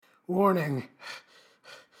Warning.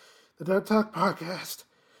 The Don't Talk podcast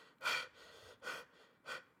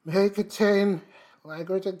may contain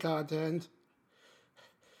language and content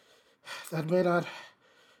that may not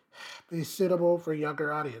be suitable for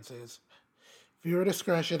younger audiences. Viewer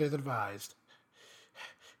discretion is advised.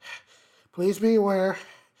 Please be aware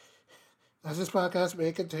that this podcast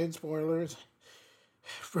may contain spoilers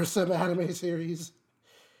for some anime series,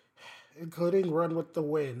 including Run with the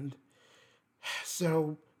Wind.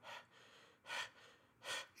 So,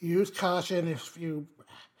 use caution if you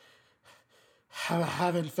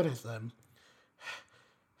haven't finished them.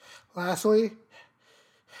 Lastly,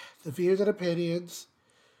 the views and opinions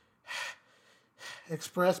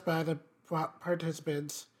expressed by the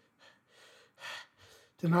participants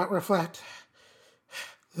do not reflect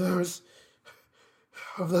those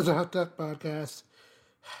of the Dot Duck podcast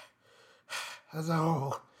as a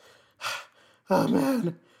whole. Oh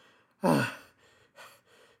man.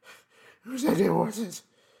 Whose idea was it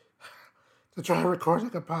to try recording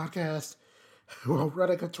a podcast while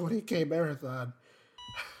running a 20K marathon?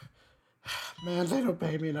 Man, they don't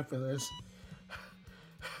pay me enough for this.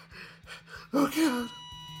 Oh God.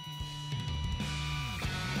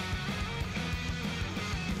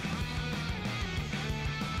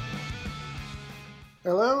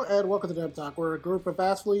 Hello and welcome to Dumb Talk. We're a group of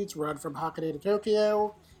athletes run from Hakone to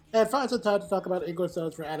Tokyo and find some time to talk about English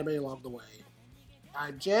notes for anime along the way.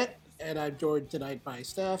 I'm Jet, and I'm joined tonight by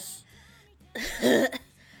Steph.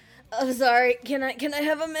 I'm sorry. Can I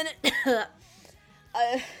have a minute?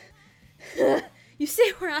 You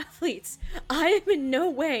say we're athletes. I am in no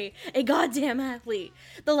way a goddamn athlete.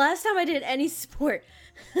 The last time I did any sport,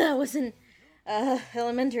 I was in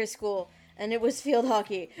elementary school, and it was field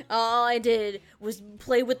hockey. All I did was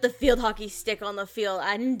play with the field hockey stick on the field.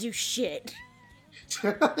 I didn't do shit.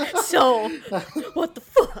 So, what the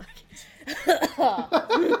fuck?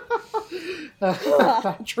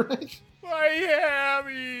 Patrick. My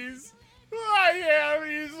hammies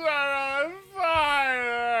are on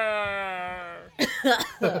fire!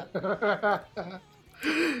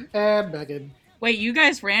 And Megan. Wait, you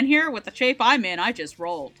guys ran here? With the shape I'm in, I just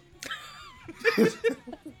rolled.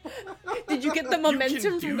 Did you get the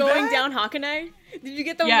momentum from going down Hakone? Did you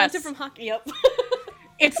get the momentum from Hakone? Yep.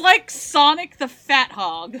 It's like Sonic the Fat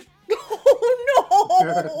Hog.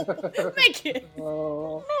 Oh no! Megan!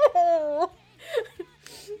 Oh. No!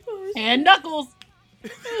 And Knuckles!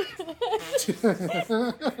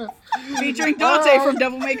 Featuring Dante from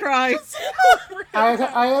Devil May Cry. I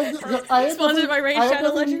am Sponsored by Raid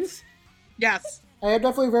Shadow Legends? Yes. I am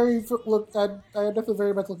definitely very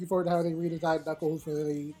much looking forward to how they redesign Knuckles for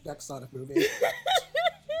the next Sonic movie.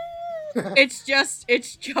 It's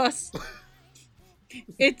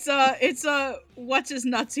what's his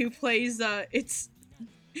nuts who plays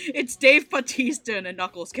it's Dave Bautista in a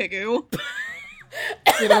Knuckles Kiku.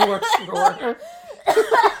 You know what? Sure.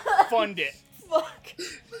 Fund it. Fuck.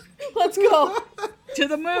 Let's go. To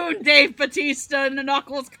the moon, Dave Bautista in a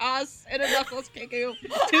Knuckles cos and a Knuckles Kiku. To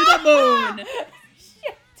the moon.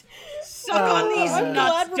 Shit. Suck on these I'm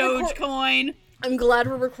nuts, glad we're Dogecoin. I'm glad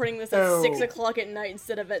we're recording this at Oh. 6 o'clock at night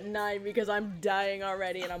instead of at 9 because I'm dying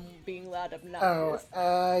already and I'm being loud obnoxious.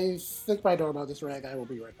 I think my doorbell just rang. I will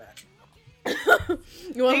be right back.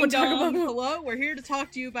 You want Ding to talk dong, about... hello, we're here to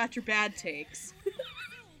talk to you about your bad takes.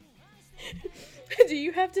 Do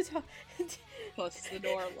you have to talk... Closes the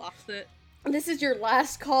door, locks it. This is your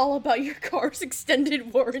last call about your car's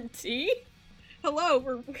extended warranty? Hello,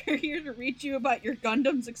 we're here to reach you about your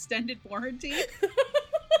Gundam's extended warranty.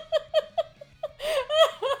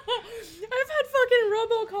 I've had fucking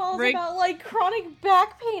robocalls about, like, chronic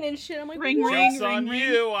back pain and shit. I'm like, Ring, what? ring. Joke's on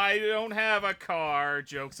you, I don't have a car.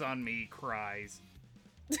 Joke's on me, cries.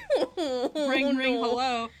 Ring, ring,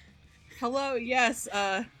 hello. Hello, yes,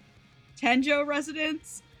 Tenjo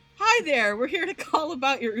residents? Hi there, we're here to call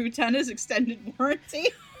about your Utena's extended warranty.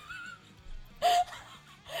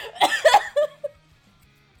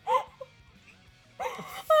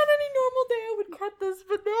 On any normal day I would cut this,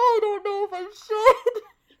 but now I don't know if I should.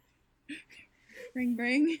 Ring,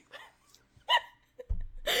 ring.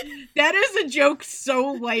 That is a joke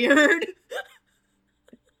so layered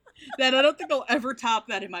that I don't think I'll ever top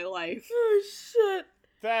that in my life. Oh, shit.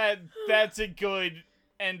 That's a good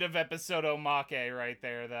end of episode omake right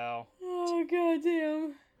there, though. Oh,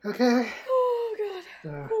 goddamn. Okay. Oh,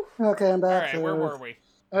 God. Okay, I'm back. Alright, where were we?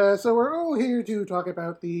 So we're all here to talk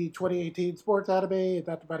about the 2018 sports anime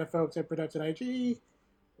adapted by the folks at Production IG,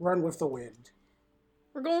 Run with the Wind.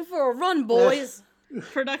 We're going for a run, boys.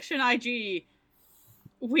 Production IG.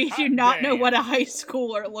 We do not know what a high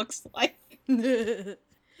schooler looks like.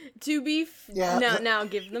 To be Yeah. now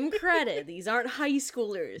give them credit. These aren't high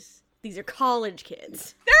schoolers. These are college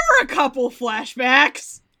kids. There were a couple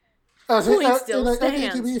flashbacks. Point still Okay,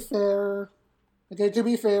 to be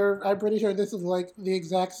stands. fair, I'm pretty sure this is like the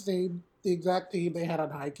exact team they had on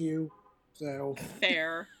Haikyuu. So.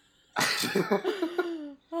 Fair.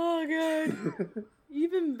 Oh god.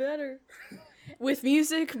 Even better. With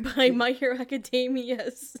music by My Hero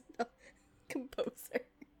Academia's composer.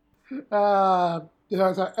 Well,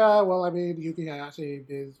 I mean, Yuki Hayashi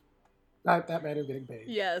is that man is getting paid.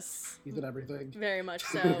 Yes. He's in everything. Very much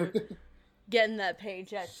so. Getting that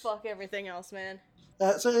paycheck. Fuck everything else, man.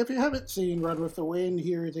 So if you haven't seen Run with the Wind,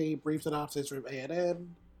 here is a brief synopsis from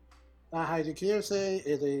A&M. Haiji Kiyose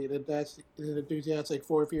is an enthusiastic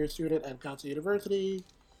fourth-year student at Katsu University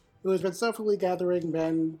who has been selfishly gathering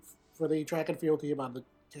men for the track and field team on the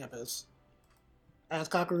campus. As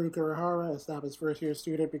Kakeru Kurihara, a Snapp's first-year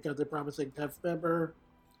student, becomes a promising 10th member,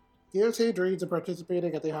 Kiyose dreams of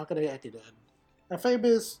participating at the Hakone Ekiden, a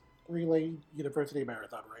famous relay university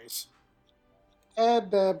marathon race.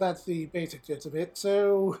 And that's the basic gist of it.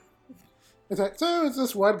 So it's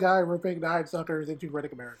this one guy ripping 9 suckers into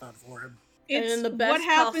running a marathon for him. And It's in the best what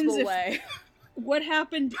happens possible if way. what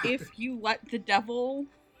happened if you let the devil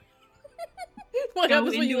What go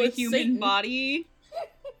happens when into you a let human Satan- body?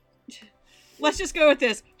 Let's just go with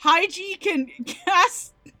this. Haiji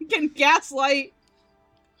can gaslight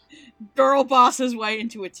girl boss his way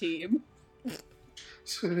into a team.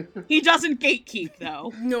 He doesn't gatekeep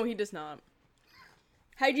though. No, he does not.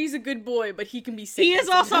 Haiji's a good boy, but he can be Satan He is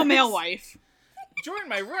also a sometimes. male wife. Join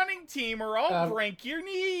my running team or I'll break your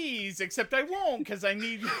knees. Except I won't, because I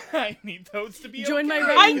need those to be Join my okay.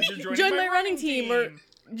 running- You're joining join my my running team, or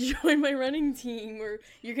join my running team, or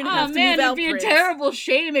you're gonna Oh have to man, move it'd out, be a Prince. terrible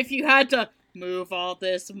shame if you had to move all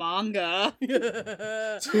this manga.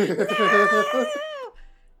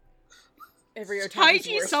 Every otaku's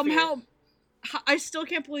Haiji worst somehow... I still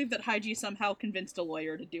can't believe that Haiji somehow convinced a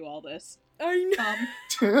lawyer to do all this. fear. I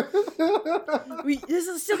know. This is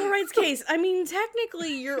a civil rights case. I mean,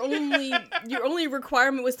 technically, your only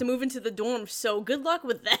requirement was to move into the dorm. So good luck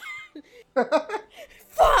with that.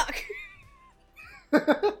 Fuck.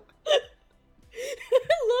 I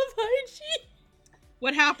love Haiji.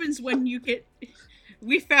 What happens when you get...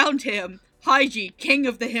 We found him. Haiji, king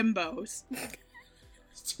of the himbos.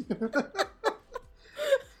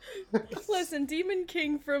 Listen, Demon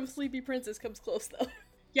King from Sleepy Princess comes close though.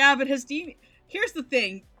 Yeah, but his demon... Here's the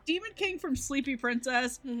thing. Demon King from Sleepy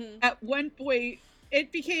Princess, at one point,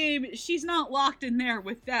 it became... She's not locked in there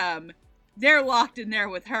with them. They're locked in there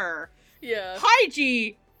with her. Yeah.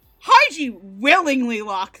 Haiji willingly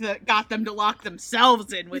got them to lock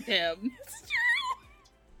themselves in with him.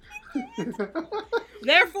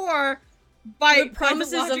 Therefore, by The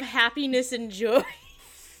promises by the of logic, happiness and joy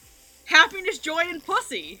happiness, joy, and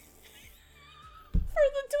pussy. for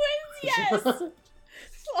the twins, yes.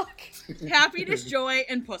 Fuck. Happiness, joy,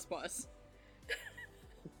 and puss puss.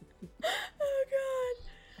 Oh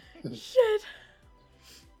god. Shit.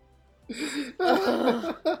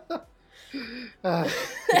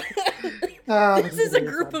 This is a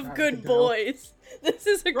group of good boys. This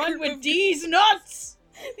is a Run group with of D's nuts.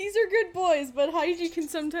 These are good boys, but Haiji can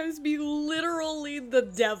sometimes be literally the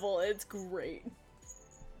devil. It's great.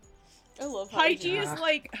 I love Haiji.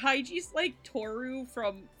 Haiji's like Toru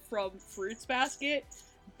from Fruits Basket,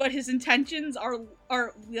 but his intentions are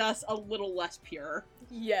thus a little less pure.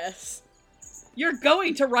 Yes. You're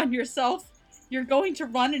going to run yourself. You're going to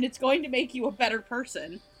run, and it's going to make you a better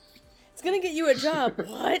person. It's gonna get you a job.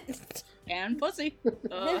 What? And pussy.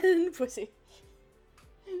 And pussy.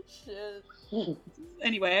 Shit.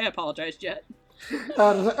 Anyway, I apologize, Jet.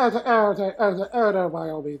 No, by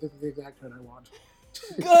all means, this is the exact one I want.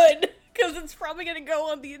 Good, because it's probably gonna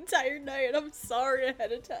go on the entire night. I'm sorry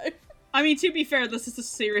ahead of time. I mean, to be fair, this is a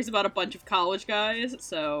series about a bunch of college guys,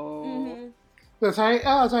 so... Yes,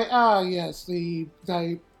 yes, the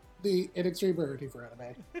in extreme rarity for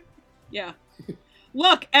anime. Yeah.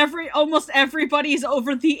 Look, almost everybody's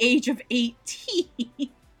over the age of 18.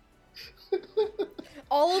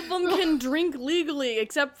 All of them can drink legally,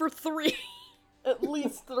 except for 3. At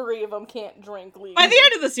least 3 of them can't drink legally. By the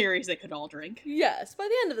end of the series, they could all drink. Yes, by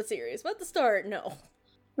the end of the series. But at the start, no.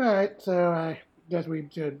 Alright, so I guess we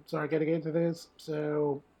should start getting into this.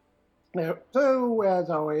 So as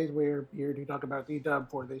always, we're here to talk about the dub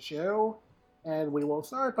for this show. And we will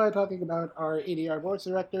start by talking about our ADR voice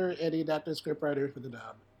director and the adapted scriptwriters for the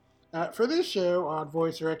dub. For this show, on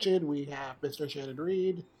voice direction, we have Mr. Shannon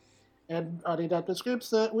Reed. And on the adapted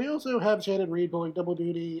scripts, we also have Shannon Reed pulling double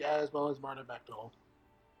duty, as well as Martin Bechtel.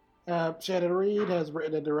 Shannon Reed has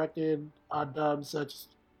written and directed on dubs such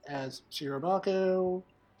as Shirobako,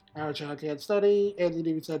 Arachan Can't Study, Andy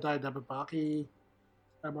New Sentai Nababaki.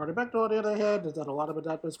 Martin Becknell, on the other hand, has done a lot of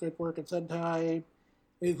adaptive script work in Sentai,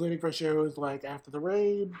 including for shows like After the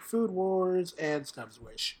Rain, Food Wars, and Scum's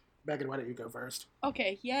Wish. Megan, why don't you go first?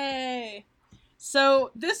 Okay, yay!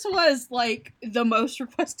 So, this was, like, the most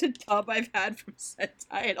requested dub I've had from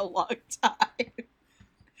Sentai in a long time.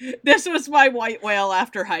 This was my white whale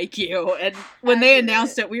after Haikyuu, and when they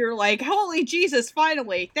announced it, we were like, holy Jesus,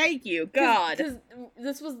 finally! Thank you, God! Because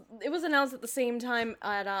it was announced at the same time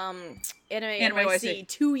at Anime NYC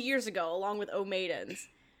 2 years ago, along with O Maidens.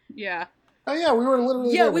 Yeah. Oh yeah, we were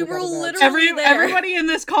literally there. We were literally there. Everybody in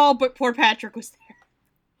this call but poor Patrick was there.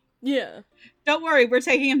 Yeah. Don't worry, we're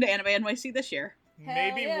taking him to Anime NYC this year.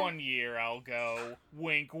 Maybe yeah. 1 year I'll go.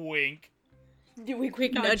 Wink, wink. We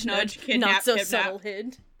quick Nudge, nudge, not kidnap, so kidnap. subtle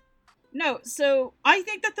hint. No, so I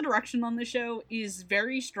think that the direction on the show is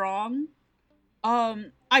very strong.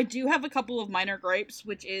 I do have a couple of minor gripes,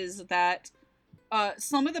 which is that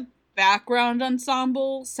some of the background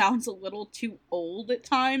ensemble sounds a little too old at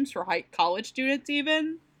times for college students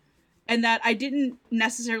even, and that I didn't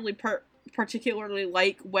necessarily particularly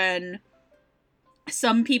like when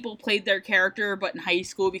some people played their character but in high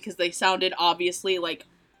school because they sounded obviously like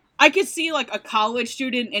I could see, like, a college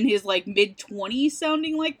student in his, like, mid-20s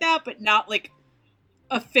sounding like that, but not, like,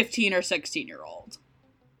 a 15 or 16-year-old.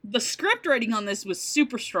 The script writing on this was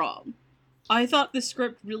super strong. I thought the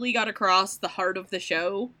script really got across the heart of the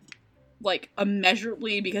show, like,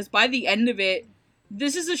 immeasurably, because by the end of it,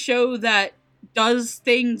 this is a show that does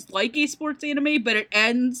things like a sports anime, but it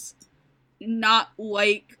ends not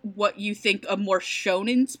like what you think a more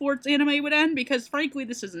shonen sports anime would end, because, frankly,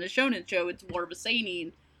 this isn't a shonen show, it's more of a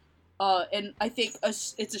seinen. And I think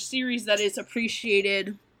it's a series that is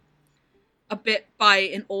appreciated a bit by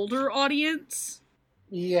an older audience.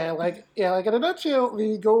 Yeah, like in a nutshell,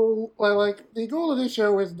 the goal of this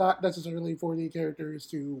show is not necessarily for the characters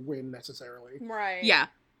to win necessarily. Right. Yeah,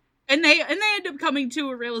 and they end up coming to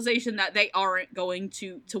a realization that they aren't going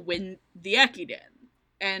to win the Ekiden,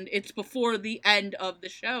 and it's before the end of the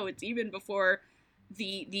show. It's even before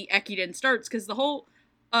the Ekiden starts, because the whole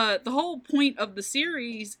point of the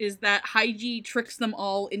series is that Haiji tricks them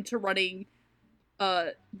all into running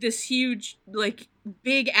this huge, like,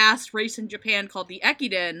 big-ass race in Japan called the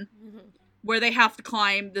Ekiden, where they have to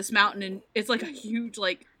climb this mountain, and it's, like, a huge,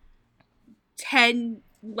 like,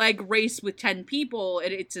 10-leg race with 10 people,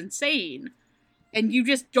 and it's insane. And you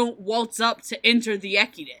just don't waltz up to enter the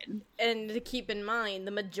Ekiden. And to keep in mind,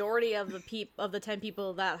 the majority of the 10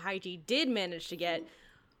 people that Haiji did manage to get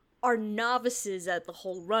are novices at the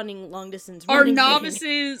whole long distance running thing.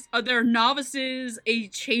 They're novices, a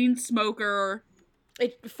chain smoker, A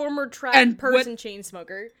former track person chain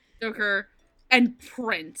smoker, and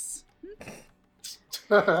Prince.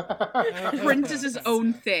 Prince is his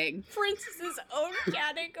own thing. Prince is his own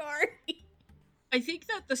category. I think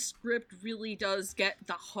that the script really does get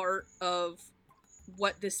the heart of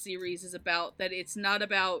what this series is about. That it's not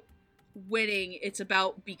about winning, it's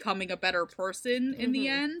about becoming a better person in the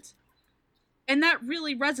end. And that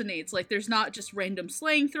really resonates. Like, there's not just random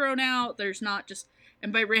slang thrown out, there's not just,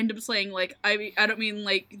 and by random slang, like, I don't mean,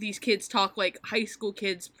 like, these kids talk like high school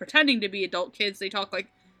kids pretending to be adult kids, they talk like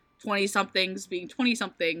 20-somethings being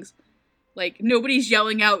 20-somethings. Like, nobody's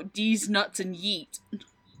yelling out D's nuts and yeet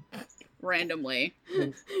randomly.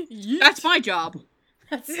 Yeet. That's my job.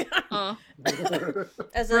 As in Bruh.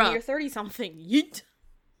 you're 30-something. Yeet.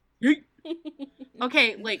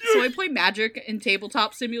 Okay, like, so I play Magic in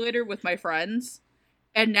Tabletop Simulator with my friends,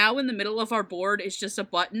 and now in the middle of our board is just a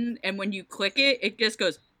button, and when you click it, it just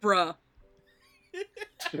goes, bruh.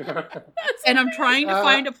 And I'm trying to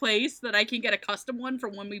find a place that I can get a custom one for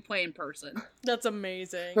when we play in person. That's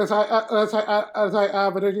amazing. But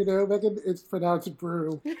then you know, Megan, it's pronounced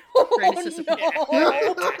brew. Greatest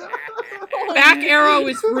Back arrow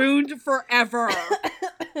is ruined forever.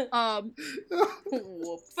 But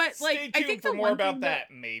like, Stay tuned I think for more about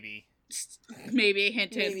that, maybe. Maybe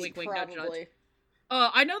hint, hint, Maybe, wink, wink, nudge, nudge. probably.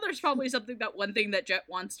 I know there's probably one thing that Jet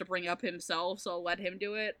wants to bring up himself, so I'll let him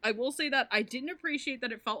do it. I will say that I didn't appreciate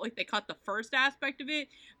that it felt like they cut the first aspect of it,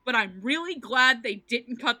 but I'm really glad they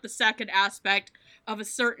didn't cut the second aspect of a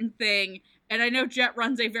certain thing. And I know Jet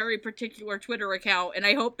runs a very particular Twitter account, and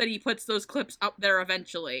I hope that he puts those clips up there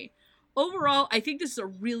eventually. Overall, I think this is a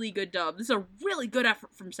really good dub. This is a really good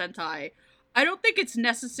effort from Sentai. I don't think it's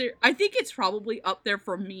necessary. I think it's probably up there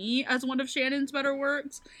for me as one of Shannon's better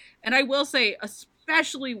works. And I will say,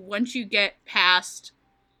 especially once you get past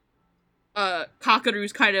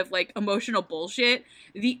Kakaru's kind of like emotional bullshit,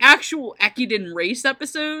 the actual Ekiden race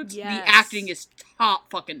episodes, Yes. the acting is top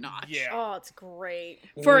fucking notch. Yeah. Oh, it's great.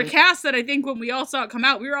 For a cast that I think when we all saw it come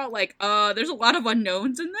out, we were all like, there's a lot of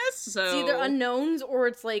unknowns in this, so It's either unknowns or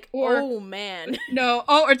it's like, Or- oh man. no,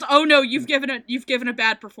 oh no, you've given a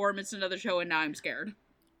bad performance in another show and now I'm scared.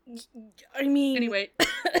 I mean, Anyway,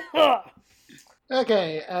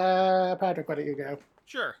 Okay, Patrick, why don't you go?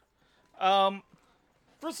 Sure.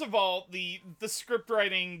 First of all, the script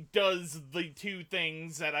writing does the two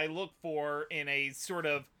things that I look for in a sort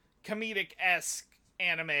of comedic-esque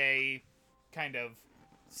anime kind of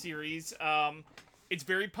series. It's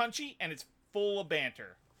very punchy and it's full of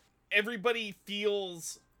banter. Everybody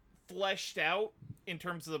feels fleshed out in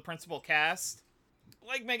terms of the principal cast.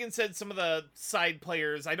 Like Megan said, some of the side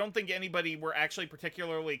players, I don't think anybody we're actually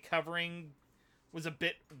particularly covering was a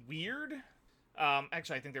bit weird.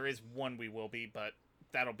 Actually, I think there is one we will be, but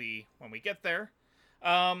that'll be when we get there.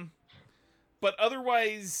 But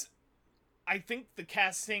otherwise, I think the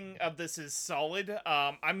casting of this is solid.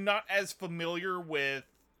 I'm not as familiar with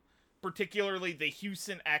particularly the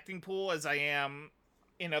Houston acting pool as I am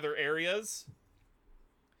in other areas.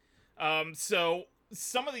 So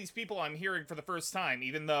some of these people I'm hearing for the first time,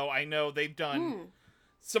 even though I know they've done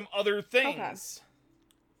some other things.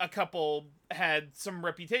 A couple had some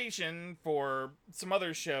reputation for some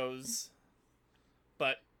other shows.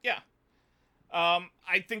 But, yeah.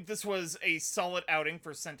 I think this was a solid outing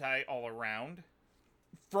for Sentai all around.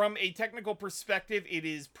 From a technical perspective, it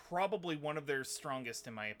is probably one of their strongest,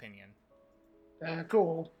 in my opinion.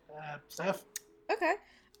 Cool. Steph? okay.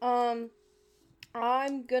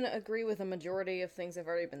 I'm gonna agree with a majority of things that have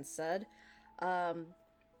already been said.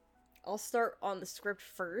 I'll start on the script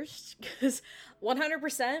first, because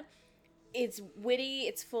 100%, it's witty,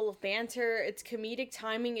 it's full of banter, its comedic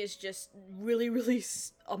timing is just really, really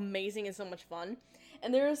amazing and so much fun.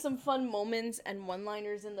 And there are some fun moments and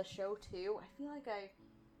one-liners in the show, too. I feel like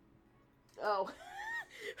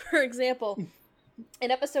for example, in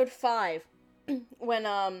episode 5,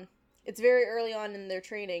 when, it's very early on in their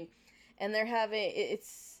training, and they're having, it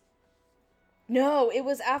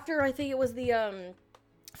was after, I think it was the,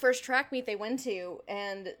 first track meet they went to,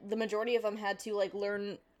 and the majority of them had to, like,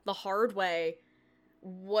 learn the hard way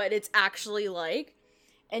what it's actually like.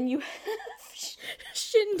 And you have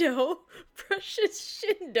Shindo, precious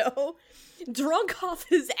Shindo, drunk off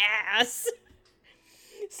his ass,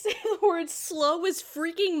 say the word slow as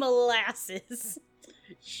freaking molasses.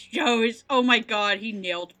 oh my god, he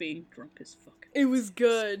nailed being drunk as fuck. It was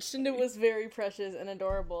good. Shindo was very precious and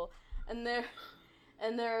adorable. And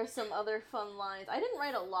there are some other fun lines. I didn't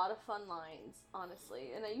write a lot of fun lines,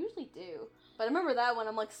 honestly, and I usually do. But I remember that one,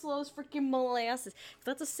 I'm like, slow as freaking molasses.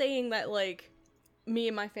 That's a saying that, like, me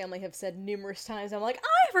and my family have said numerous times. I'm like,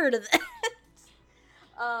 I've heard of that!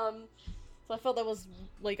 So I felt that was,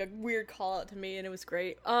 like, a weird call-out to me, and it was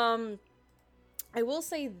great. I will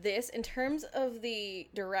say this, in terms of the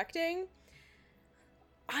directing,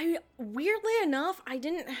 weirdly enough, I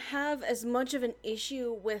didn't have as much of an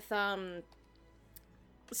issue with,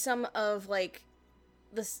 some of, like,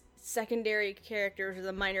 the secondary characters or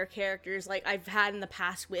the minor characters like I've had in the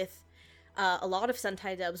past with a lot of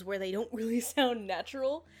Sentai dubs where they don't really sound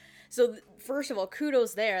natural. So first of all,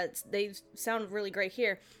 kudos there. They sound really great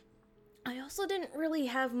here. I also didn't really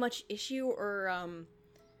have much issue or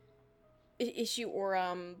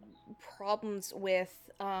problems with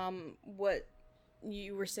what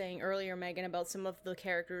you were saying earlier, Megan, about some of the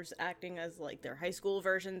characters acting as like their high school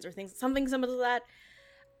versions or things, some of that.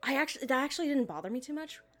 That actually didn't bother me too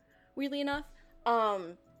much, weirdly enough.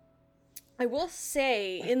 I will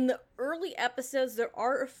say, in the early episodes, there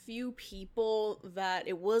are a few people that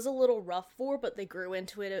it was a little rough for, but they grew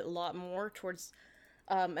into it a lot more towards,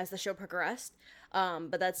 as the show progressed.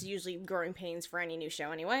 But that's usually growing pains for any new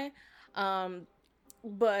show anyway.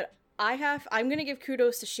 But I'm gonna give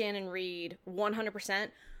kudos to Shannon Reed, 100%.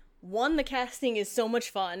 One, the casting is so much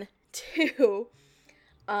fun. Two,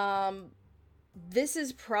 this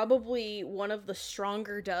is probably one of the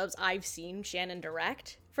stronger dubs I've seen Shannon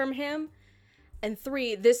direct from him. And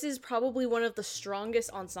three, this is probably one of the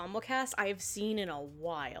strongest ensemble casts I have seen in a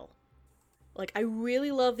while. Like, I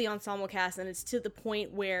really love the ensemble cast, and it's to the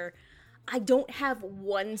point where I don't have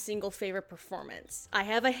one single favorite performance. I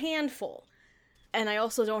have a handful. And I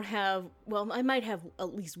also don't have, well, I might have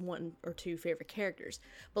at least one or two favorite characters.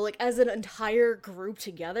 But, like, as an entire group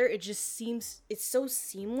together, it just seems, it's so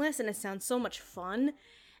seamless, and it sounds so much fun.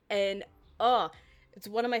 And, it's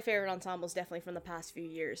one of my favorite ensembles, definitely from the past few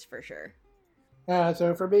years, for sure.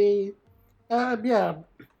 So for me,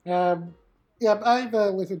 Yeah, I've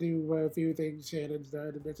listened to a few things Shannon's done,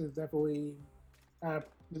 and this is definitely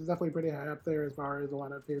pretty high up there as far as a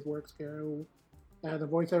lot of his works go. The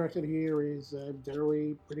voice direction here is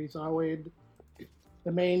generally pretty solid.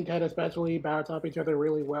 The main ten especially bounce off each other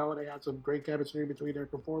really well, and they have some great chemistry between their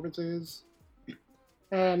performances.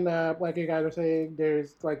 And like you guys are saying,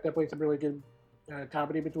 there's like definitely some really good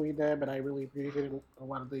comedy between them, and I really appreciated a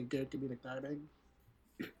lot of the good comedic timing.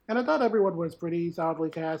 And I thought everyone was pretty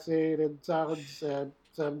solidly casted, and sounds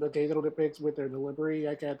some occasional nitpicks with their delivery.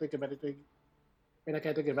 I can't think of anything, and I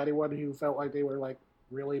can't think of anyone who felt like they were like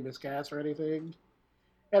really miscast or anything.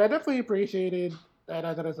 And I definitely appreciated that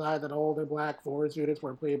as an aside that all the black forest students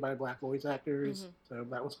were played by black voice actors, so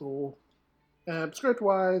that was cool. Script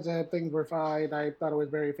wise, things were fine. I thought it was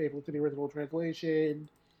very faithful to the original translation.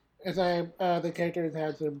 The characters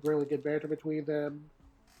had some really good banter between them.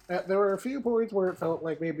 There were a few points where it felt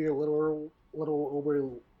like maybe overly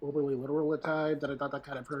literal at times, and I thought that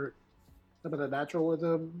kind of hurt some of the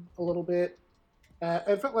naturalism a little bit.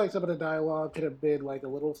 It felt like some of the dialogue could have been like a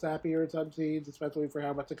little snappier in some scenes, especially for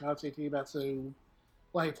how much the Constantine has to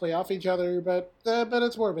like play off each other. But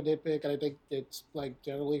it's more of a nitpick, and I think it's like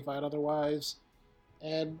generally fine otherwise.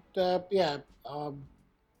 And yeah,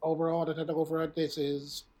 overall on the technical front, this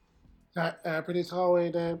is pretty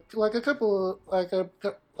solid. Like a couple, like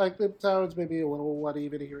it sounds maybe a little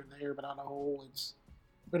uneven here and there, but on the whole, it's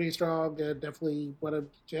pretty strong and definitely one of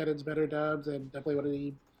Shannon's better dubs, and definitely one of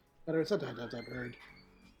the better Sentai dubs I've heard.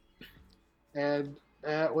 And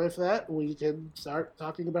with that, we can start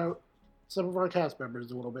talking about some of our cast members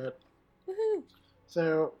a little bit. Woohoo!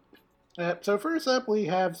 So first up, we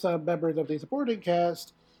have some members of the supporting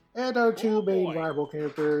cast and our two main rival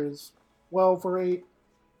characters. For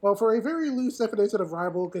a very loose definition of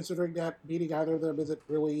rival, considering that meeting either of them isn't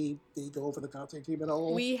really the goal for the Constantine team at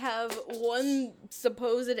all. We have one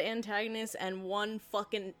supposed antagonist and one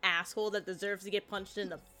fucking asshole that deserves to get punched in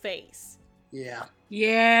the face. Yeah.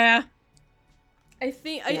 Yeah. I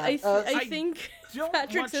think Don't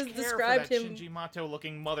Patrick much has care described for that him. Shinji Mato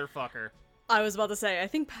looking motherfucker. I was about to say, I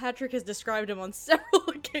think Patrick has described him on several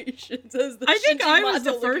occasions as the I think Shinji I was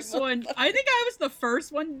the Mato first looking one. I think I was the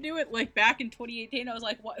first one to do it. Like back in 2018, I was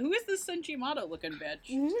like, "What? Who is this Senchimato looking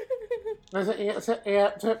bitch?" I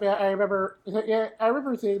remember. I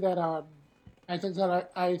remember seeing that. I think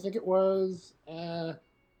it was.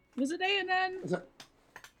 Was it ANN?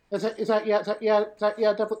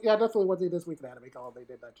 Definitely one thing this week in Anime Column they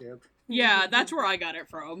did that joke. Yeah, that's where I got it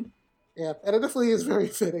from. Yeah, and it definitely is very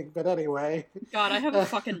fitting. But anyway, God, I have a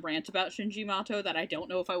fucking rant about Shinji Mato that I don't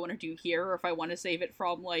know if I want to do here or if I want to save it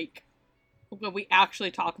from like when we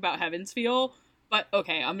actually talk about Heaven's Feel. But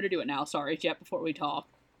okay, I'm gonna do it now. Sorry, Jet. Before we talk,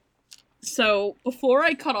 so before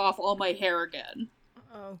I cut off all my hair again.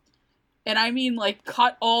 Oh. And I mean, like,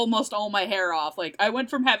 cut almost all my hair off. Like, I went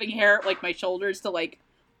from having hair at, like, my shoulders to, like,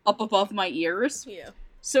 up above my ears. Yeah.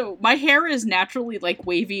 So, my hair is naturally, like,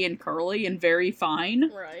 wavy and curly and very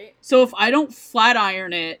fine. Right. So, if I don't flat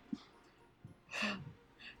iron it,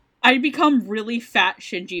 I become really fat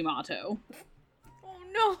Shinji Mato. Oh,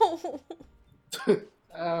 no!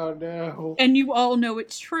 oh no. And you all know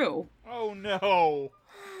it's true. Oh no.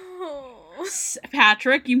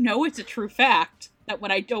 Patrick, you know it's a true fact that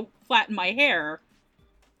when I don't flatten my hair,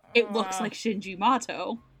 it looks like Shinji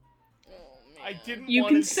Mato. I didn't You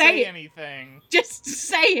want can to say say it. anything. Just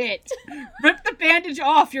say it. Rip the bandage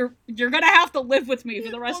off. You're gonna have to live with me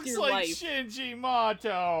for the rest of Looks your like life. Shinji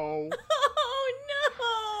Mato.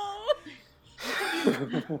 Oh,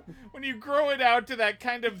 no! When you grow it out to that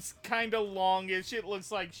kind of longish, it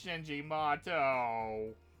looks like Shinji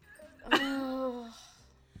Mato.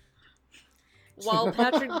 While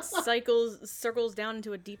Patrick circles down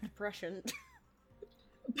into a deep depression.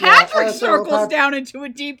 Patrick so circles down into a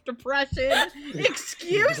deep depression.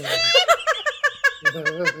 Excuse me?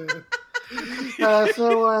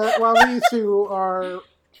 While these two are...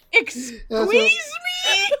 Excuse me?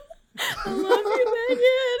 I love you,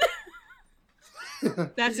 Megan!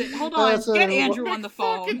 That's it. Hold on. so Get Andrew on the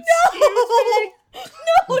phone. No! No,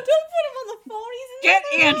 don't put him on the phone. He's in Get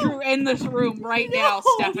the room. Andrew in this room right now,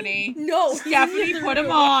 Stephanie. No, Stephanie, put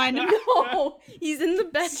him on. No, he's in the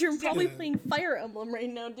bedroom probably playing Fire Emblem right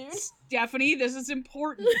now, dude. Stephanie, this is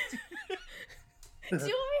important. Do you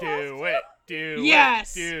want me to Do it. Do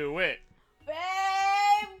Yes. it. Do it.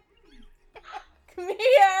 Babe! Come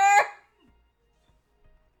here!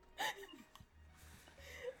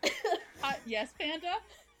 Yes, Panda?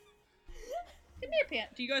 Come here, Panda.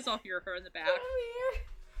 Do you guys all hear her in the back? Come here.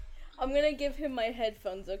 I'm gonna give him my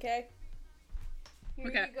headphones, okay? Here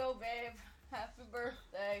Okay. you go, babe. Happy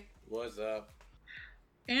birthday. What's up?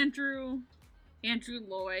 Andrew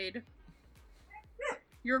Lloyd,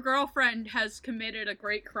 Your girlfriend has committed a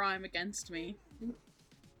great crime against me.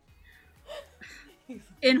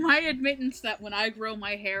 In my admittance that when I grow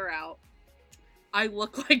my hair out, I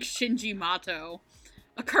look like Shinji Mato.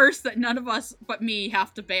 A curse that none of us but me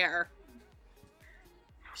have to bear.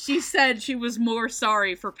 She said she was more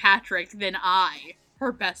sorry for Patrick than I,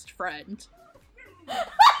 her best friend. Your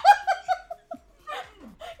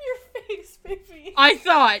face, baby. I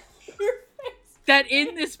thought Your face, that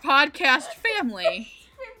in this podcast family,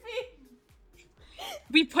 baby.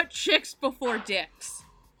 we put chicks before dicks.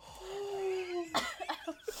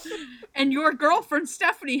 And your girlfriend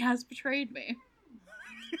Stephanie has betrayed me.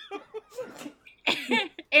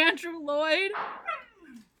 Andrew Lloyd,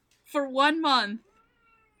 for 1 month,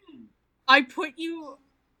 I put you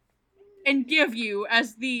and give you,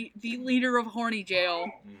 as the leader of Horny Jail,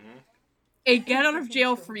 a get out of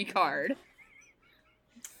jail free card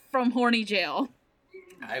from Horny Jail.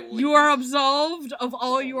 You are absolved of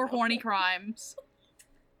all your horny crimes.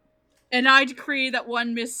 And I decree that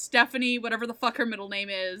one Miss Stephanie, whatever the fuck her middle name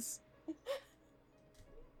is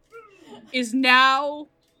now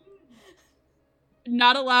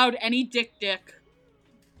not allowed any dick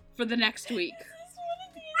for the next week.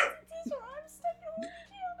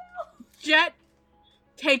 Jet,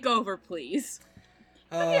 take over, please.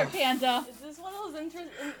 Come here, Panda. Is this one of those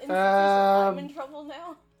instances where I'm in trouble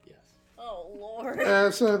now? Yes. Oh,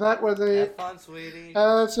 Lord. So that was a. Have fun, sweetie.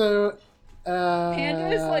 Panda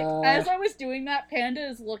is like, as I was doing that, Panda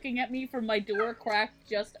is looking at me from my door crack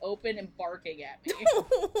just open and barking at me.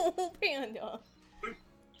 Panda.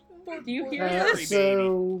 Do you hear Sorry, this?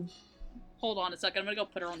 So Hold on a second, I'm gonna go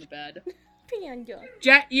put her on the bed. Panda.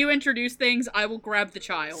 Jet, you introduce things, I will grab the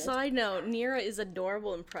child. Side note, Nira is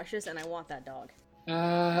adorable and precious, and I want that dog.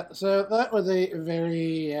 so that was a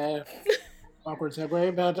very awkward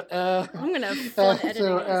segue, but I'm gonna have fun editing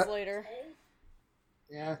so, this later.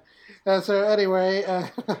 yeah. So anyway,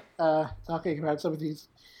 talking about some of these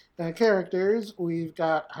characters, we've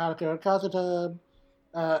got Haruka Kazuta,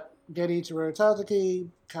 Genichiro Tazuki,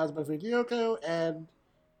 Kazuma Fujioka, and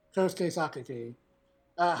Kosuke Sakaki.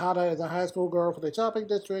 Hana is a high school girl from the shopping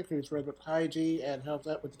district who's friends with Haiji and helps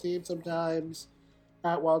out with the team sometimes.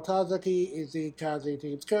 While Tazuki is the Kazi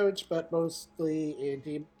team's coach, but mostly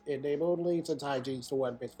in name only, since Haiji's the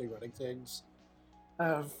one basically running things.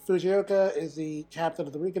 Fujioka is the captain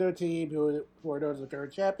of the Rikudo team, who are known as the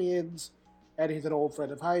current champions, and he's an old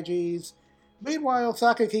friend of Haiji's. Meanwhile,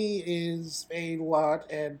 Sakaki is a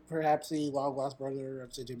lot, and perhaps the long-lost brother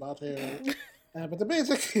of Shinjimato. But the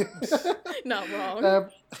basic... Not wrong.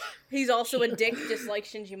 He's also a dick, just like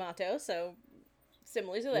Shinji Mato, so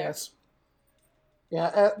similes are there. Yes.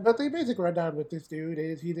 Yeah, but the basic rundown with this dude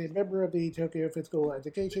is he's a member of the Tokyo Physical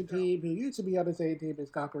Education team who used to be on the same team as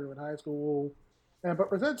Kakeru in high school, but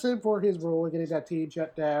resents him for his role in getting that team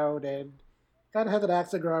shut down and kind of has an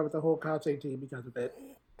axe to grind with the whole Kansei team because of it.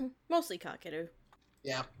 Mostly Kakeru.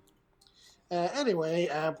 Yeah. Anyway,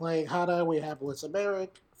 playing Hana, we have Alyssa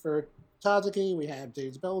Merrick. For Tazuki, we have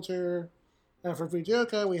James Belcher. For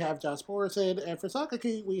Fujioka, we have Josh Morrison. And for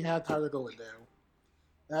Sakaki, we have Tyler Galindo.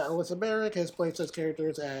 Alyssa Merrick has played such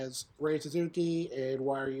characters as Rei Suzuki in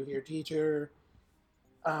Why Are You Here, Teacher?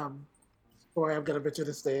 Boy, I'm going to butcher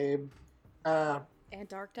this name.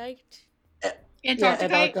 Antarctic?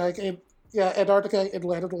 Antarctica. Antarctica in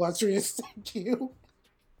Land of the Lustrous. Thank you.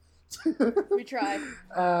 We tried.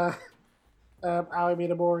 Aoi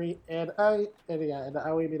Minamori and Aoi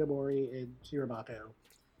Minamori in Shiramako.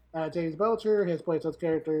 James Belcher has played such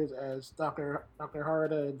characters as Dr.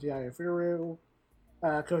 Harada in G.I. Furu,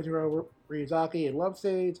 Kojiro Ryuzaki in Love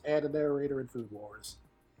Stage, and a narrator in Food Wars.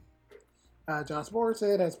 Josh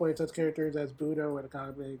Morrison has played such characters as Budo in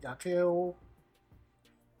Akame ga Kill,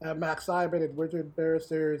 Max Simon in Wizard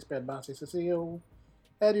Barristers, Ben Masi Cecile,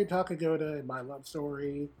 and Yutaka Goda in My Love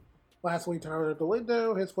Story. Lastly, Tyler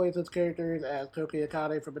Galindo has played such characters as Koki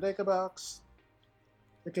Akane from Banana Box,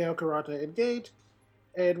 Mikao Kurata in Gate,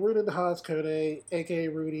 and Ruden Haas Kode, aka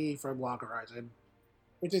Rudy from Log Horizon,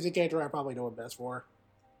 which is a character I probably know him best for.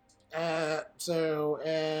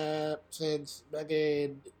 Since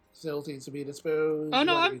Megan still seems to be disposed... Oh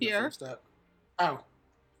no, I'm here. Oh.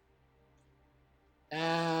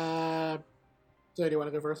 So do you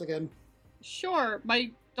want to go first again? Sure, my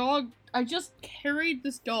dog, I just carried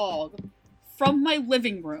this dog from my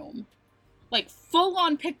living room. Like, full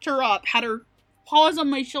on picked her up, had her paws on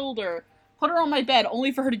my shoulder, put her on my bed,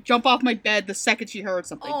 only for her to jump off my bed the second she heard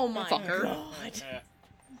something. Oh my Fucker. god.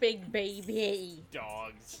 Big baby.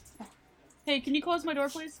 Dogs. Hey, can you close my door,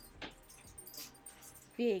 please?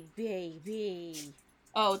 Big baby.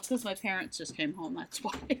 Oh, it's because my parents just came home, that's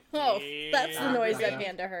why. Oh, that's the noise that Yeah.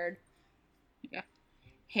 Panda heard.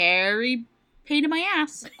 hairy pain in my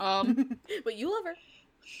ass. But you love her.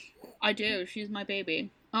 I do. She's my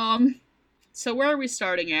baby. So where are we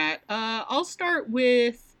starting at? I'll start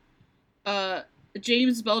with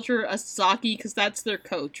James Belcher as Saki, because that's their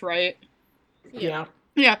coach, right? Yeah.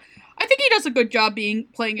 Yeah. I think he does a good job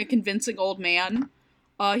playing a convincing old man.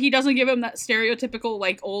 He doesn't give him that stereotypical,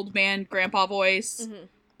 like, old man grandpa voice.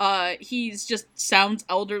 He's just sounds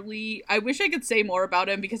elderly. I wish I could say more about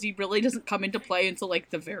him, because he really doesn't come into play until, like,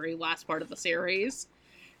 the very last part of the series.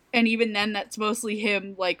 And even then, that's mostly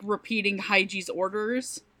him, like, repeating Haiji's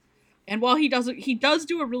orders. And while he does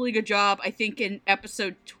do a really good job, I think, in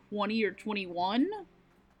episode 20 or 21,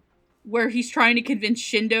 where he's trying to convince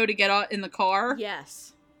Shindo to get out in the car.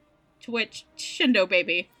 Yes. To which, Shindo,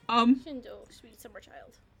 baby. Shindo, sweet summer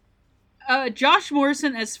child. Josh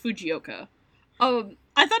Morrison as Fujioka.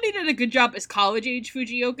 I thought he did a good job as college-age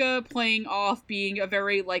Fujioka, playing off being a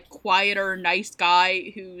very, like, quieter, nice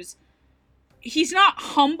guy he's not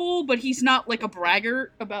humble, but he's not, like, a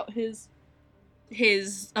braggart about his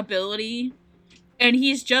ability. And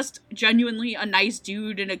he's just genuinely a nice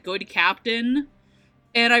dude and a good captain.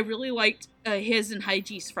 And I really liked his and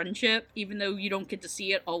Haiji's friendship, even though you don't get to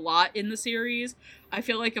see it a lot in the series. I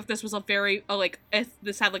feel like if this was if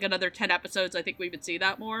this had, like, another 10 episodes, I think we would see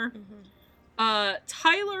that more.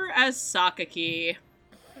 Tyler as Sakaki.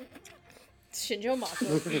 Shinjo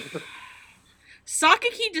Mako.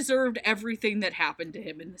 Sakaki deserved everything that happened to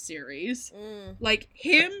him in the series. Like,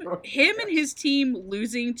 him and his team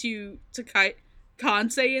losing to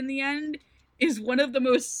Kansei in the end is one of the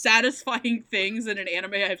most satisfying things in an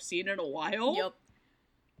anime I've seen in a while. Yep.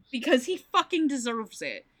 Because he fucking deserves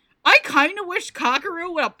it. I kind of wish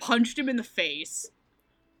Kakeru would have punched him in the face.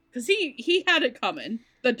 Because he had it coming.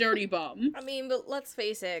 The dirty bum. I mean, but let's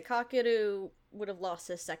face it, Kakeru would have lost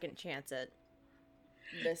his second chance at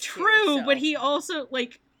this. True, so. but he also,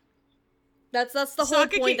 like... That's the whole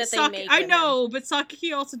point that they make. I know, but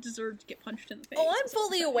Sakaki also deserved to get punched in the face. Oh, I'm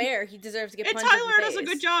fully aware he deserves to get punched Tyler in the face. does a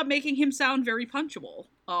good job making him sound very punchable.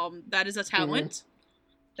 That is a talent.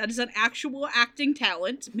 Mm-hmm. That is an actual acting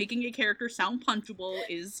talent. Making a character sound punchable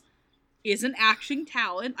is an acting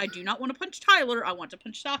talent. I do not want to punch Tyler. I want to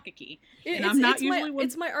punch Sakaki.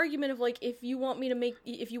 It's my argument of, like, if you want me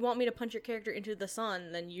to punch your character into the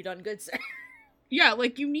sun, then you done good, sir. Yeah,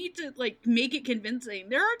 like, you need to, like, make it convincing.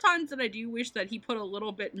 There are times that I do wish that he put a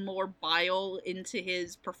little bit more bile into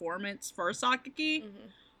his performance for Sakaki.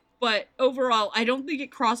 But overall, I don't think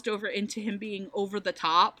it crossed over into him being over the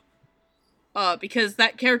top. Because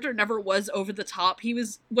that character never was over the top. He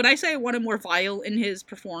was, when I say I wanted more vile in his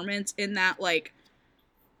performance, in that, like,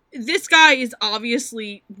 this guy is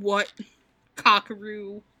obviously what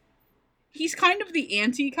Kakeru... He's kind of the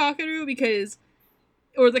anti-Kakeru, because...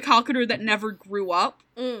 Or the Kakeru that never grew up.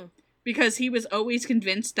 Because he was always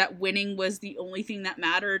convinced that winning was the only thing that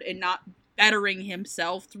mattered, and not bettering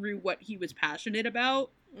himself through what he was passionate about.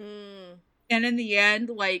 And in the end,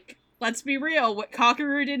 like, let's be real, what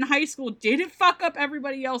Kakeru did in high school didn't fuck up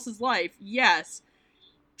everybody else's life. Yes.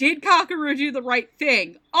 Did Kakeru do the right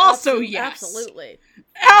thing? Also, yes. Absolutely.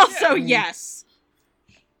 Also, yes.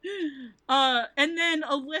 And then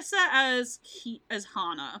Alyssa as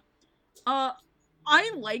Hana.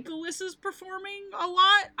 I like Alyssa's performing a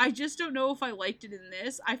lot. I just don't know if I liked it in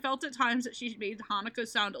this. I felt at times that she made Hanako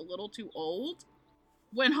sound a little too old.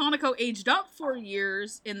 When Hanako aged up 4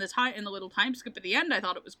 years in the little time skip at the end, I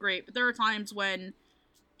thought it was great. But there are times when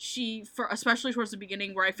especially towards the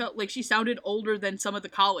beginning, where I felt like she sounded older than some of the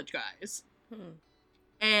college guys.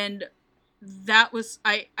 And that was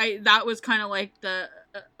that was kind of like the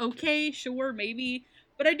okay, sure, maybe.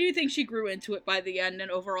 But I do think she grew into it by the end,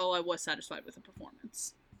 and overall I was satisfied with the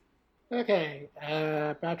performance. Okay,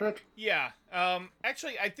 Patrick? Yeah,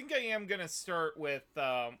 actually, I think I am gonna start with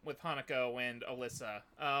Hanako and Alyssa.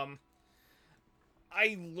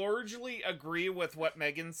 I largely agree with what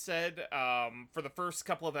Megan said, for the first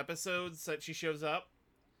couple of episodes that she shows up.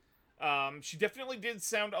 She definitely did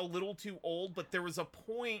sound a little too old, but there was a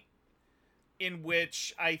point in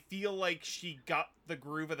which I feel like she got the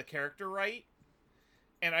groove of the character right.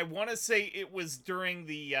 And I want to say it was during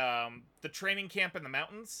the training camp in the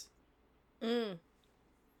mountains.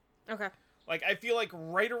 Okay. Like, I feel like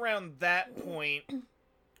right around that point,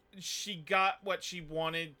 she got what she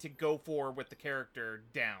wanted to go for with the character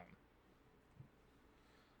down.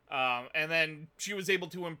 And then she was able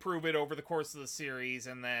to improve it over the course of the series.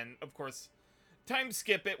 And then, of course, time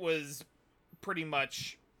skip, it was pretty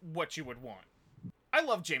much what you would want. I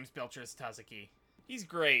love James Belcher as Tazaki. He's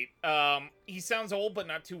great. He sounds old, but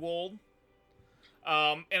not too old.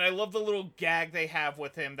 And I love the little gag they have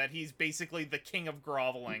with him, that he's basically the king of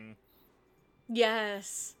groveling.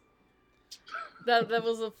 Yes. That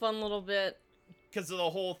was a fun little bit. Because of the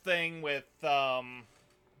whole thing with with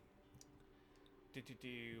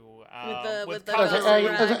the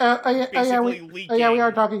Kakaro's basically leaking. yeah, we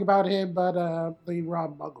are talking about him, but the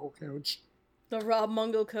Rob Muggle coach. The Rob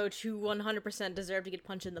Mungo coach who 100% deserved to get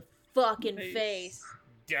punched in the fucking face.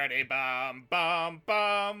 Dirty bomb, bomb,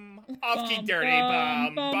 bomb. Off-key Bum, dirty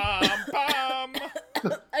bum, bomb, bum. bomb,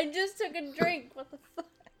 bomb. I just took a drink. What the fuck?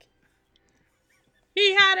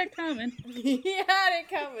 He had it coming. He had it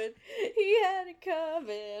coming. He had it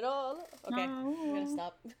coming. All okay, I'm gonna Oh.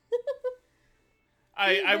 stop.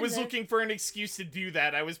 I was looking for an excuse to do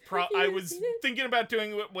that. I was thinking about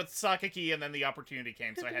doing it with Sakaki, and then the opportunity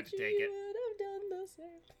came, so I had to take it.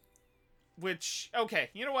 Which, okay,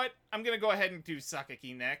 you know what? I'm gonna go ahead and do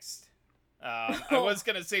Sakaki next. I was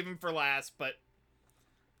gonna save him for last, but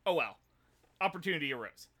oh well. Opportunity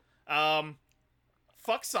arose.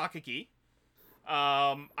 Fuck Sakaki.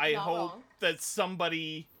 I Not hope wrong. that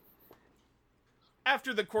somebody,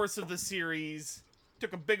 after the course of the series,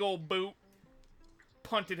 took a big old boot,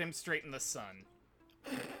 punted him straight in the sun.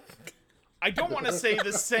 I don't want to say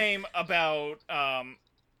the same about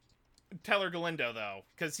Tyler Galindo, though,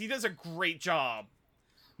 because he does a great job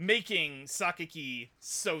making Sakaki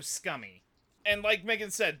so scummy. And like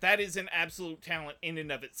Megan said, that is an absolute talent in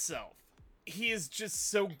and of itself. He is just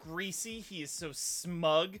so greasy. He is so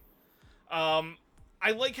smug.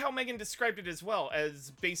 I like how Megan described it as well,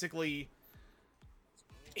 as basically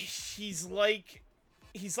he's like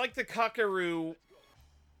the Kakaru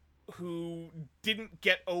who didn't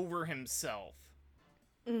get over himself.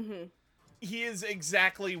 Mm-hmm. He is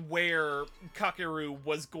exactly where Kakaru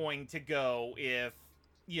was going to go if,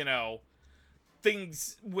 you know,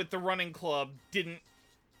 things with the running club didn't...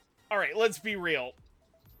 Alright, let's be real.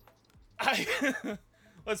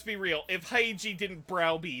 Let's be real. If Haiji didn't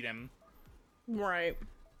browbeat him, Right.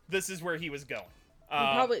 this is where he was going.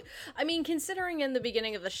 Probably. I mean, considering in the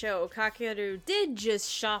beginning of the show, Kakeru did just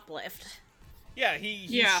shoplift. Yeah, he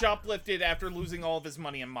shoplifted after losing all of his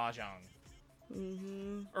money in Mahjong.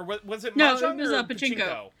 Mm-hmm. Or was it No, Mahjong it was or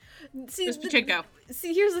Pachinko. See, It's Pachinko.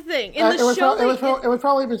 see, here's the thing. In It the was show, it would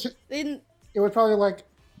probably be in like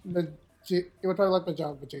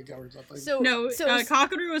Mahjong Pachinko or something. No, so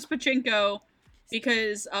Kakaru was Pachinko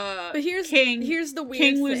because but here's the weird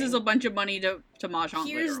King thing. loses a bunch of money to Mahjong.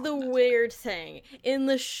 Here's later the on. weird thing. In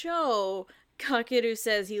the show, Kakeru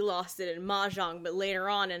says he lost it in Mahjong, but later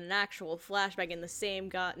on in an actual flashback in the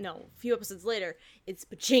same a few episodes later, it's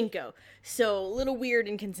Pachinko. So, a little weird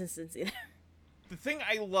inconsistency there. The thing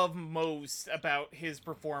I love most about his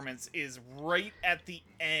performance is right at the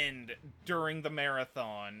end during the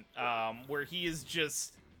marathon, where he is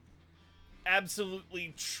just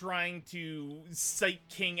absolutely trying to psych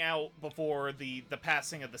King out before the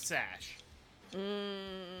passing of the sash.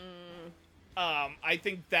 I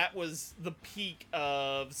think that was the peak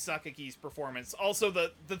of Sakaki's performance. Also,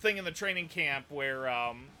 the thing in the training camp where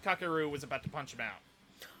Kakaru was about to punch him out.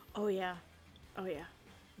 Oh yeah. Oh yeah.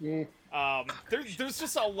 Yeah. There's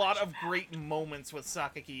just a lot of great moments with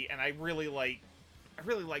Sakaki, and I really like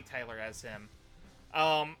Tyler as him.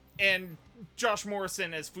 And Josh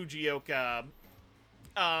Morrison as Fujioka.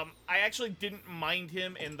 I actually didn't mind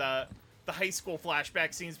him in the high school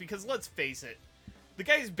flashback scenes because let's face it, the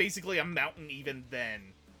guy is basically a mountain even then.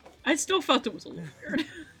 I still felt it was a little weird.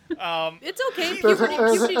 It's okay. Puberty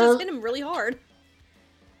just hit him really hard.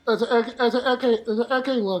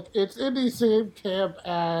 Okay, look, it's in the same camp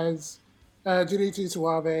as Junichi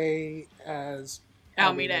Suave as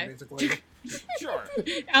Almine. basically. Sure.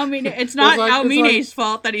 Almine, it's not It's Almine's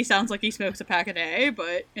fault that he sounds like he smokes a pack a day,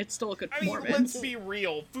 but it's still a good I mean, performance. let's be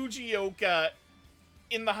real. Fujioka,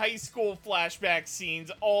 in the high school flashback scenes,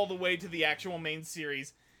 all the way to the actual main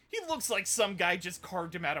series, he looks like some guy just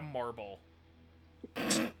carved him out of marble.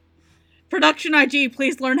 Production IG,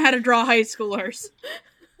 please learn how to draw high schoolers.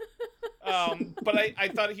 But I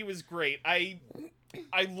thought he was great. I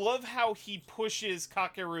love how he pushes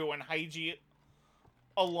Kakeru and Haiji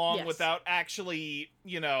along Yes. without actually,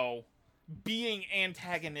 being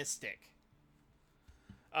antagonistic.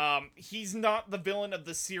 He's not the villain of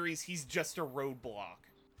the series, he's just a roadblock.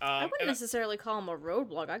 I wouldn't and necessarily call him a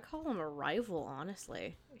roadblock. I'd call him a rival,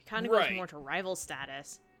 honestly. He kind of goes Right. more to rival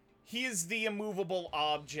status. he is the immovable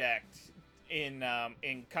object in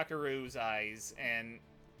Kakeru's eyes, and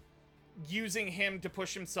using him to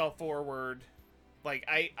push himself forward, like,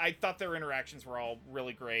 I thought their interactions were all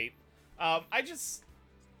really great. I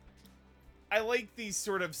like these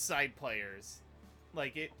sort of side players.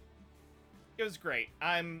 Like, it was great.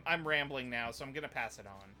 I'm rambling now, so I'm gonna pass it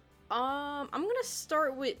on. I'm gonna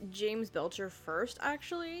start with James Belcher first,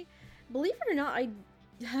 actually, believe it or not, I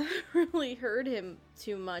haven't really heard him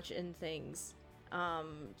too much in things.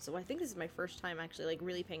 So I think this is my first time actually like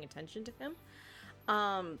really paying attention to him.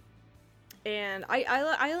 And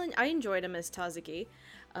I enjoyed him as Tazuki,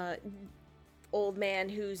 old man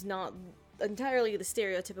who's not entirely the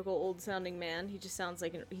stereotypical old sounding man. He just sounds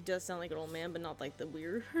like he does sound like an old man, but not like the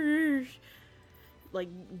weird like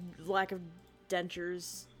lack of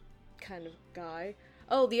dentures kind of guy.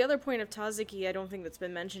 Oh, the other point of Tazuki, I don't think that's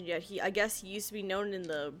been mentioned yet. I guess he used to be known in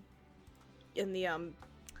the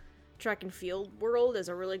track and field world as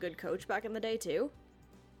a really good coach back in the day too.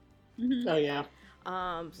 Oh yeah.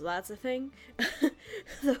 So that's a thing.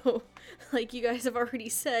 Though, like you guys have already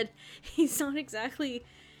said, he's not exactly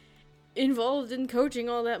involved in coaching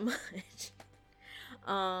all that much.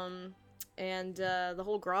 And the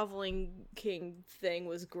whole groveling king thing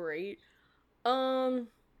was great. Let's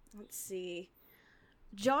see.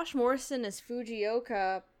 Josh Morrison as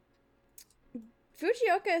Fujioka.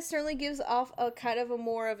 Fujioka certainly gives off a kind of a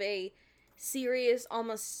more of a serious,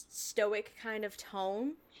 almost stoic kind of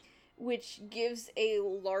tone, which gives a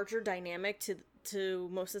larger dynamic to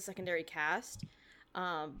most of the secondary cast,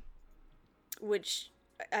 which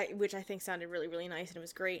I think sounded really, really nice, and it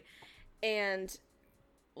was great. And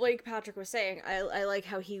like Patrick was saying, I like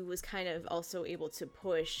how he was kind of also able to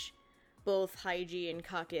push both Haiji and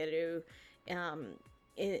Kakeru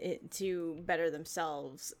to better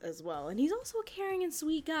themselves as well. And he's also a caring and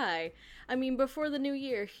sweet guy. I mean, before the new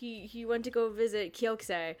year, he went to go visit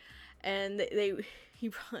Kyokusei, and he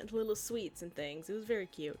brought little sweets and things. It was very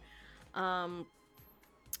cute.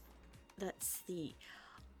 Let's see.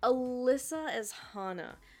 Alyssa as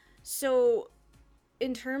Hana. So,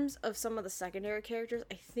 in terms of some of the secondary characters,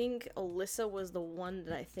 I think Alyssa was the one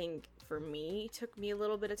that I think, for me, took me a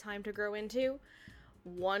little bit of time to grow into.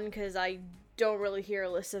 One, because I don't really hear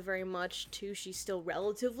Alyssa very much. Two, she's still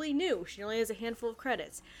relatively new. She only has a handful of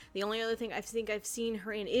credits. The only other thing I think I've seen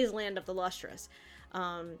her in is Land of the Lustrous.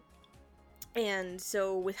 And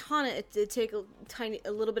so with Hana, it did take a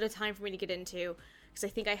little bit of time for me to get into, because I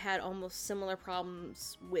think I had almost similar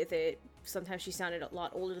problems with it. Sometimes she sounded a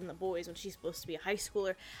lot older than the boys when she's supposed to be a high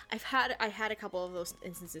schooler. I had a couple of those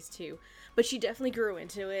instances too, but she definitely grew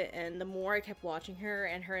into it, and the more I kept watching her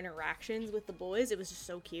and her interactions with the boys, it was just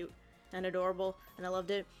so cute and adorable, and I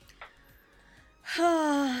loved it.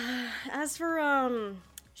 As for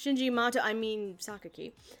Shinji Mato, I mean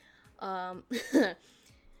Sakaki.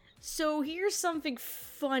 So here's something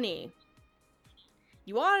funny.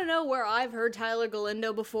 You want to know where I've heard Tyler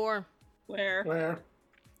Galindo before? Where?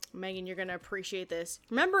 Megan, you're gonna appreciate this.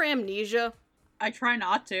 Remember Amnesia? I try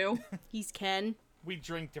not to. He's Ken. We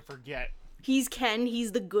drink to forget. He's Ken.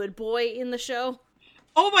 He's the good boy in the show.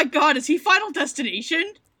 Oh my god, is he Final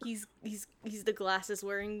Destination? He's the glasses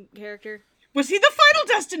wearing character. Was he the Final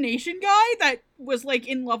Destination guy that was like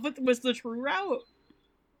in love with was the true route?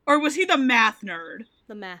 Or was he the math nerd?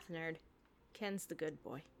 The math nerd. Ken's the good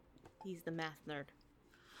boy. He's the math nerd.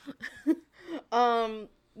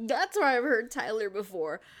 That's where I've heard Tyler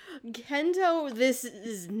before. Kento, this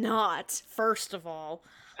is not, first of all.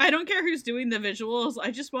 I don't care who's doing the visuals. I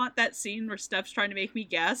just want that scene where Steph's trying to make me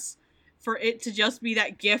guess, for it to just be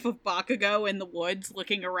that gif of Bakugo in the woods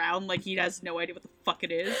looking around like he has no idea what the fuck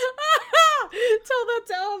it is. Tell that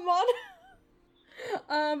to Amon.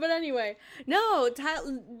 But anyway, no,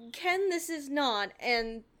 Ken, this is not,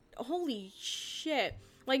 and holy shit.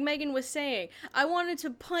 Like Megan was saying, I wanted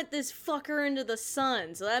to punt this fucker into the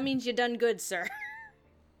sun, so that means you done good, sir.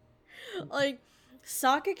 Like,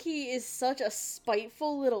 Sakaki is such a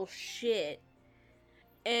spiteful little shit,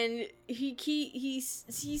 and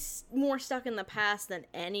he's more stuck in the past than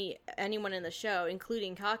anyone in the show,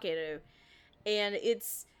 including Kakeru, and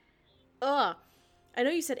it's, I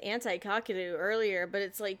know you said anti-Kakeru earlier, but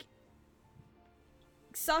it's like,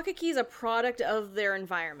 Sakaki's a product of their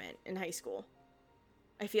environment in high school.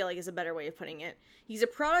 I feel like is a better way of putting it. He's a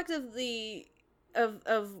product of the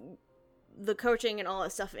coaching and all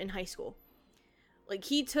that stuff in high school. Like,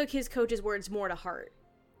 he took his coach's words more to heart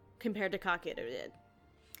compared to Kakeru did.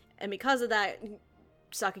 And because of that,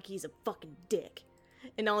 Sakaki's a fucking dick.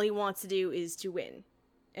 And all he wants to do is to win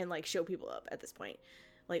and, like, show people up at this point.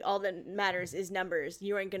 Like, all that matters is numbers.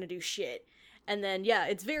 You ain't gonna do shit. And then, yeah,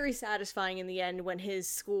 it's very satisfying in the end when his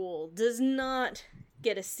school does not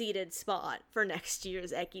get a seated spot for next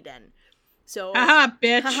year's Ekiden. So, haha,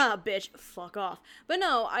 bitch. Haha, bitch. Fuck off. But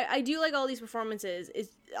no, I do like all these performances.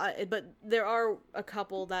 But there are a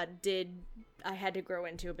couple that I had to grow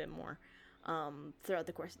into a bit more throughout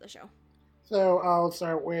the course of the show. So I'll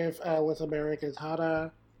start with America's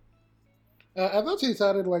Hana. I thought she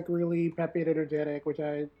sounded like really peppy and energetic, which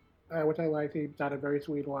I which I liked. He sounded very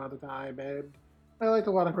sweet a lot of the time, and I liked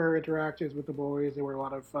a lot of her interactions with the boys. They were a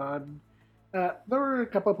lot of fun. There were a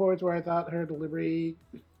couple of points where I thought her delivery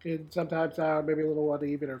could sometimes sound maybe a little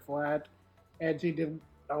uneven or flat, and she didn't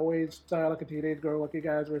always sound like a teenage girl, like you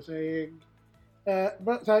guys were saying.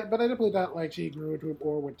 But I definitely thought like she grew into it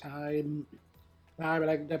more with time, and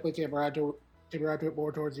I definitely came around to it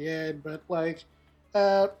more towards the end. But like,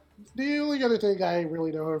 uh, the only other thing I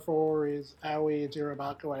really know her for is Aoi and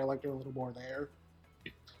Zirabako. I liked her a little more there.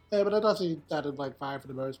 But I thought she sounded like fine for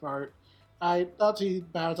the most part. I thought she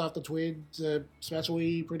bounced off the twins,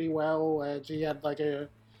 especially pretty well, and she had like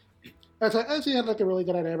and she had like a really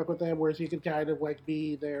good dynamic with them, where she could kind of like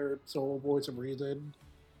be their sole voice of reason.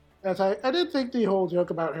 As I did think the whole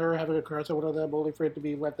joke about her having a crush on one of them, only for it to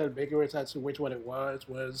be left ambiguous as to which one it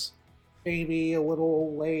was maybe a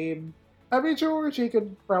little lame. I mean, sure, she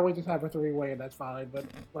could probably just have a three-way and that's fine, but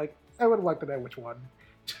like, I would like to know which one.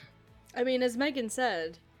 I mean, as Megan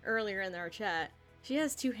said earlier in our chat, she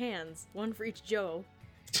has two hands, one for each Joe.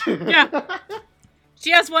 Yeah.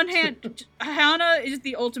 She has one hand. Hannah is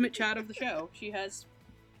the ultimate chat of the show. She has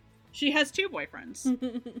two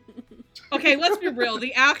boyfriends. Okay, let's be real.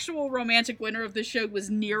 The actual romantic winner of this show was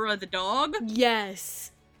Nira the dog.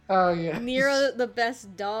 Yes. Oh, yeah. Nira, the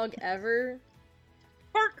best dog ever.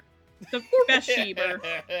 Bark. The best sheeber.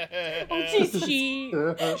 Oh, Jesus. She.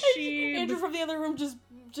 Andrew from the other room just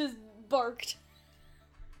barked.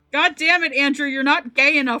 God damn it, Andrew, you're not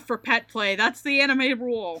gay enough for pet play. That's the anime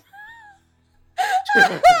rule.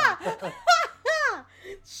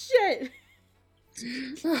 Shit.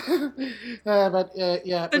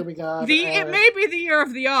 Yeah, moving on. It may be the year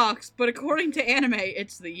of the ox, but according to anime,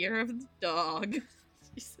 it's the year of the dog.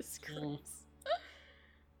 Jesus Christ.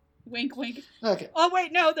 Wink, wink. Okay. Oh,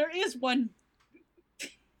 wait, no, there is one.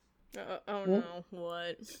 Oh no,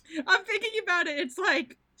 what? I'm thinking about it. It's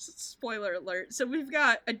like, spoiler alert. So we've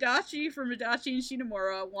got Adachi from Adachi and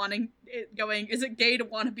Shinomura going, is it gay to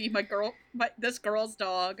want to be this girl's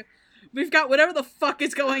dog? We've got whatever the fuck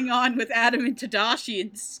is going on with Adam and Tadashi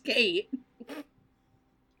and Skate.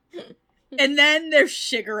 And then there's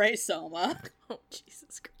Shigure Soma. Oh,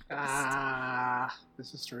 Jesus Christ.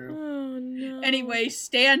 This is true. Oh, no. Anyway,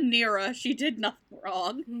 stan Nira. She did nothing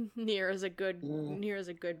wrong. Nira's a good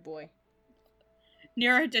boy.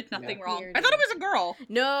 Nira did nothing wrong. Nira I thought it was a girl.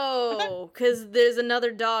 No, because there's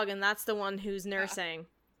another dog, and that's the one who's nursing.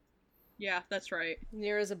 Yeah, that's right.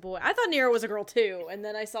 Nira's a boy. I thought Nira was a girl too, and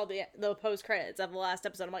then I saw the post credits of the last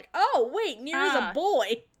episode. I'm like, oh wait, Nira's a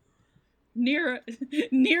boy.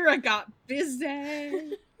 Nira got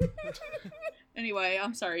busy. Anyway,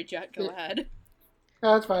 I'm sorry, Jet. Go ahead.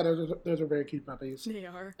 That's fine. Those are very cute puppies. They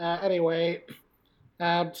are. Anyway,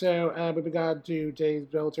 moving on to James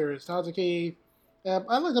Belcher as Tazuki. I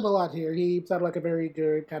liked him a lot here. He sounded like a very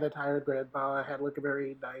good, kind of tired grandpa. Had like a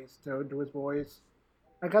very nice tone to his voice.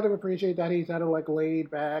 I kind of appreciate that he sounded like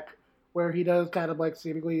laid back, where he does kind of like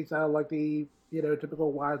seemingly sound like the,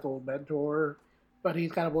 typical wise old mentor, but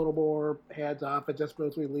he's kind of a little more hands off and just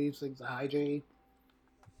mostly leaves things to Haiji.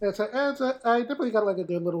 I definitely got like a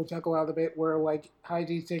good little chuckle out of it where like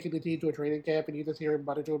Haiji's taking the team to a training camp and you just hear him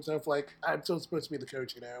mutter to himself like, I'm still supposed to be the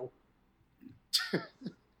coach,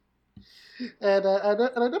 And I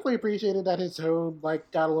definitely appreciated that his tone like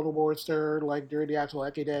got a little more stern like during the actual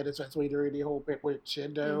Ekiden, especially during the whole bit with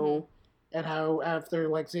Shindo, and how after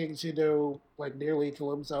like seeing Shindo like nearly kill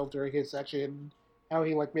himself during his section, how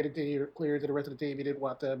he like made it clear to the rest of the team he didn't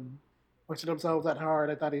want them pushing themselves that hard.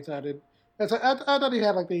 I thought he thought he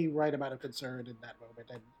had like the right amount of concern in that moment,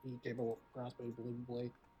 and he came across very believably.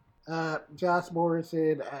 Josh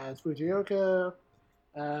Morrison as Fujioka.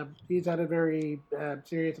 He sounded very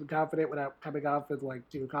serious and confident without coming off as like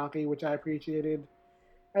too cocky, which I appreciated.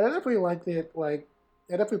 And I definitely liked it. Like,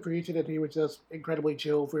 I definitely appreciated he was just incredibly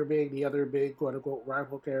chill for being the other big quote unquote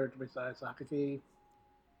rival character besides Sakaki.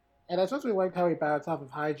 And I especially liked how he bounced off of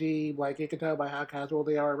Haiji. Like, you can tell by how casual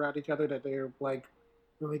they are around each other that they're like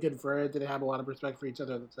really good friends and they have a lot of respect for each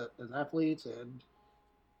other as athletes. And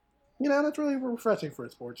that's really refreshing for a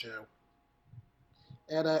sports show.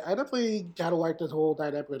 And I definitely kind of like this whole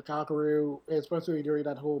dynamic with Kakaru, especially during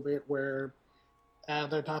that whole bit where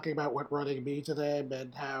they're talking about what running means to them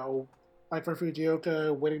and how, like, for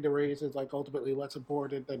Fujioka, winning the race is, like, ultimately less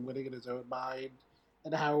important than winning in his own mind.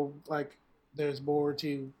 And how, like, there's more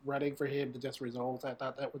to running for him than just results. I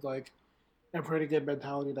thought that was, like, a pretty good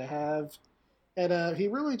mentality to have. And he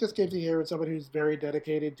really just gives you here as someone who's very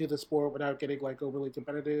dedicated to the sport without getting, like, overly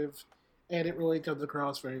competitive. And it really comes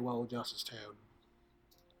across very well in Josh's tone.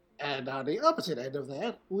 And on the opposite end of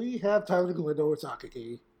that, we have Tyler Galindo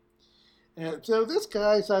Sakaki. And so this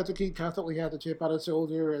guy, Satsuki, constantly has a chip on his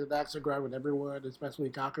shoulder and acts around with everyone, especially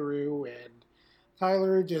Kakaru, and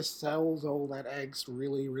Tyler just sells all that angst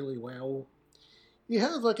really, really well. He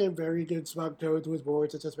has like a very good smug tone to his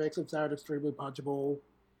voice that just makes him sound extremely punchable.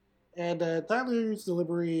 And Tyler's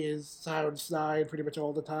delivery sounds snide pretty much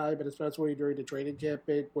all the time, and especially during the training camp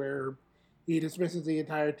bit where he dismisses the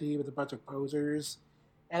entire team as a bunch of posers.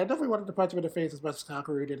 And I definitely wanted to punch him in the face as much as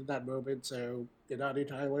Kakaru did in that moment, so good on you,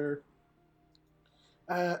 Tyler.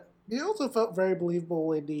 Uh, he also felt very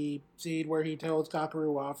believable in the scene where he tells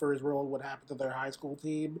Kakaru off for his role in what happened to their high school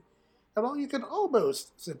team. And while you can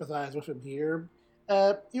almost sympathize with him here,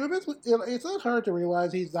 it's not hard to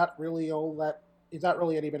realize he's not really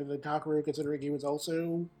any better than Kakaru, considering he was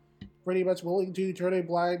also pretty much willing to turn a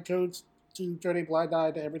blind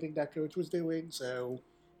eye to everything that coach was doing. So,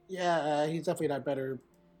 yeah, he's definitely not better.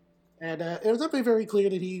 And it was definitely very clear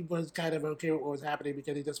that he was kind of okay with what was happening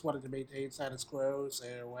because he just wanted to maintain status quo.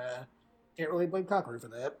 So, can't really blame Kakaru for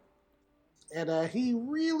that. And he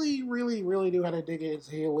really, really, really knew how to dig his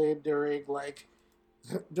heel in during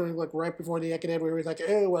right before the academic, where he was like,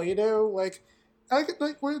 oh, well,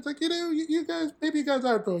 where it's like, you guys, maybe you guys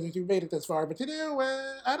aren't posers, you made it this far, but I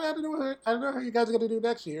don't know how you guys are going to do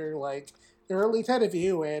next year. Like, there are only 10 of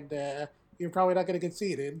you, and you're probably not going to get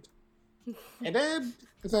seated. And then,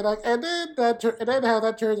 and then how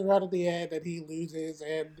that turns around at the end, and he loses,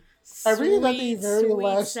 and I really that the very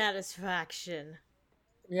last satisfaction.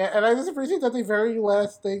 Yeah, and I just appreciate that the very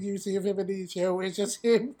last thing you see of him in the show is just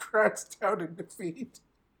him crouched down in defeat.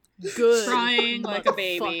 Good. Crying like a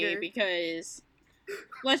baby because,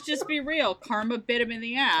 let's just be real, Karma bit him in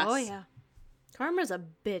the ass. Oh yeah. Karma's a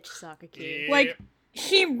bitch, Sakaki. Yeah. Like,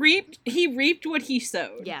 he reaped what he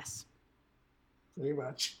sowed. Yes. Pretty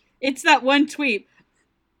much. It's that one tweet.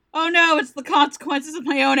 Oh no, it's the consequences of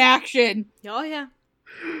my own action. Oh yeah.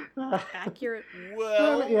 Accurate.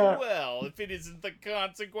 Well, if it isn't the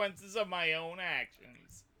consequences of my own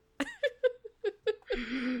actions.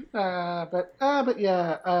 But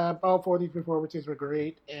yeah, all 4 of these performances were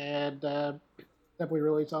great and definitely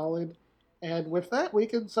really solid. And with that, we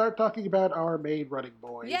can start talking about our main running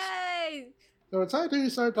boys. Yay! So it's time to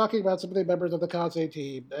start talking about some of the members of the Kansei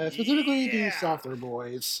team, specifically the softer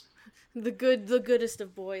boys. The goodest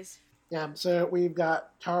of boys. Yeah, so we've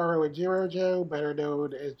got Taro and Jirojo, better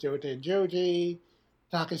known as Jota and Joji,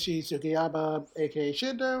 Takashi Sugiyama, aka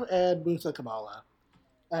Shindo, and Musa Kamala.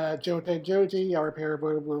 Jota and Joji are a pair of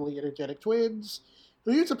motorboatly energetic twins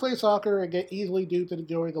who used to play soccer and get easily duped into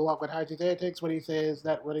going along with Hachi's antics when he says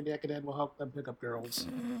that running the Ekiden will help them pick up girls.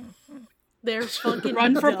 They're fucking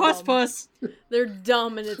Run for dumb. Puss Puss. They're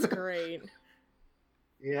dumb and it's great.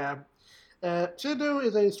 Yeah. Shindo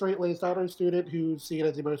is a straight-laced honor student who's seen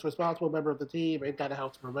as the most responsible member of the team and kind of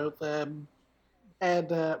helps promote them. And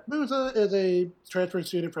Musa is a transfer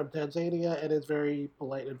student from Tanzania and is very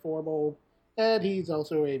polite and formal. And he's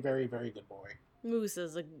also a very, very good boy.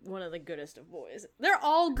 Musa's one of the goodest of boys. They're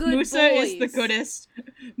all good Musa boys. is the goodest.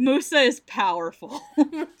 Musa is powerful.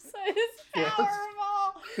 Musa is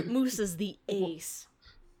powerful. Musa's the ace.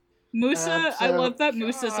 Musa, I love that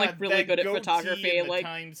Musa's like really that good at goatee photography. and the Like,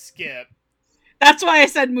 time skip. that's why I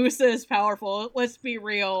said Musa is powerful. Let's be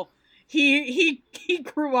real. He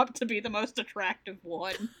grew up to be the most attractive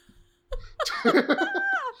one.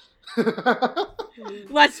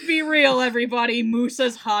 Let's be real, everybody.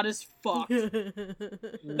 Musa's hot as fuck.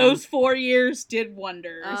 Those 4 years did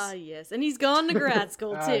wonders. Ah, yes. And he's gone to grad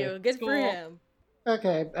school, too. Good for School. him.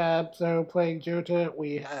 Okay, so playing Jota,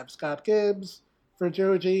 we have Scott Gibbs. For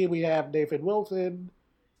Joji, we have Nathan Wilson.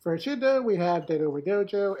 For Shindo, we have Dano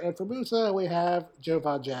Rigojo. And for Musa, we have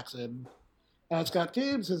Jovan Jackson. Scott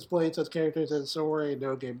Gibbs has played such characters as Sora in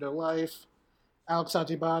No Game No Life, Alex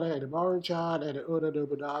Sachibana in Amaru-chan, and Oda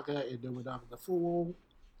Nobunaga in Nobunaga the Fool.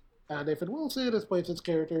 Nathan Wilson has played such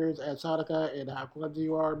characters as Sadaka in How Clumsy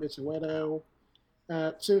You Are, Miss Ueno,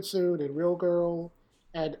 Tsutsun in Real Girl,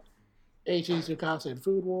 and Eiichi Tsukasa in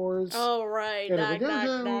Food Wars. Oh, right.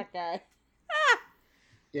 Dano That guy.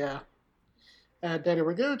 Yeah. And Dano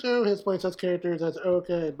Rigojo has played such characters as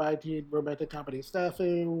Oka in My Teen Romantic Comedy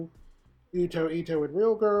Staffu, Uto Ito in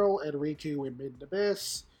Real Girl, and Riku in Mid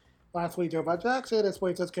Abyss. Lastly, Jovan Jackson has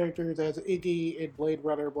played such characters as Iggy in Blade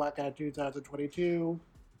Runner Blackout 2022,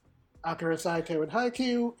 Akira Saito in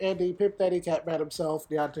Haikyuu, and the Pimp Daddy Catman himself,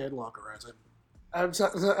 Deontay in Lock Horizon. I'm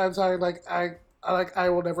sorry, I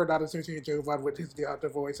will never not associate Jovan with his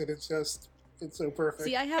Deontay voice, and it's so perfect.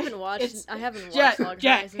 See, I haven't watched Jet, Log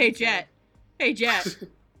Jet, Horizon, hey so- Jet. Hey Jet.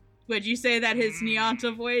 Would you say that his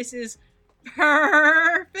Nyanta voice is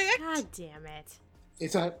perfect? God damn it.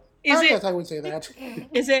 It's not. Is I it- guess I would say that.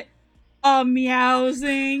 Is it a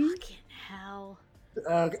meowsing? Fucking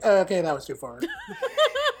Okay, that was too far.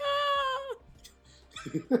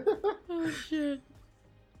 Oh shit.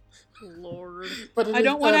 Lord. But it I is-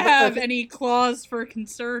 don't want to but- have okay, any cause for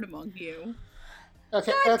concern among you.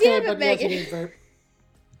 Okay, God okay, damn it, but yes, it Megan. is very.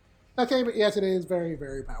 Okay, but yes, it is very,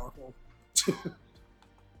 very powerful.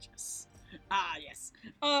 Yes. Ah, yes.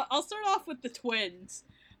 I'll start off with the twins.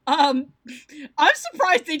 I'm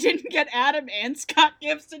surprised they didn't get Adam and Scott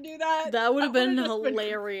Gibbs to do that. That would have been would've just been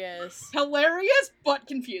hilarious. hilarious, but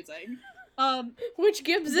confusing. Which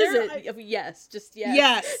Gibbs is There it? Yes, just yes.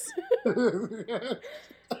 Yes.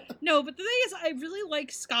 No, but the thing is, I really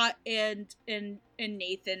like Scott and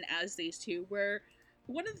Nathan as these two. Where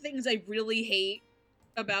one of the things I really hate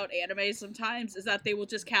about anime sometimes is that they will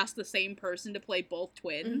just cast the same person to play both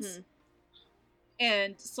twins. Mhm.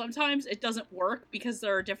 And sometimes it doesn't work because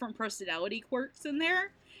there are different personality quirks in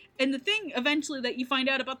there. And the thing eventually that you find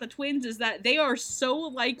out about the twins is that they are so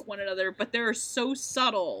like one another, but they're so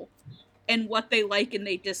subtle in what they like and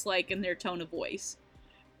they dislike in their tone of voice.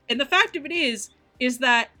 And the fact of it is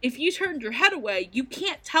that if you turned your head away, you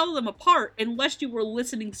can't tell them apart unless you were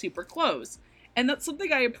listening super close. And that's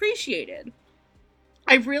something I appreciated.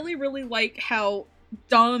 I really, really like how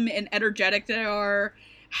dumb and energetic they are,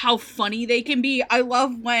 how funny they can be. I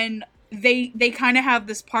love when they kind of have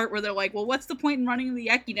this part where they're like, well, what's the point in running the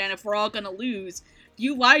Ekiden if we're all gonna lose?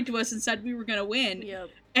 You lied to us and said we were gonna win. Yep.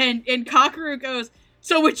 And Kakeru goes,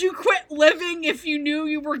 so would you quit living if you knew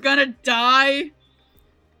you were gonna die?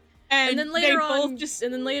 And then later they on, both just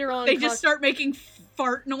they just start making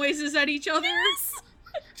fart noises at each other.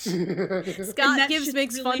 Scott that Gibbs shit's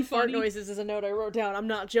makes really fun fart funny. noises is a note I wrote down. I'm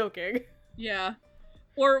not joking. Yeah.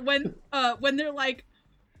 Or when they're like,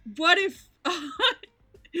 what if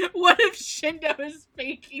Shindo is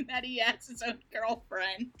faking that he has his own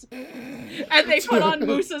girlfriend? And they put on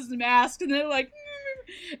Musa's mask and they're like,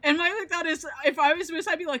 and my thought is, if I was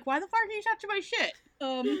Musa, I'd be like, why the fuck are you touching my shit?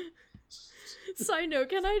 Side note,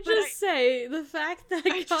 can I But just say the fact that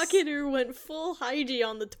I just- Kakeru went full Haiji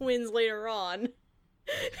on the twins later on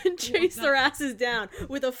and chased that- their asses down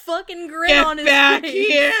with a fucking grin Get on his back face.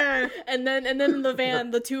 here! And then in the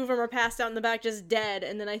van, the two of them are passed out in the back, just dead.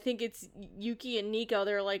 And then I think it's Yuki and Nico.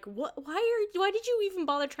 They're like, "What? Why did you even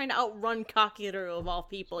bother trying to outrun Kakeru of all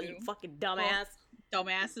people? You fucking dumbass!"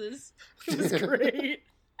 Dumbasses. It was great.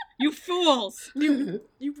 You fools! You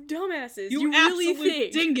dumbasses! You really absolute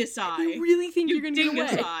think dingus eye! you really think You you're gonna get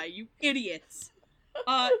dingus away? eye! You idiots!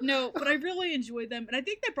 No, but I really enjoyed them, and I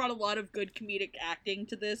think they brought a lot of good comedic acting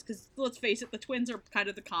to this, because let's face it, the twins are kind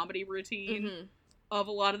of the comedy routine Mhm. of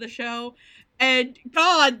a lot of the show. And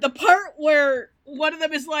God, the part where one of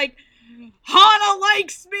them is like, Hana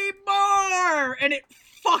likes me more! And it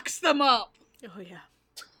fucks them up. Oh yeah.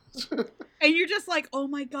 And you're just like, oh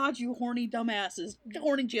my God, you horny dumbasses.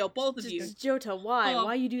 Horny jail, both of you. Just, Jota, why?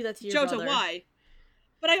 Why you do that to your Jota, brother? why?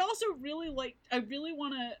 But I also really want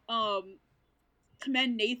to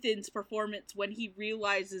commend Nathan's performance when he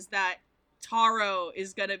realizes that Taro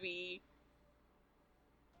is gonna be.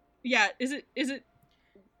 Yeah, is it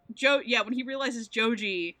Joe? Yeah, when he realizes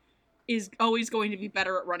Joji is always going to be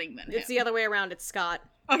better at running than him. It's the other way around. It's Scott.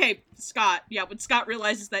 Okay, Scott. Yeah, when Scott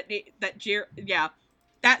realizes that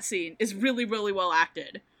that scene is really, really well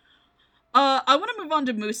acted. I want to move on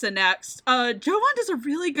to Musa next. Jovan does a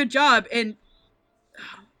really good job, and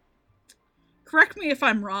correct me if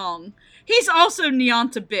I'm wrong. He's also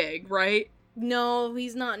Nyanta Big, right? No,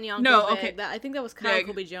 he's not Nyonko No, Big. okay. I think that was Kyle Big.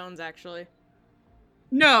 Colby Jones, actually.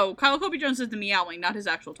 No, Kyle Kobe Jones is the meowing, not his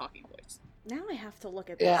actual talking voice. Now I have to look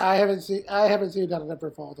at this. Yeah, I haven't seen None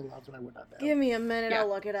Never Falls in Love, so I would not know. Give me a minute, Yeah. I'll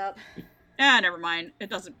look it up. Never mind. It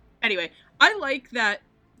doesn't. Anyway, I like that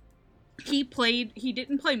he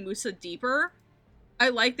didn't play Musa deeper. I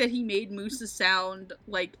like that he made Musa sound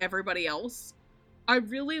like everybody else. I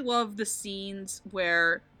really love the scenes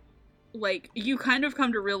where, like, you kind of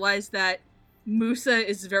come to realize that Musa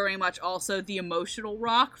is very much also the emotional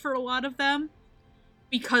rock for a lot of them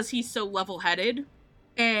because he's so level-headed.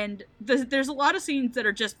 And there's a lot of scenes that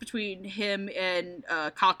are just between him and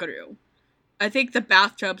Kakeru. I think the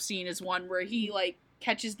bathtub scene is one where he, like,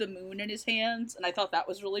 catches the moon in his hands, and I thought that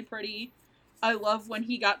was really pretty. I love when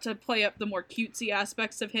he got to play up the more cutesy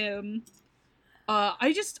aspects of him.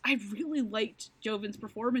 I really liked Jovan's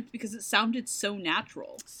performance because it sounded so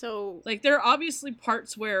natural. So, Like, there are obviously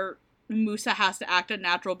parts where Musa has to act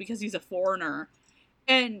unnatural because he's a foreigner.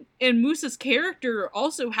 And Musa's character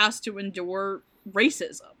also has to endure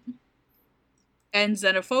racism and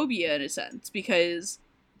xenophobia in a sense, because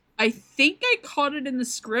I think I caught it in the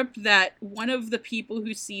script that one of the people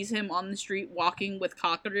who sees him on the street walking with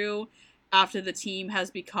Kakeru after the team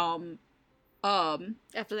has become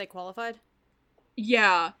after they qualified?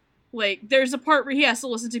 Yeah. Like, there's a part where he has to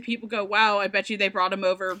listen to people go, wow, I bet you they brought him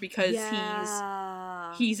over because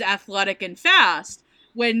he's athletic and fast.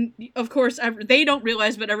 When, of course, they don't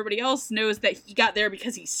realize, but everybody else knows that he got there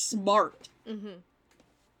because he's smart.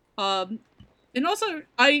 Mm-hmm. And also,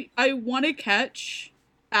 I want to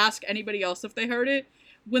ask anybody else if they heard it,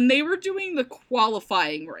 when they were doing the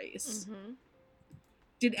qualifying race,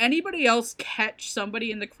 did anybody else catch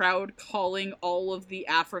somebody in the crowd calling all of the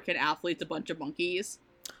African athletes a bunch of monkeys?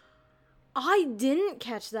 I didn't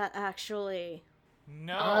catch that, actually.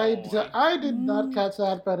 No. I did not catch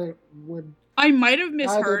that, but it would... I might have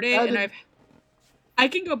misheard it, I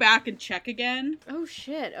can go back and check again. Oh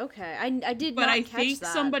shit, okay. I did but not I catch think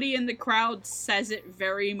that. somebody in the crowd says it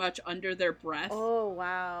very much under their breath. Oh,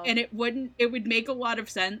 wow. And it would make a lot of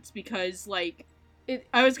sense because, like,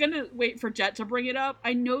 I was gonna wait for Jet to bring it up.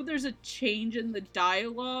 I know there's a change in the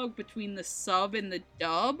dialogue between the sub and the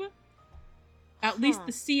dub. At least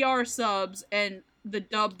the CR subs and the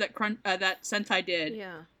dub that that Sentai did.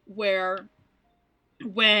 Yeah. Where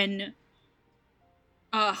when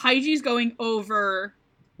Haiji's going over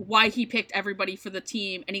why he picked everybody for the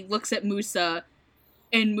team, and he looks at Musa,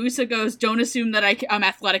 and Musa goes, "Don't assume that I'm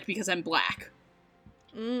athletic because I'm black."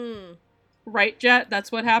 Right, Jet?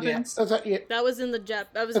 That's what happens? Yeah. That was in the Jet.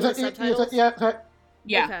 That was in the subtitles?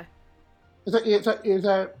 Yeah. It's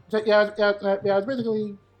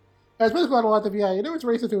basically... It's basically on a lot of, you know it's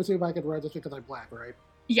racist to assume I can run just because I'm black, right?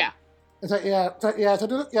 Yeah. So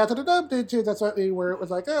the dub did too. That's certainly where it was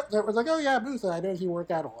like, oh yeah, Musa, I noticed you work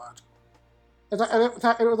out a lot. And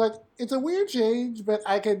it was like, it's a weird change, but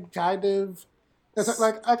I can kind of,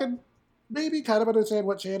 I can maybe kind of understand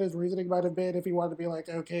what Shannon's reasoning might have been if he wanted to be like,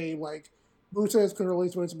 okay, like, Musa is clearly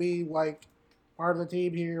supposed to be, like, part of the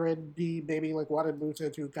team here, and he maybe, like, wanted Musa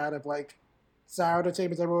to kind of, like, sound the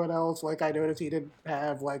same as everyone else. Like, I noticed he didn't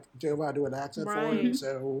have, like, Jovan do an accent for him,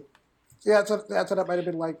 so... Yeah, so that might have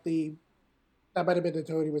been, like, that might have been the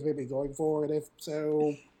tone he was maybe going for, and if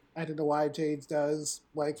so, I think the line change does,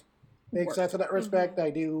 like, make sense in that respect. I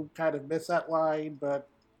do kind of miss that line, but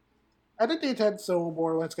I think the intent so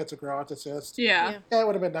more or less gets across. It's just... Yeah, it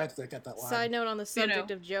would have been nice to get that line. Side note on the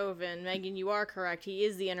subject of Jovan, Megan, you are correct. He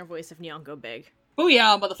is the inner voice of Nyonko Big. Oh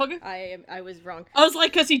yeah, motherfucker. I was wrong. I was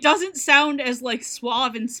like, because he doesn't sound as, like,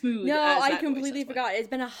 suave and smooth. No, as I that completely voice forgot. It's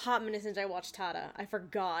been a hot minute since I watched Tada. I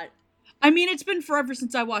forgot. I mean, it's been forever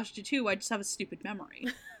since I watched it too. I just have a stupid memory.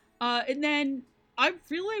 And then I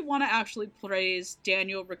really want to actually praise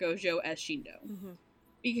Daniel Ragojo as Shindo.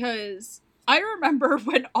 Because I remember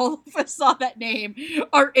when all of us saw that name,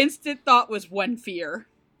 our instant thought was One Fear.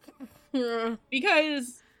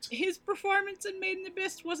 Because his performance in Made in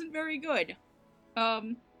Abyss wasn't very good.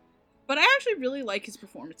 But I actually really like his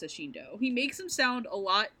performance as Shindo. He makes him sound a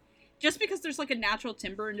lot, just because there's like a natural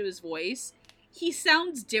timbre into his voice, he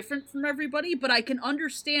sounds different from everybody, but I can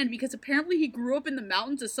understand because apparently he grew up in the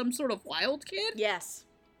mountains as some sort of wild kid. Yes.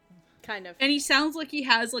 Kind of. And he sounds like he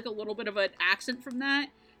has like a little bit of an accent from that,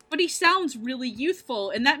 but he sounds really youthful,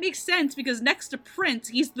 and that makes sense because next to Prince,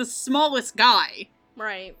 he's the smallest guy.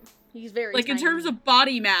 Right. He's very like, tiny. in terms of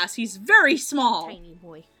body mass, he's very small. Tiny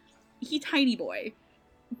boy. Tiny boy.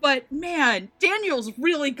 But, man, Daniel's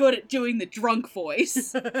really good at doing the drunk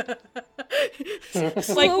voice. Like,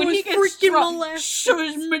 when he gets drunk,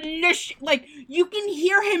 like, you can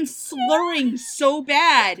hear him slurring so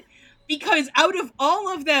bad. Because out of all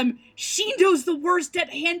of them, Shindo's the worst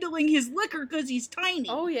at handling his liquor because he's tiny.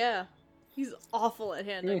 Oh, yeah. He's awful at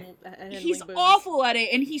handling He's booze. awful at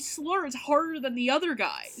it, and he slurs harder than the other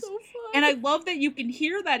guys. So fun. And I love that you can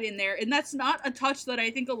hear that in there, and that's not a touch that I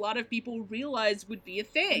think a lot of people realize would be a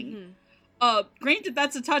thing. Granted,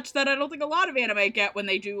 that's a touch that I don't think a lot of anime get when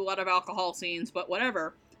they do a lot of alcohol scenes, but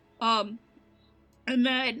whatever. And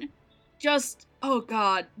then, just, oh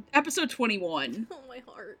god, episode 21. Oh, my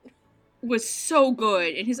heart. Was so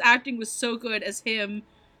good, and his acting was so good as him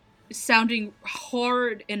sounding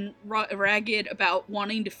hard and ragged about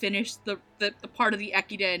wanting to finish the part of the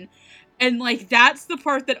Ekiden. And, like, that's the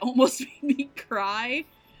part that almost made me cry,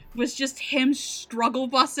 was just him struggle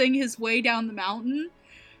bussing his way down the mountain.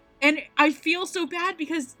 And I feel so bad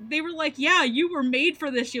because they were like, yeah, you were made for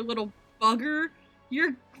this, you little bugger.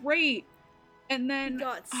 You're great. And then... He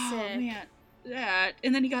got sick. Oh, man. That.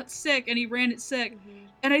 And then he got sick, and he ran it sick.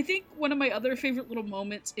 And I think one of my other favorite little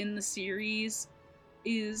moments in the series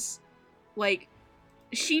is, like,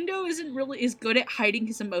 Shindo isn't really as good at hiding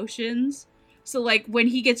his emotions. So, like, when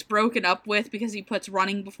he gets broken up with because he puts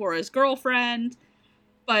running before his girlfriend.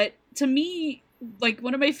 But to me, like,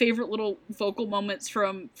 one of my favorite little vocal moments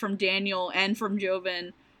from Daniel and from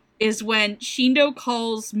Jovan is when Shindo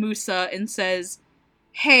calls Musa and says,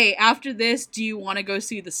 hey, after this, do you want to go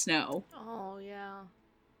see the snow? Oh, yeah.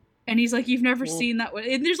 And he's like, you've never Well- seen that one.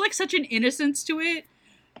 And there's like such an innocence to it.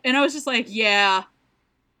 And I was just like, yeah,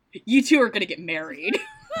 you two are going to get married.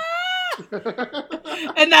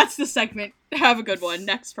 And that's the segment. Have a good one.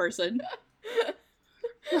 Next person.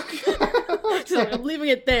 So I'm leaving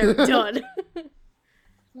it there. Done.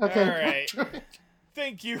 Okay. All right.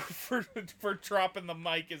 Thank you for dropping the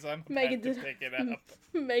mic as I'm Megan about to did- pick it up.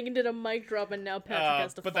 Megan did a mic drop, and now Patrick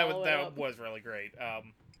has to but follow that it up. was really great.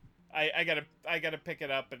 I gotta pick it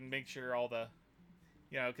up and make sure all the,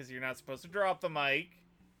 because you're not supposed to drop the mic.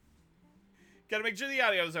 Gotta make sure the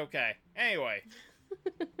audio is okay. Anyway,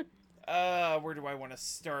 where do I want to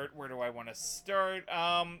start? You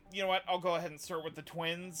know what? I'll go ahead and start with the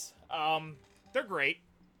twins. They're great.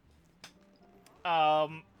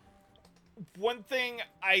 One thing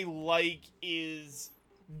I like is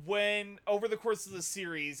when, over the course of the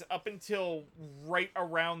series, up until right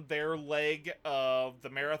around their leg of the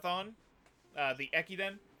marathon, the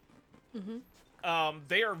Ekiden,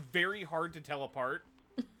 they are very hard to tell apart.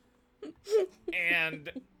 And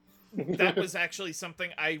that was actually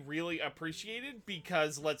something I really appreciated,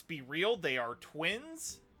 because let's be real, they are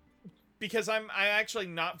twins. Because I'm actually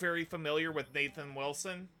not very familiar with Nathan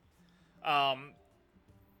Wilson.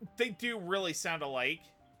 They do really sound alike.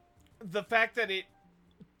 The fact that it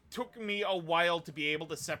took me a while to be able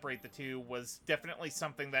to separate the two was definitely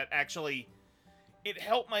something that actually, it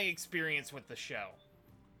helped my experience with the show.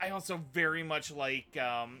 I also very much like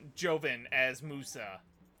Joven as Musa.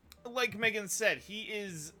 Like Megan said, he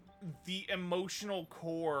is the emotional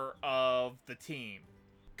core of the team.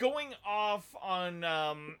 Going off on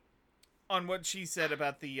what she said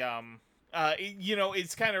about the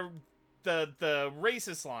it's kind of the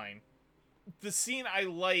racist line. The scene I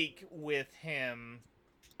like with him,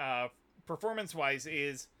 performance-wise,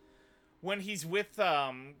 is when he's with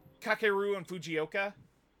Kakeru and Fujioka,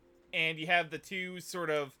 and you have the two sort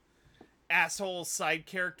of asshole side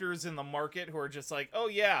characters in the market who are just like, oh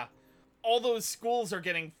yeah, all those schools are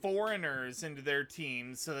getting foreigners into their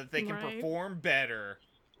teams so that they can Right. perform better.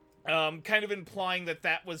 Kind of implying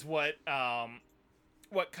that was what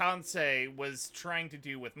Kansei was trying to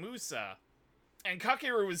do with Musa. And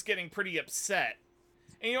Kakeru was getting pretty upset.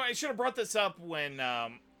 And I should have brought this up when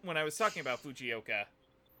I was talking about Fujioka.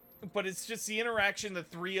 But it's just the interaction the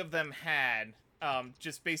three of them had.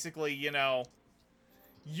 Just basically, you know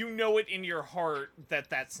it in your heart that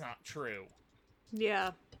that's not true.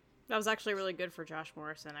 Yeah. That was actually really good for Josh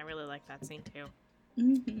Morrison. I really like that scene too.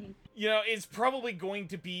 It's probably going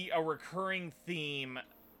to be a recurring theme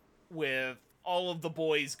with all of the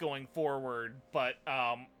boys going forward, but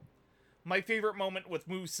my favorite moment with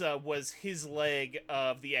Musa was his leg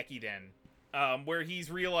of the Ekiden, where he's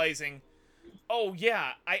realizing, oh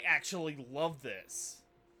yeah, I actually love this.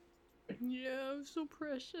 Yeah, so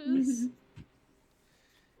precious.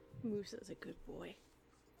 Musa's a good boy.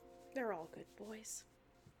 They're all good boys.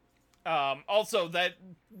 Also, that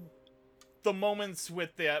the moments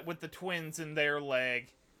with the twins in their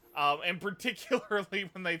leg, and particularly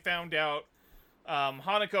when they found out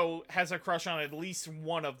Hanako has a crush on at least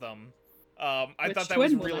one of them. I Which thought that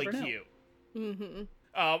was twin we'll really never know. cute.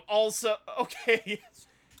 Mm-hmm. Also, okay,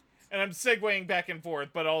 and I'm segueing back and forth,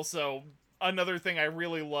 but also another thing I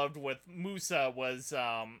really loved with Musa was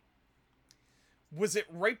it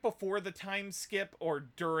right before the time skip or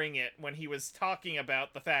during it when he was talking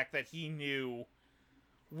about the fact that he knew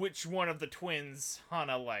which one of the twins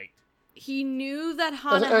Hana liked? He knew that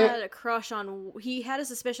Hana had a crush on... He had a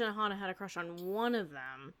suspicion that Hana had a crush on one of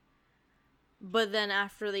them. But then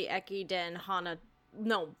after the Ekiden, Hana...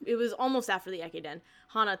 No, it was almost after the Ekiden.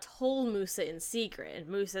 Hana told Musa in secret, and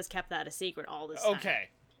Musa's kept that a secret all this time. Okay.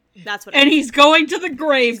 That's what And he's going to the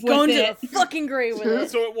grave he's with going it. to the fucking grave with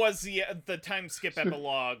it. So it was the time skip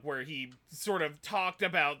epilogue where he sort of talked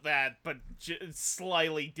about that, but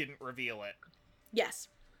slyly didn't reveal it. Yes.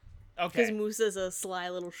 Okay. Because Musa's a sly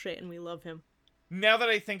little shit, and we love him. Now that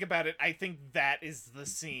I think about it, I think that is the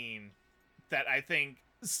scene that I think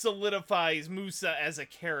solidifies Musa as a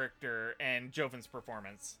character and Joven's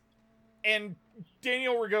performance. And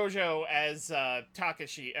Daniel Rigojo as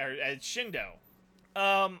Takashi, or as Shindo.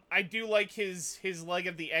 I do like his leg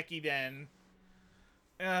of the Ekiden.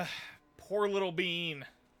 Poor little bean.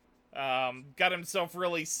 Got himself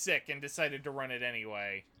really sick and decided to run it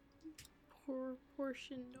anyway. Poor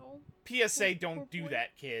Shindo. PSA, Poor don't do boy.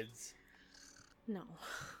 that, kids. No.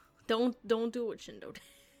 Don't do what Shindo did.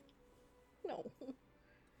 No.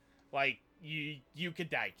 Like, you could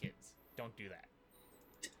die, kids. Don't do that.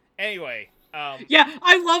 Anyway, Yeah,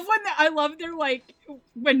 I love their like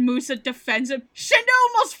when Musa defends him. Shindo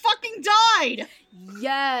almost fucking died.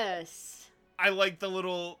 Yes. I like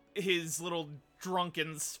his little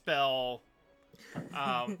drunken spell.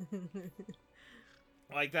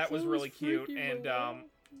 Like that was really cute. And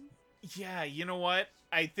yeah, you know what?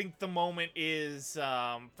 I think the moment is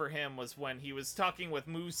for him was when he was talking with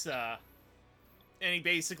Musa, and he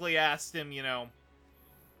basically asked him, you know,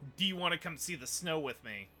 do you want to come see the snow with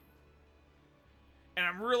me? And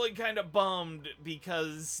I'm really kind of bummed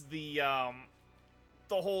because the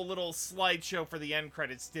whole little slideshow for the end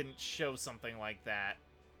credits didn't show something like that,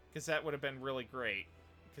 because that would have been really great.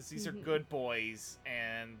 Because these are good boys,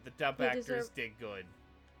 and the dub actors did good.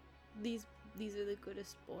 These are the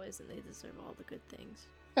goodest boys, and they deserve all the good things.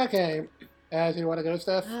 Okay, do you want to go,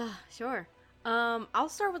 Steph? Sure. I'll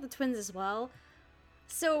start with the twins as well.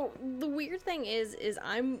 So the weird thing is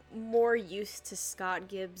I'm more used to Scott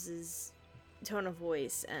Gibbs's tone of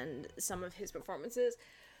voice and some of his performances,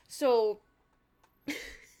 so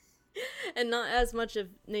and not as much of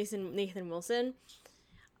Nathan Wilson.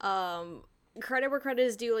 Credit where credit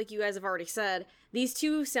is due, like you guys have already said. These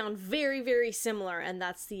two sound very, very similar, and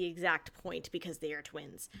that's the exact point because they are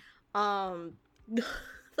twins. Though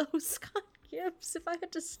Scott Gibbs, if I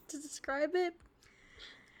had to describe it,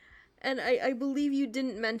 and I believe you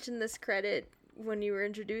didn't mention this credit when you were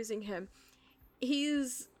introducing him.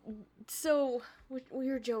 He's so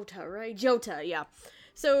we're Jota, right? Jota, yeah.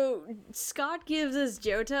 So Scott Gibbs as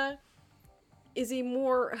Jota is a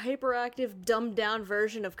more hyperactive, dumbed down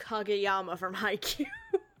version of Kageyama from Haikyuu.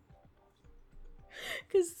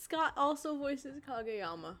 Because Scott also voices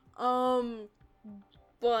Kageyama.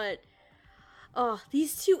 But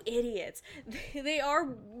these two idiots, they are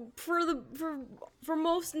for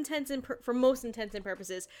most intents and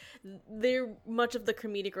purposes, they're much of the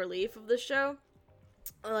comedic relief of the show.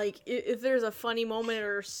 Like, if there's a funny moment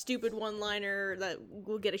or a stupid one-liner that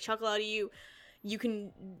will get a chuckle out of you,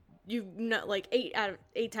 like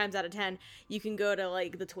 8 times out of 10, you can go to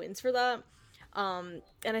like the twins for that. And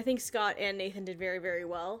I think Scott and Nathan did very, very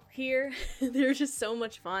well here. They're just so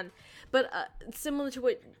much fun. But similar to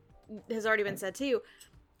what has already been said too,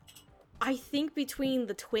 I think between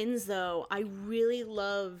the twins though, I really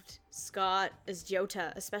loved Scott as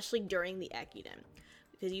Jota, especially during the Ekiden.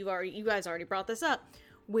 Because you guys already brought this up,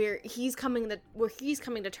 where he's coming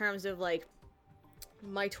to terms of like,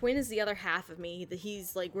 my twin is the other half of me. That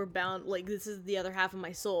he's like, we're bound, like this is the other half of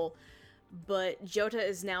my soul. But Jota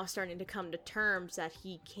is now starting to come to terms that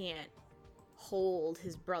he can't hold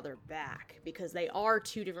his brother back because they are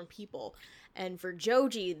two different people. And for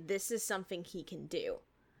Joji, this is something he can do.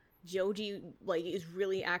 Joji like is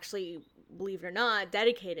really actually, believe it or not,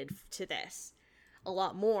 dedicated to this a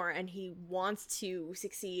lot more, and he wants to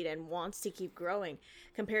succeed and wants to keep growing,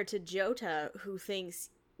 compared to Jota, who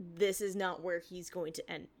thinks this is not where he's going to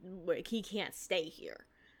end. Like, he can't stay here.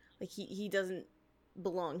 Like, he doesn't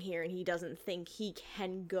belong here, and he doesn't think he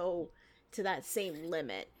can go to that same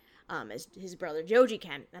limit as his brother Joji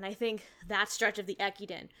can. And I think that stretch of the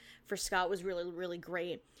Ekiden for Scott was really, really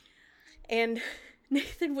great. And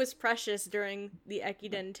Nathan was precious during the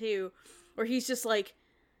Ekiden too, where he's just like,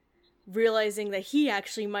 realizing that he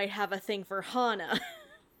actually might have a thing for Hana.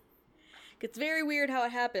 It's very weird how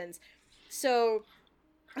it happens. So,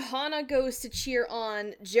 Hana goes to cheer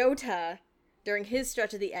on Jota during his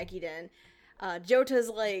stretch of the Ekiden. Jota's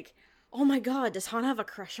like, oh my god, does Hana have a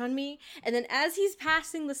crush on me? And then as he's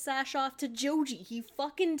passing the sash off to Joji, he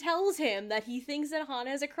fucking tells him that he thinks that Hana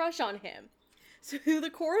has a crush on him. So through the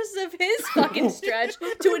course of his fucking stretch,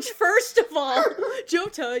 to which, first of all,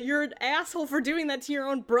 Jota, you're an asshole for doing that to your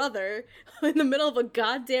own brother in the middle of a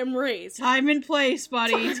goddamn race. Time and place,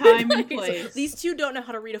 buddy. Time and place. These two don't know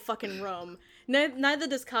how to read a fucking room. Neither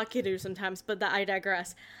does Kakeru sometimes, but I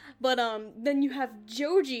digress. But then you have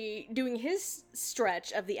Joji doing his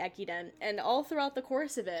stretch of the Ekiden, and all throughout the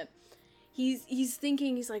course of it, he's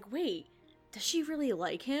thinking, he's like, wait, does she really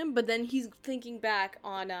like him? But then he's thinking back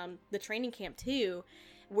on the training camp too,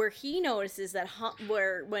 where he notices that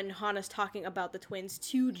when Hana's talking about the twins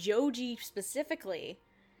to Joji specifically,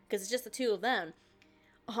 because it's just the two of them,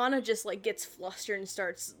 Hana just like gets flustered and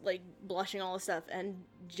starts like blushing, all this stuff, and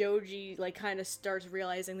Joji like kind of starts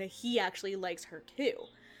realizing that he actually likes her too.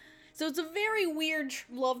 So it's a very weird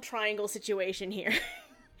love triangle situation here.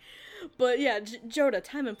 But yeah, Jota,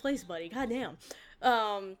 time and place, buddy. Goddamn.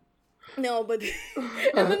 No, but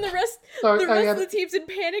and then the rest of the team's in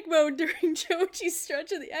panic mode during Joji's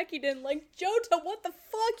stretch of the Ekiden, like, Johto, what the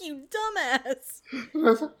fuck, you dumbass! It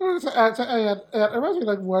reminds me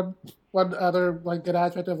like one other like good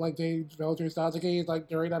aspect of like James Belcher's Sasuke, like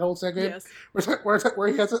during that whole segment, where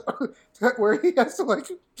he has to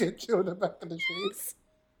like get Johto back in the chase.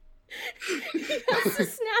 He has to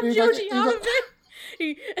snap Joji out of it.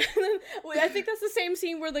 I think that's the same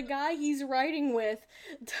scene where the guy he's riding with,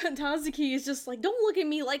 Tazuki, is just like, "Don't look at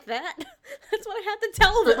me like that." That's what I had to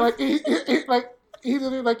tell them. They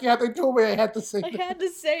told me I had to say it. I had to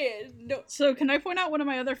say it. No. So can I point out one of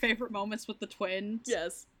my other favorite moments with the twins?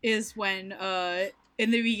 Yes. Is when,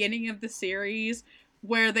 in the beginning of the series,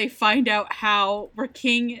 where they find out where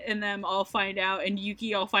King and them all find out, and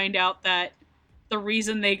Yuki all find out that the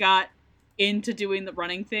reason they got into doing the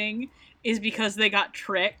running thing is because they got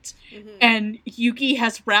tricked, and Yuki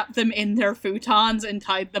has wrapped them in their futons and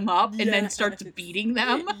tied them up, and then starts beating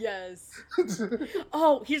them. Yes.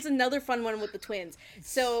 Oh, here's another fun one with the twins.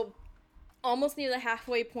 So, almost near the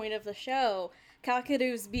halfway point of the show,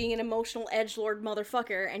 Kakeru's being an emotional edgelord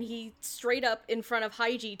motherfucker, and he straight up in front of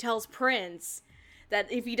Haiji tells Prince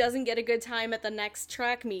that if he doesn't get a good time at the next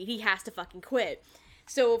track meet, he has to fucking quit.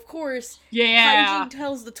 So, of course, Haiji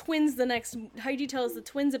tells the twins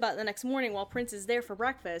about the next morning while Prince is there for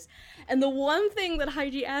breakfast. And the one thing that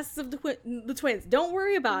Haiji asks of the twins, don't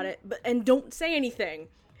worry about it, and don't say anything.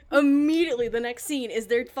 Immediately, the next scene is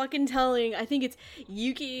they're fucking telling, I think it's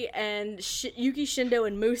Yuki, Shindo,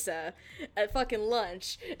 and Musa at fucking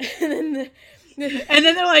lunch. And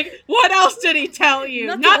then they're like, what else did he tell you?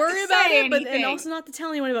 Not to worry about it, and also not to tell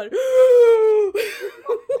anyone about it.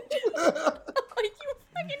 Like, you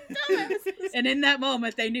fucking dumbasses. And in that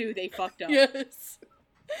moment, they knew they fucked up. Yes.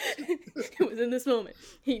 It was in this moment.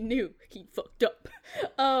 He knew he fucked up.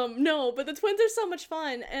 No, but the twins are so much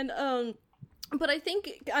fun, and, but I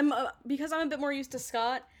think because I'm a bit more used to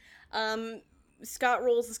Scott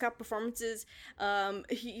roles and Scott performances,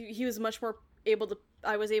 he was much more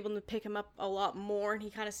I was able to pick him up a lot more, and he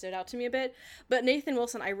kind of stood out to me a bit. But Nathan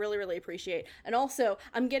Wilson, I really, really appreciate. And also,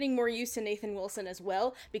 I'm getting more used to Nathan Wilson as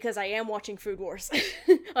well, because I am watching Food Wars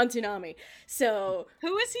on Toonami. So...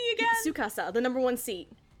 Who is he again? Tsukasa, the number 1 seat.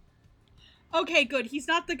 Okay, good. He's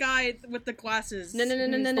not the guy with the glasses.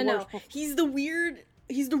 No. He's the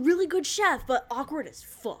really good chef, but awkward as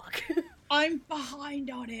fuck. I'm behind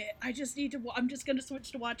on it. I'm just gonna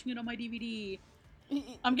switch to watching it on my DVD.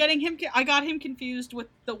 I got him confused with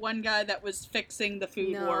the one guy that was fixing the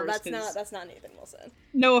Food Wars. No, that's not Nathan Wilson.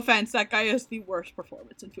 No offense, that guy has the worst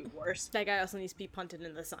performance in Food Wars. That guy also needs to be punted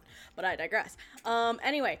in the sun, but I digress.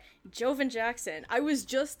 Anyway, Joven Jackson. I was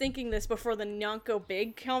just thinking this before the Nyanko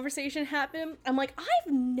Big conversation happened. I'm like, I've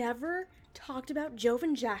never talked about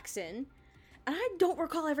Joven Jackson, and I don't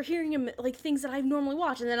recall ever hearing him, like, things that I've normally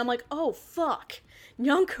watched, and then I'm like, oh, fuck,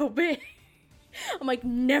 Nyanko Big. I'm like,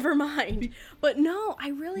 never mind. But no, I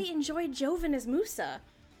really enjoyed Joven as Musa.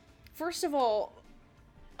 First of all,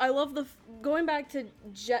 I love going back to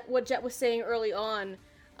what Jet was saying early on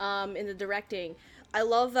in the directing. I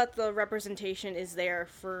love that the representation is there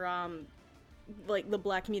for, like, the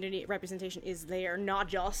black community representation is there, not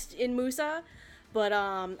just in Musa. But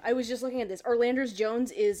I was just looking at this. Orlanders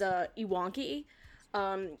Jones is Iwanki,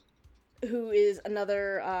 who is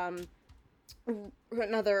another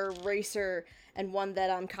racer, and one that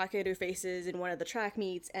Kakeru faces in one of the track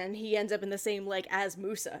meets, and he ends up in the same leg as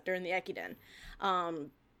Musa during the Ekiden.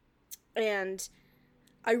 And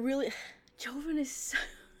I really... Joven is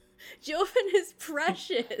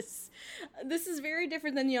precious. This is very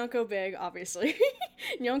different than Nyanko Big, obviously.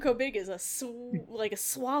 Nyanko Big is a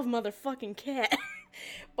suave motherfucking cat.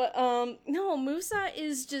 But, no, Musa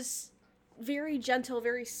is just very gentle,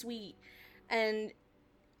 very sweet, and,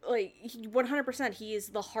 like, 100% he is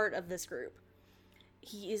the heart of this group.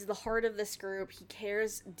 He is the heart of this group. He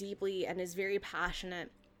cares deeply and is very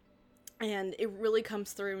passionate, and it really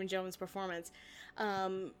comes through in Joven's performance.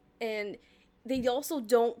 And they also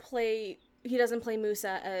he doesn't play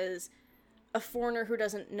Musa as a foreigner who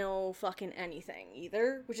doesn't know fucking anything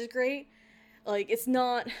either, which is great. Like, it's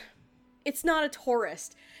not a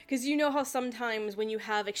tourist, because you know how sometimes when you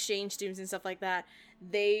have exchange students and stuff like that,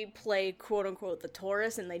 they play quote-unquote the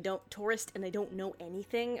tourist, and they don't know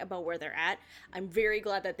anything about where they're at. I'm very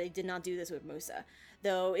glad that they did not do this with Musa,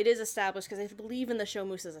 though it is established, because I believe in the show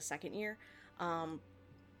Musa's a second year,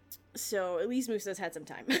 so at least Musa's had some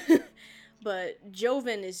time. But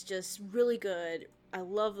Joven is just really good. I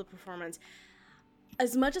love the performance.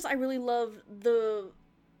 As much as I really love the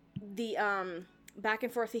back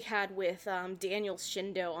and forth he had with Daniel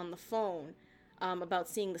Shindo on the phone about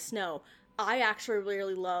seeing the snow, I actually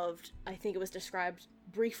really loved, I think it was described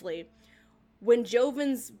briefly, when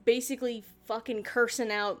Joven's basically fucking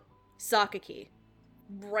cursing out Sakaki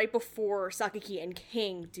right before Sakaki and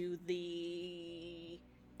King do the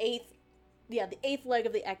eighth leg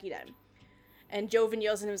of the Ekiden. And Joven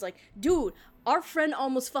yells at him, was like, dude, our friend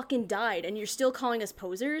almost fucking died and you're still calling us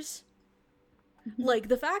posers? Like,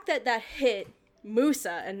 the fact that that hit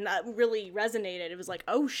Musa and that really resonated, it was like,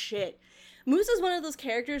 oh shit. Musa's one of those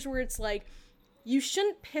characters where it's like, you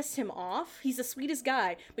shouldn't piss him off. He's the sweetest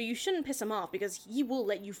guy, but you shouldn't piss him off because he will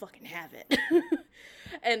let you fucking have it.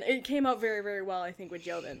 And it came out very, very well, I think, with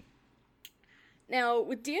Joven. Now,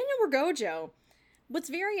 with Daniel Ragojo, what's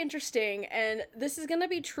very interesting, and this is going to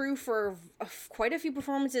be true for quite a few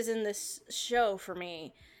performances in this show for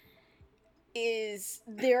me, is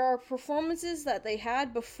there are performances that they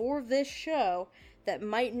had before this show that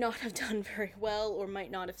might not have done very well or might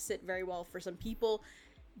not have sit very well for some people.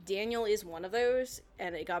 Daniel is one of those,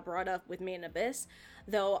 and it got brought up with me in Abyss,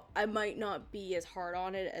 though I might not be as hard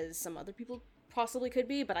on it as some other people possibly could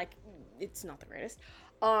be, but it's not the greatest.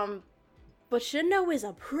 But Shindo is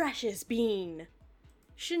a precious being.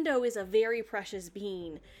 Shindo is a very precious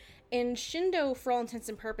being. And Shindo, for all intents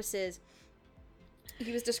and purposes,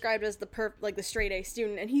 he was described as the straight A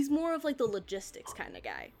student, and he's more of like the logistics kind of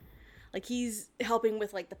guy. Like, he's helping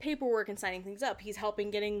with like the paperwork and signing things up. He's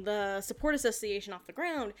helping getting the support association off the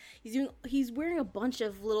ground. He's wearing a bunch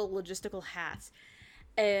of little logistical hats.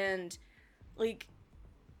 And like,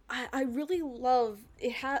 I really love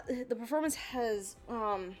it. The performance has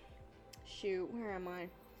where am I?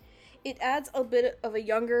 It adds a bit of a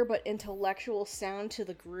younger but intellectual sound to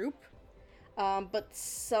the group. But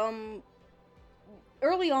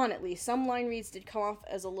early on at least, some line reads did come off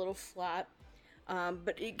as a little flat.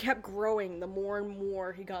 But it kept growing the more and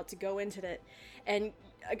more he got to go into it. And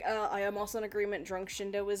I am also in agreement, Drunk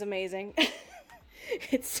Shindo is amazing.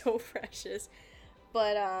 It's so precious.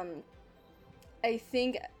 But I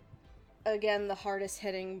think, again, the hardest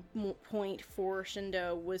hitting point for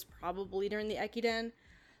Shindo was probably during the Ekiden.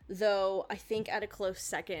 Though I think at a close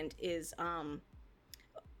second is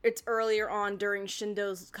it's earlier on during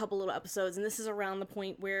Shindo's couple little episodes. And this is around the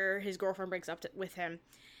point where his girlfriend breaks up with him.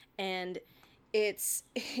 And it's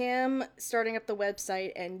him starting up the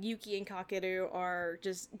website, and Yuki and Kakeru are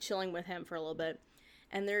just chilling with him for a little bit.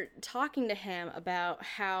 And they're talking to him about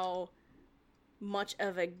how much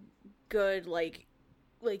of a good, like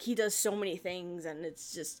he does so many things, and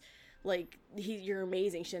it's just, like, you're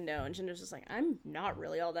amazing, Shindo. And Shindo's just like, I'm not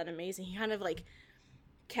really all that amazing. He kind of, like,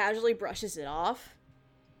 casually brushes it off.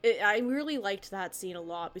 I really liked that scene a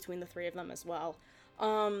lot between the three of them as well.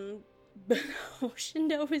 But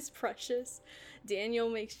Shindo is precious. Daniel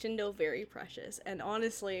makes Shindo very precious. And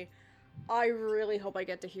honestly, I really hope I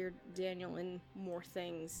get to hear Daniel in more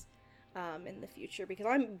things in the future, because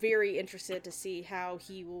I'm very interested to see how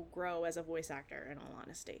he will grow as a voice actor, in all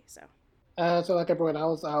honesty. So like everyone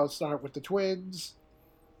else, I'll start with the twins.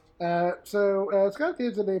 Scott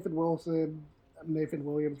Gibbs and Nathan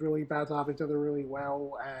Williams really bounce off each other really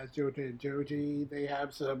well as Joji and Joji. They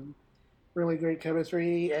have some really great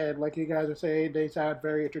chemistry, and like you guys are saying, they sound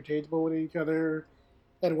very interchangeable with each other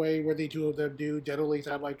in a way where the two of them do generally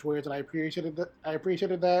sound like twins, and I appreciated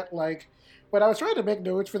that. Like, when I was trying to make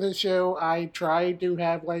notes for this show, I tried to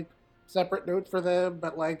have, like, separate notes for them,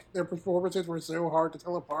 but, like, their performances were so hard to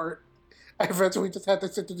tell apart. I eventually just had to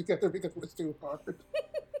sit them together because it was too hard.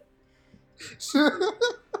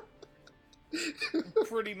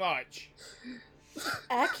 Pretty much.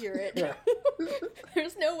 Accurate. Yeah.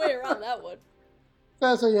 There's no way around that one.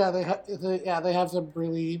 They have some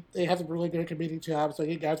really good comedic jobs. Like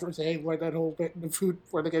you guys were saying, like that whole bit in the food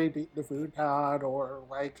where they're getting beaten in the food pod, or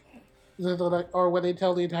when they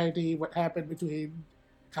tell the entire team what happened between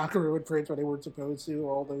Kakeru and Prince when they weren't supposed to.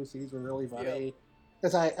 All those scenes were really funny.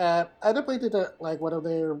 Because I definitely did one of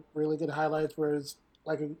their really good highlights was,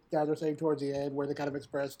 like you guys were saying towards the end, where they kind of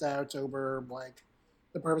expressed doubts over like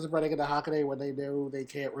the purpose of running into Hakone when they know they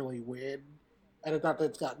can't really win. And I thought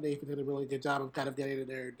that Scott and Nathan did a really good job of kind of getting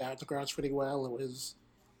their doubts across pretty well. It was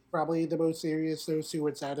probably the most serious those two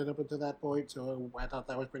had sounded up until that point, so I thought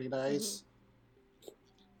that was pretty nice.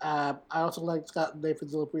 I also liked Scott and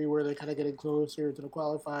Nathan's delivery where they're kind of getting closer to the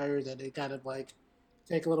qualifiers, and they kind of like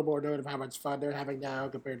take a little more note of how much fun they're having now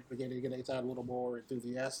compared to the beginning, and they sound a little more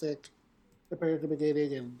enthusiastic compared to the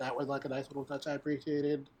beginning, and that was like a nice little touch I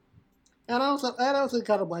appreciated. And I also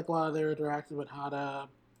kind of like a lot of their interaction with Hana,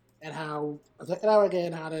 and how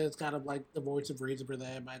again Hana is kind of like the voice of reason for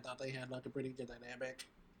them. I thought they had like a pretty good dynamic,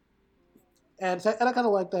 and I kind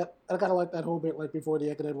of like that. I kind of like that whole bit like before the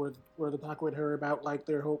Ekiden where they talk with her about like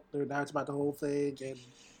their doubts about the whole thing, and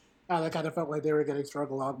I kind of felt like they were getting strung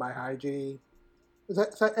along by Hygie. And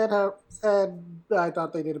I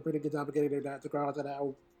thought they did a pretty good job of getting their dads across and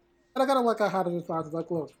how. And I kind of like how Hana's response is like,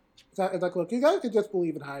 look, it's like, look, you guys can just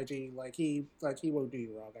believe in Hygie. He won't do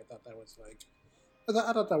you wrong. I thought that was I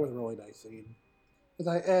thought that was a really nice scene.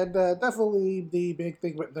 Definitely the big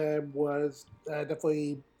thing with them was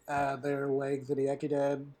definitely their legs in the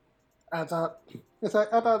Ekiden. I thought, I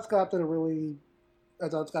thought Scott did a really, I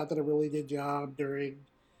thought Scott did a really good job during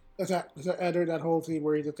during that whole scene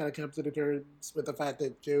where he just kind of comes to the terms with the fact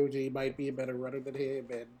that Joji might be a better runner than him,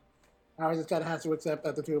 and how he just kind of has to accept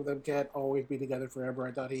that the two of them can't always be together forever.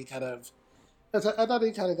 I thought he kind of, I thought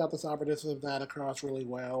he kind of got the somberness of that across really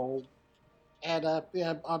well. And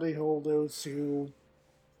yeah, on the whole, those two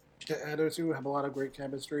have a lot of great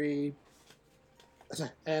chemistry,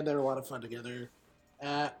 and they're a lot of fun together.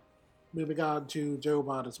 Uh, Moving on to Joe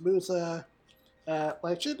Modest Musa.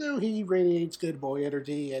 Shindo, he radiates good boy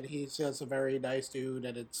energy, and he's just a very nice dude,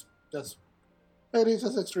 and he's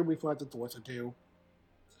just extremely pleasant to listen to.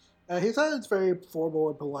 He sounds very formal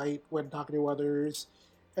and polite when talking to others,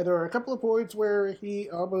 and there are a couple of points where he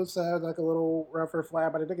almost sounds like a little rough or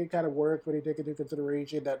flat, but I think it kind of works when you take into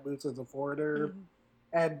consideration that Musa's a foreigner,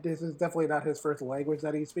 and this is definitely not his first language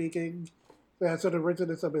that he's speaking. So the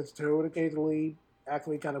richness of his tone occasionally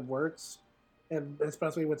actually kind of works, and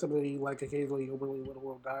especially with some of the occasionally overly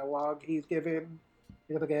literal dialogue he's given.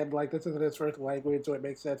 Because again, this isn't his first language, so it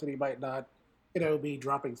makes sense that he might not, be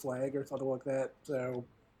dropping slang or something like that. So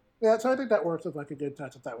yeah, so I think that works as a good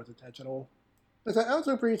touch if that was intentional. But I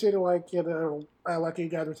also appreciated like you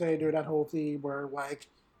guys were saying during that whole scene where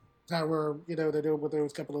how we're they're doing with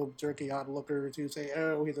those couple of jerky onlookers who say,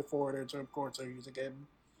 oh, he's a foreigner, so of course they're using him.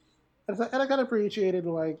 And I kind of appreciated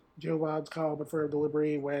Jovan's calm and firm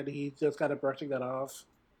delivery when he's just kind of brushing that off.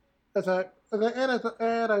 And I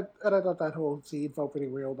thought that whole scene felt pretty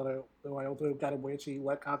real. Though I also kind of wish he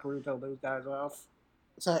let Kakaru tell those guys off.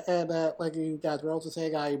 Like you guys were also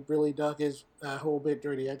saying, I really dug his whole bit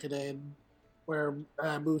during the Ekiden, where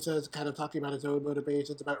Musa's kind of talking about his own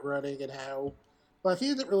motivations about running and how he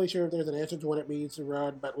isn't really sure if there's an answer to what it means to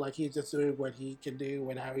run, but he's just doing what he can do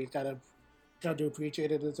and how he's kind of come to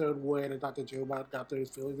appreciate it in his own way, and I thought that Jomon got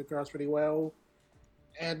those feelings across pretty well.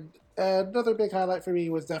 And another big highlight for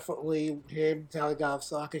me was definitely him telling off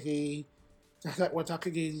Sakagi that when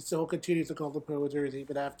Sakagi still continues to call the posers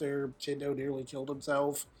even after Shindo nearly killed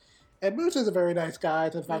himself. And Musa's a very nice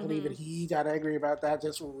guy, so the fact that even he got angry about that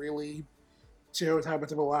just really shows how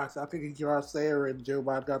much of a lot Sakagi crossed there, and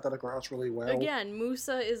Jomon got that across really well. Again,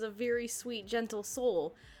 Musa is a very sweet, gentle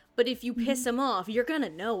soul, but if you piss him off, you're gonna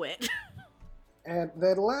know it. And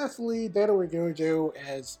then lastly, Deno Gojo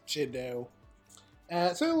as Shindo.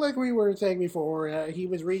 So like we were saying before, he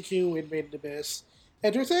was Riku in Made in Abyss.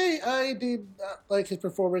 And to say I did not like his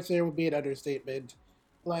performance there would be an understatement.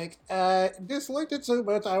 Disliked it so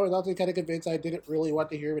much, I was also kind of convinced I didn't really want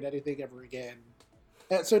to hear him in anything ever again.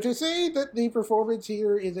 So to say that the performance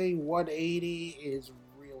here is a 180 is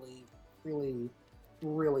really, really,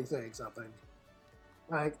 really saying something.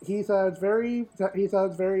 He sounds very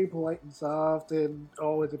polite and soft in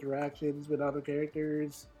all his interactions with other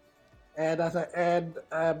characters, and I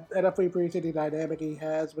definitely appreciate the dynamic he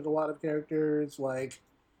has with a lot of characters, like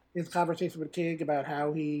his conversation with King about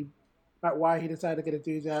why he decided to get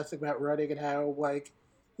enthusiastic about running, and how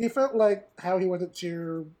he felt how he wasn't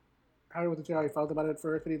sure how he felt about it at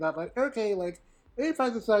first, but he thought okay, maybe if I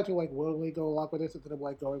decide to willingly go along with this instead of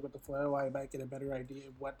going with the flow, I might get a better idea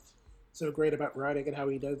of what's so great about writing and how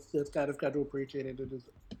he does just kind of appreciate it in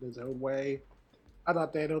his own way. I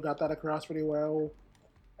thought Dano got that across pretty well.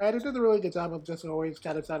 And he did a really good job of just always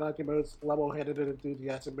kind of sounding like the most level-headed and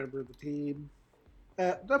enthusiastic member of the team.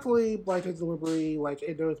 Definitely his delivery,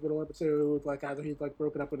 in those middle episodes, after he's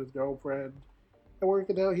broken up with his girlfriend. And where you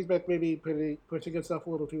can tell he's maybe pushing himself a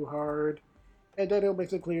little too hard. And Dano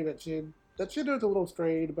makes it clear that Shindo's a little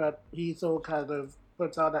strained, but he still kind of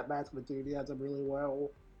puts on that mask of enthusiasm really well.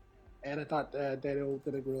 And I thought Daniel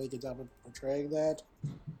did a really good job of portraying that.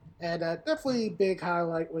 And definitely big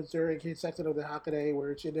highlight was during his section of the Hakone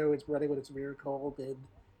where Shindo is running with his mirror cold, and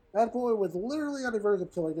that boy was literally on the verge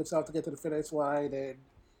of killing himself to get to the finish line, and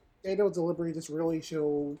Daniel's delivery just really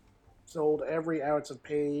sold every ounce of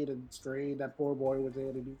pain and strain that poor boy was in,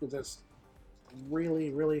 and you could just really,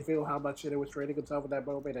 really feel how much Shindo was training himself in that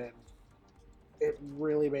moment, and it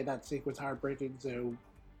really made that sequence heartbreaking. So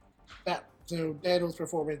Daniel's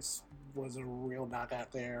performance was a real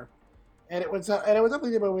knockout there, and it was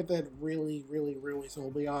definitely the moment that really, really, really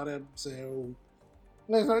sold me on him. So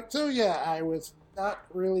yeah, I was not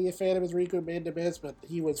really a fan of his Riku Made in Abyss, but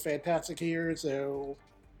he was fantastic here. So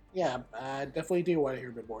yeah, I definitely do want to hear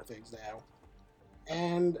a bit more things now.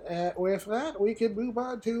 And with that, we can move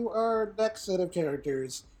on to our next set of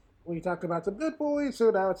characters. We talked about some good boys,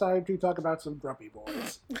 so now it's time to talk about some grumpy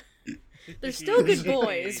boys. They're still good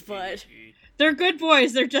boys, but They're good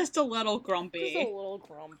boys. They're just a little grumpy. just a little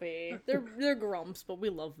grumpy. They're grumps, but we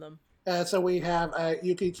love them. So we have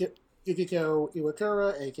Yukiko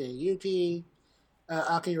Iwakura, aka Yuki,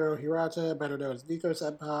 Akiro Hirata, better known as Nico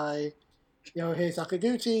Senpai, Yohei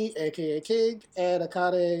Sakaguchi, aka King, and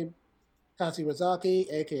Akane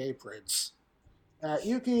Kashiwazaki, aka Prince.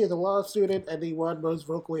 Yuki is a law student and the one most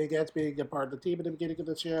vocally against being a part of the team at the beginning of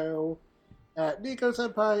the show. Nico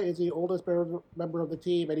Senpai is the oldest member of the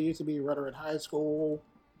team and he used to be a runner in high school.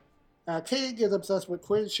 King is obsessed with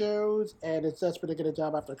quiz shows and is desperate to get a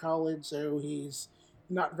job after college, so he's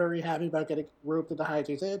not very happy about getting roped into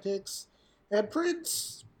Haiji's antics. And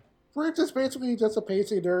Prince is basically just a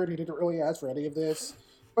pacey nerd. He didn't really ask for any of this.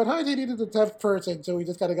 But Haiji needed a 10th person, so he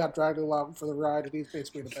just kind of got dragged along for the ride, and he's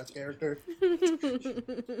basically the best character.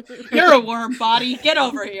 You're a worm body. Get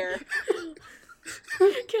over here.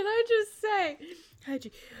 Can I just say,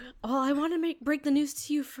 Haiji, I want to break the news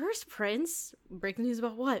to you first, Prince. Break the news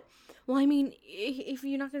about what? Well, I mean, if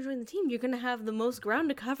you're not going to join the team, you're going to have the most ground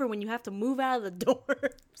to cover when you have to move out of the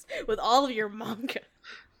doors with all of your manga.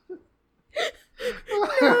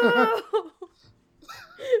 No!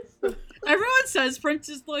 Everyone says Prince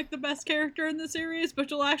is like the best character in the series, but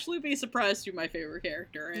you'll actually be surprised who my favorite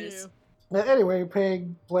character is. Anyway,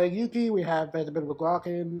 playing Yuki, we have Benjamin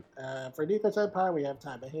McLaughlin. For Nico Senpai, we have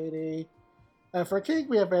Tai Mahaney. For King,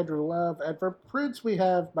 we have Andrew Love. And for Prince, we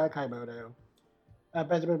have Mike Haimoto.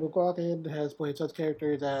 Benjamin McLaughlin has played such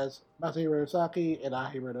characters as Masahiro Saki and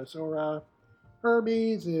Ahiro no Sora,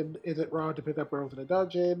 Hermes in Is It Wrong to Pick Up Girls in a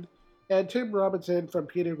Dungeon, and Tim Robinson from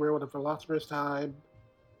Peter Grill and the Philosopher's Time.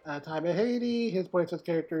 Tai Mahaney has played such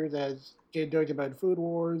characters as Gendojima in Food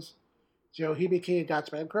Wars, Joe Hibiki in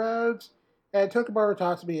Godspan Crowds, and Tokumaru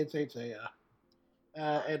Tatsumi in Saint Seiya.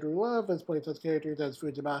 Andrew Love has played such characters as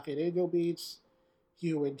Fujimaki in Angel Beats,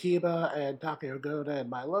 Hugh in Kiba, and Takeo Goda in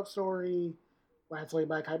My Love Story. Lastly,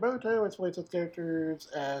 Mike Haimoto has played such characters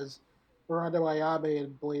as Murano Ayame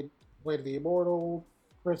in Blade of the Immortal,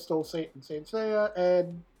 Crystal Saint in Saint Seiya,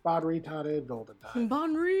 and Banri Tana in Golden Time.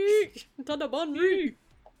 Banri! Tana Banri!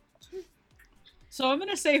 So I'm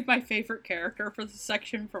gonna save my favorite character for this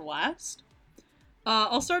section for last.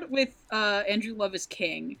 I'll start with Andrew Love as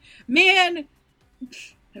King. Man,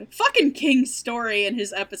 fucking King's story in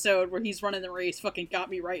his episode where he's running the race fucking got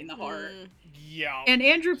me right in the heart. Yeah. And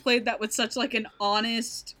Andrew played that with such like an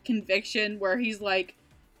honest conviction where he's like,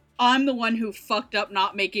 I'm the one who fucked up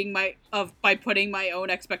not making by putting my own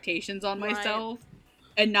expectations on myself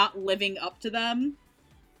and not living up to them.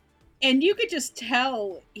 And you could just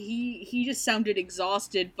tell he just sounded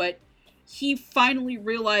exhausted, but he finally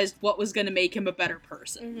realized what was going to make him a better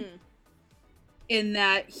person. Mm-hmm. In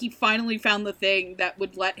that he finally found the thing that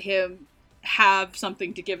would let him have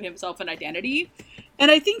something to give himself an identity. And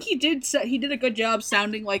I think he did a good job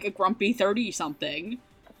sounding like a grumpy 30-something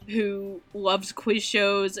who loves quiz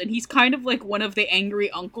shows, and he's kind of like one of the angry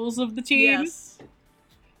uncles of the team. Yes.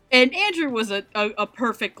 And Andrew was a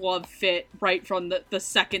perfect glove fit right from the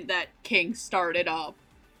second that King started up.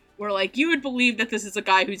 Where, like, you would believe that this is a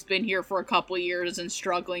guy who's been here for a couple years and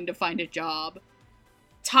struggling to find a job.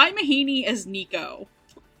 Tai Mahaney as Nico.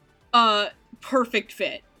 Perfect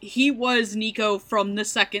fit. He was Nico from the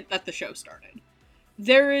second that the show started.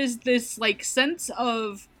 There is this, like, sense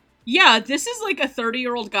of, yeah, this is like a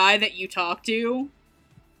 30-year-old guy that you talk to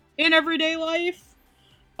in everyday life.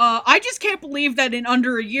 I just can't believe that in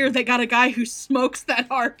under a year they got a guy who smokes that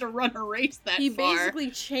hard to run a race that far. He basically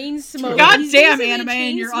chain smoked. God damn, anime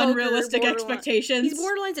and your unrealistic expectations. He's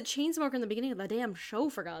borderlines a chain smoker in the beginning of the damn show,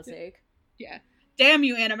 for God's sake. Yeah. Damn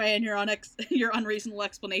you, anime, and your unreasonable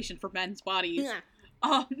explanation for men's bodies.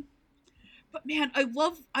 Yeah. But man, I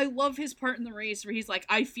love his part in the race where he's like,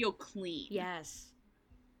 I feel clean. Yes.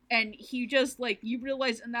 And he just, like, you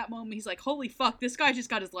realize in that moment, he's like, holy fuck, this guy just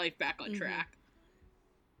got his life back on track.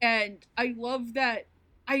 And I love that,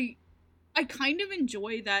 I kind of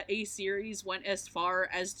enjoy that a series went as far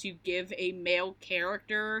as to give a male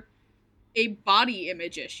character a body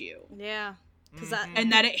image issue. Yeah.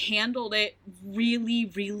 And that it handled it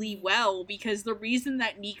really, really well, because the reason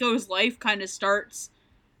that Nico's life kind of starts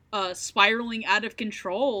spiraling out of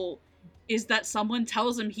control is that someone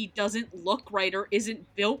tells him he doesn't look right or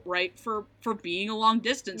isn't built right for being a long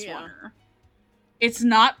distance runner. It's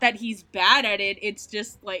not that he's bad at it, it's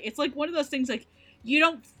just like, it's like one of those things, like, you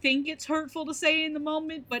don't think it's hurtful to say in the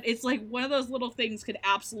moment, but it's like one of those little things could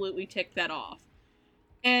absolutely tick that off.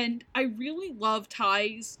 And I really love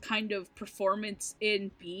Ty's kind of performance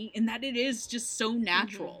in B, in that it is just so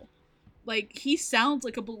natural. Like, he sounds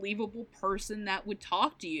like a believable person that would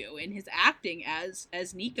talk to you in his acting as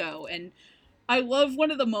Nico. And I love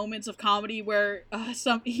one of the moments of comedy where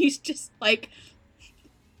he's just like,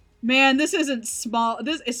 man, this isn't small.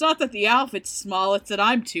 It's not that the outfit's small, it's that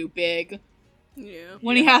I'm too big. Yeah.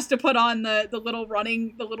 When he has to put on the little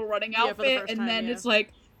running outfit, for the first and time, then yeah. it's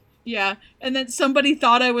like, yeah, and then somebody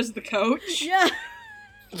thought I was the coach. Yeah.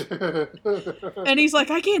 And he's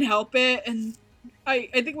like, I can't help it. And I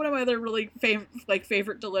think one of my other really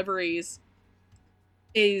favorite deliveries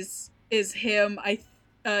is him. One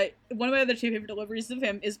of my other two favorite deliveries of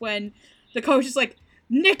him is when the coach is like,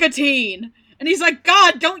 nicotine, and he's like,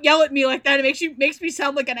 God, don't yell at me like that. It makes me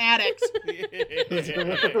sound like an addict.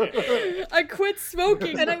 I quit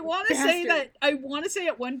smoking. And I want to say bastard.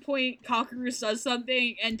 at one point Kakeru says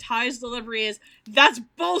something, and Ty's delivery is, that's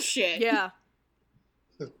bullshit. Yeah.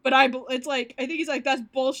 But it's like, I think he's like, that's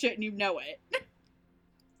bullshit, and you know it.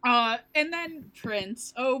 And then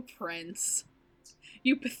Prince. Oh, Prince.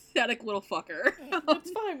 You pathetic little fucker. It's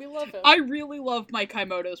fine, we love him. I really love Mike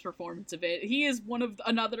Kaimoto's performance of it. He is one of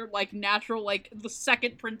another, like, natural, like, the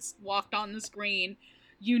second Prince walked on the screen,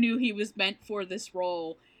 you knew he was meant for this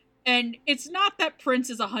role. And it's not that Prince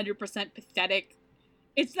is 100% pathetic.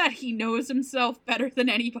 It's that he knows himself better than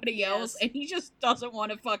anybody else, and he just doesn't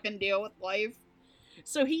want to fucking deal with life.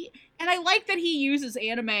 So and I like that he uses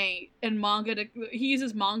anime and manga he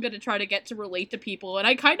uses manga to try to get to relate to people, and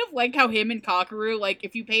I kind of like how him and Kakeru, like,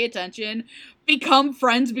 if you pay attention, become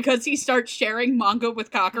friends because he starts sharing manga with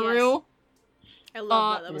Kakeru. Yes. I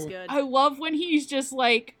love that was good. I love when he's just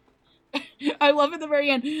like, I love at the very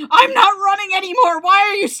end, I'm not running anymore, why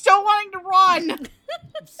are you still wanting to run?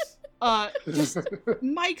 Just,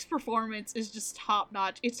 Mike's performance is just top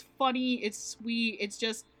notch. It's funny, it's sweet, it's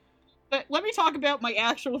just, but let me talk about my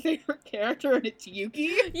actual favorite character, and it's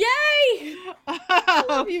Yuki. Yay! I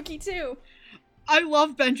love Yuki too. I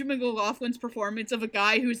love Benjamin McLaughlin's performance of a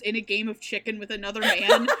guy who's in a game of chicken with another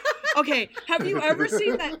man. Okay, have you ever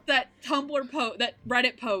seen that Tumblr that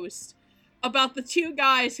Reddit post about the two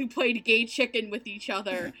guys who played gay chicken with each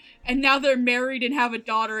other, and now they're married and have a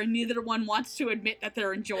daughter, and neither one wants to admit that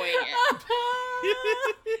they're enjoying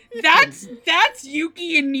it? That's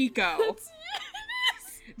Yuki and Nico.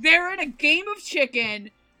 They're in a game of chicken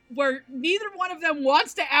where neither one of them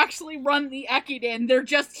wants to actually run the Ekiden. They're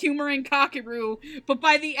just humoring Kakeru, but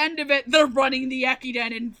by the end of it, they're running the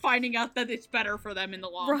Ekiden and finding out that it's better for them in the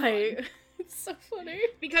long run. Right. It's so funny.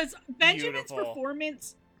 Because Benjamin's Beautiful.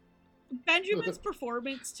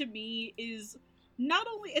 performance to me is not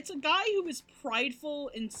only, it's a guy who is prideful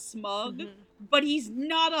and smug, but he's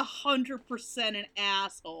not 100% an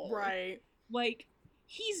asshole. Right. Like,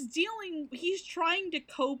 he's trying to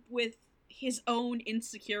cope with his own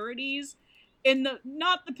insecurities in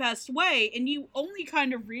not the best way, and you only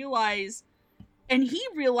kind of realize, and he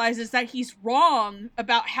realizes that he's wrong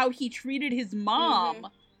about how he treated his mom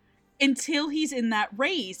until he's in that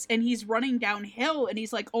race, and he's running downhill, and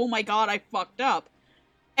he's like, oh my god, I fucked up.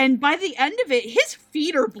 And by the end of it, his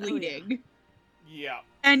feet are bleeding. Yeah.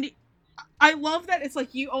 And I love that it's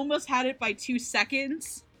like, you almost had it by 2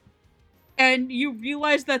 seconds, and you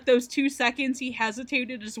realize that those 2 seconds he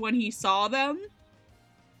hesitated is when he saw them.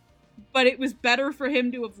 But it was better for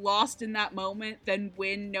him to have lost in that moment than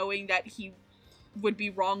win knowing that he would be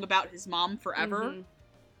wrong about his mom forever.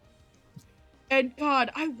 And God,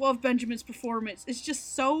 I love Benjamin's performance. It's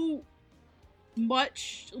just so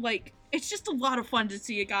much, like, it's just a lot of fun to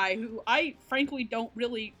see a guy who I frankly don't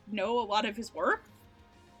really know a lot of his work.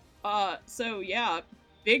 So yeah,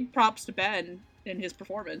 big props to Ben in his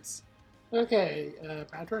performance. Okay,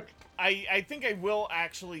 Patrick? I think I will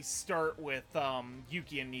actually start with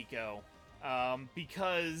Yuki and Nico,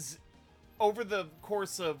 because over the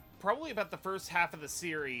course of probably about the first half of the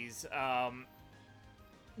series,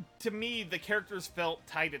 to me, the characters felt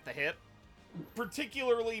tight at the hip,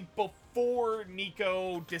 particularly before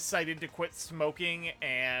Nico decided to quit smoking,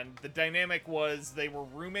 and the dynamic was they were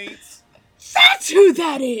roommates. That's who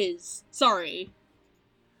that is! Sorry.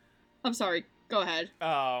 I'm sorry. Go ahead.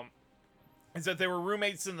 Is that they were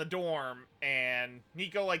roommates in the dorm, and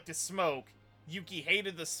Nico liked to smoke. Yuki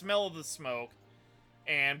hated the smell of the smoke,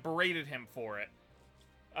 and berated him for it.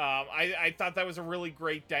 I thought that was a really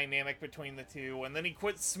great dynamic between the two, and then he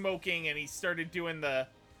quit smoking, and he started doing the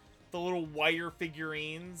little wire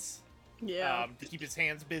figurines to keep his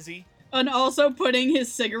hands busy. And also putting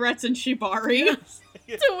his cigarettes in Shibari. To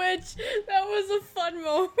which, that was a fun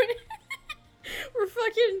moment. Where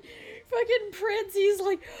fucking Prince, he's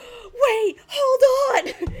like, wait, hold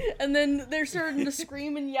on! And And then they're starting to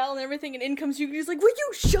scream and yell and everything, and in comes Yuki. He's like, "Will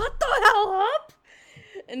you shut the hell up?"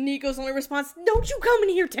 And Nico's only response, "Don't you come in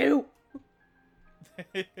here too."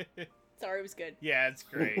 Sorry, it was good. Yeah, it's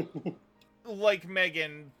great. Like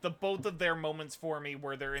Megan, the both of their moments for me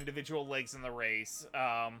were their individual legs in the race.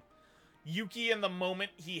 Yuki, in the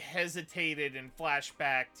moment he hesitated and flashed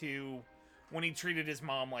back to when he treated his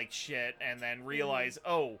mom like shit, and then realized,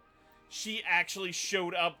 oh, she actually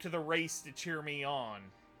showed up to the race to cheer me on.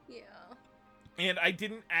 Yeah. And I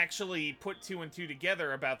didn't actually put two and two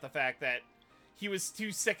together about the fact that he was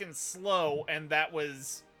 2 seconds slow, and that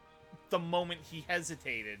was the moment he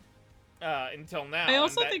hesitated. Until now. I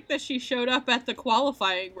also think that she showed up at the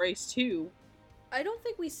qualifying race too. I don't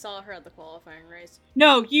think we saw her at the qualifying race.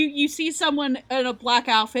 No, you see someone in a black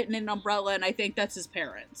outfit and an umbrella, and I think that's his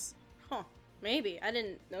parents. Huh. Maybe. I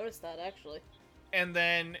didn't notice that, actually. And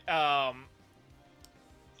then,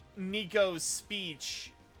 Nico's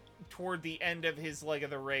speech toward the end of his leg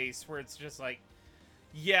of the race, where it's just like,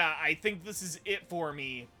 yeah, I think this is it for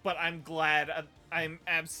me, but I'm glad, I'm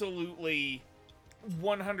absolutely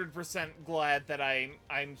 100% glad that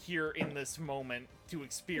I'm here in this moment to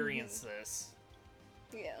experience this.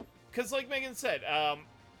 Yeah. Because like Megan said,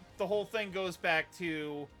 the whole thing goes back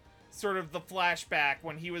to sort of the flashback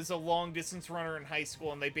when he was a long-distance runner in high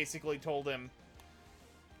school, and they basically told him,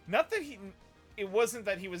 not that it wasn't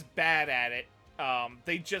that he was bad at it,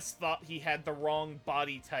 they just thought he had the wrong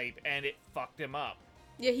body type, and it fucked him up.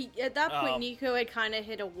 Yeah, at that point, Nico had kind of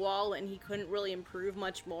hit a wall, and he couldn't really improve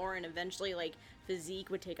much more, and eventually, like, physique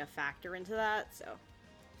would take a factor into that, so...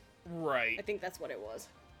 Right. I think that's what it was.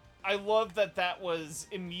 I love that that was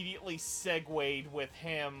immediately segued with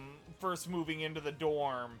him first moving into the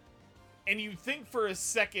dorm, and you think for a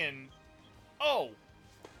second, oh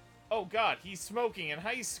god, he's smoking in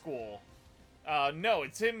high school. No,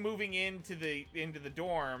 it's him moving into the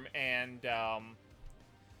dorm, and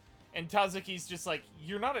Tazuki's just like,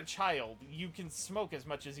 you're not a child. You can smoke as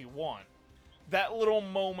much as you want. That little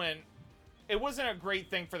moment, it wasn't a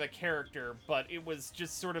great thing for the character, but it was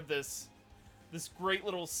just sort of this great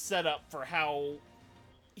little setup for how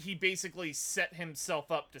he basically set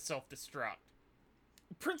himself up to self-destruct.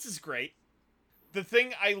 Prince is great. The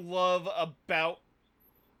thing I love about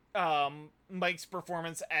Mike's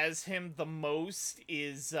performance as him the most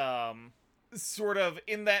is sort of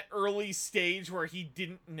in that early stage where he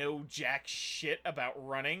didn't know jack shit about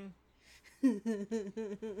running.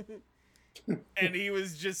 And he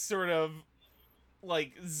was just sort of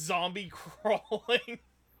like zombie crawling.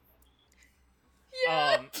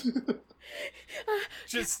 Yeah.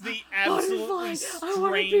 Just the absolutely I want to be a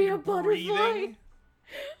strained butterfly. breathing.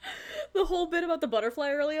 The whole bit about the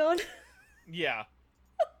butterfly early on. Yeah.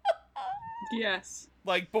 Yes.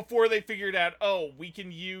 Like, before they figured out, oh, we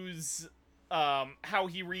can use how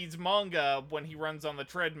he reads manga when he runs on the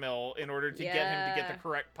treadmill in order to get him to get the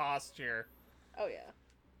correct posture. Oh, yeah.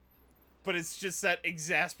 But it's just that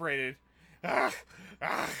exasperated,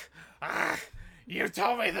 you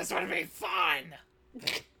told me this would be fun!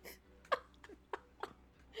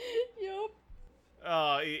 Yup.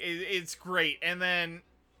 It's great. And then,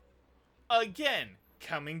 again,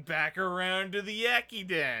 coming back around to the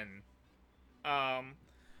Ekiden.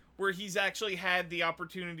 Where he's actually had the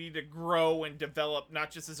opportunity to grow and develop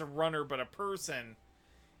not just as a runner, but a person.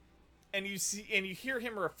 And you hear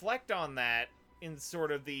him reflect on that in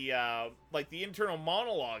sort of the, like the internal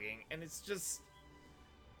monologuing, and it's just,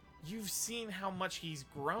 you've seen how much he's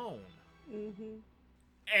grown. Mm-hmm.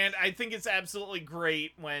 And I think it's absolutely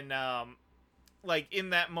great when, like,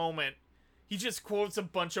 in that moment, he just quotes a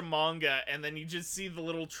bunch of manga, and then you just see the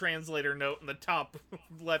little translator note in the top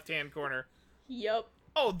left-hand corner. Yup.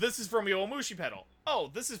 Oh, this is from Yowamushi Pedal.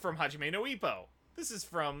 Oh, this is from Hajime no Ippo. This is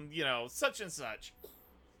from, such and such.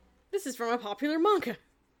 This is from a popular manga.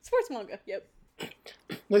 Sports manga, yep.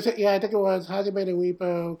 Yeah, I think it was Hajime no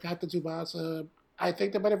Ippo, Captain Tsubasa. I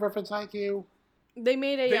think they might have referenced Haikyuu. They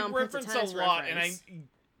made a They Prince of reference Tennis a lot, reference. and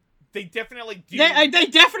they definitely do. They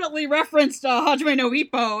definitely referenced Hajime no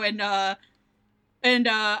Ippo and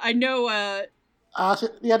I know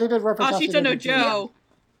yeah, they did reference Ashita no Joe,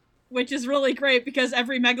 which is really great because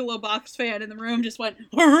every Megalobox fan in the room just went,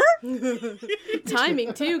 huh?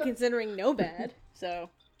 Timing, too, considering no bad, so...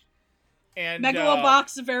 And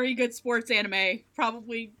Megalobox, a very good sports anime,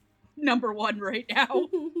 probably #1 right now.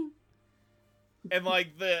 And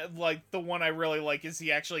the one I really like is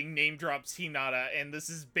he actually name drops Hinata, and this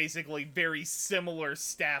is basically very similar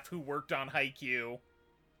staff who worked on Haikyuu.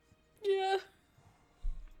 Yeah.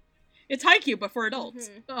 It's Haikyuu, but for adults.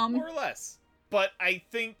 More or less. But I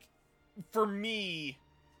think, for me,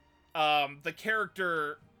 the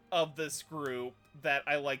character of this group that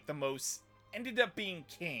I like the most ended up being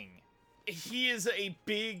King. He is a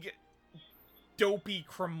big, dopey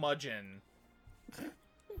curmudgeon.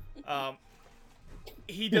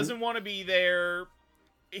 He doesn't want to be there.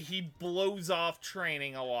 He blows off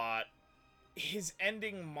training a lot. His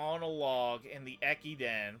ending monologue in the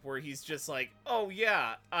Ekiden, where he's just like, "Oh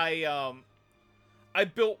yeah, I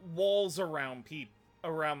built walls around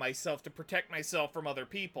myself to protect myself from other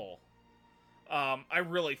people. I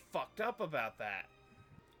really fucked up about that.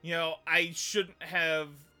 You know, I shouldn't have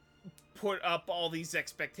put up all these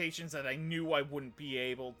expectations that I knew I wouldn't be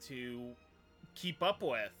able to keep up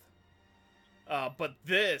with. But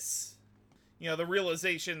this, you know, the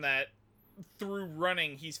realization that through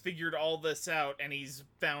running he's figured all this out and he's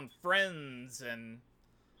found friends and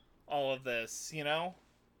all of this, you know?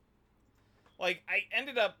 Like, I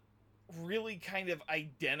ended up really kind of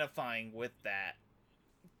identifying with that.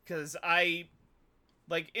 Because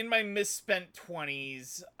like, in my misspent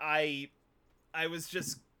 20s, I was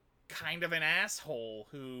just kind of an asshole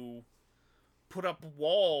who put up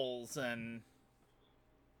walls and,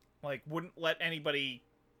 like, wouldn't let anybody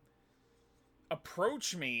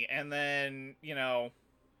approach me. And then, you know,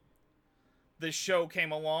 this show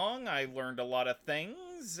came along, I learned a lot of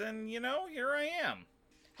things, and, you know, here I am.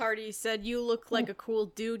 Hardy said, "You look like a cool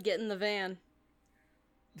dude. Get in the van.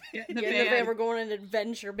 Get in the Get van. in the van. We're going on an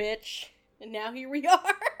adventure, bitch." And now here we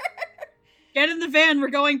are. Get in the van. We're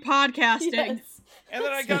going podcasting. Yes. And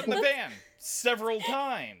then I got in the van several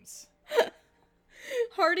times.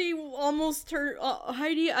 Hardy almost turned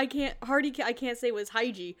Heidi. I can't say it was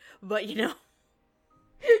Heidi, but you know.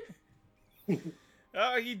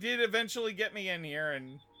 He did eventually get me in here,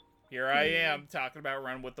 and here I am talking about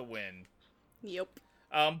Run with the Wind. Yep.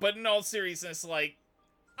 But in all seriousness, like,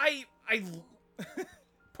 I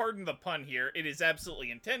pardon the pun here, it is absolutely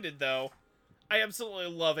intended, though. I absolutely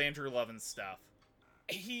love Andrew Lovin's stuff.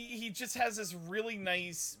 He just has this really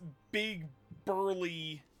nice, big,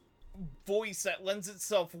 burly voice that lends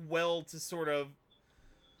itself well to sort of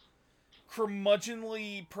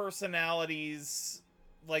curmudgeonly personalities,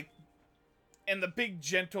 like, and the big,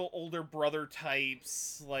 gentle, older brother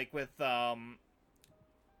types, like with,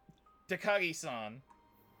 Takagi-san.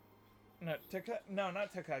 No,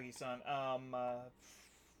 not Takagi-san.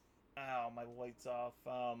 My light's off.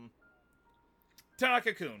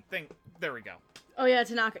 Tanaka-kun. There we go. Oh yeah,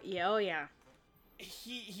 Tanaka. Yeah. Oh yeah.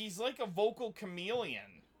 He's like a vocal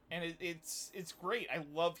chameleon, and it's great. I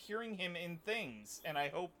love hearing him in things, and I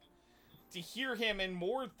hope to hear him in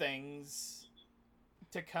more things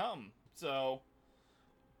to come. So,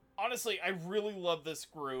 honestly, I really love this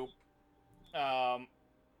group.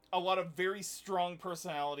 A lot of very strong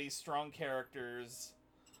personalities, strong characters,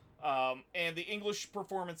 and the English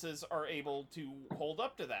performances are able to hold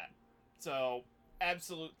up to that. So,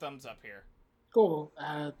 absolute thumbs up here. Cool.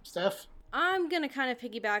 Steph? I'm gonna kind of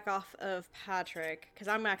piggyback off of Patrick, because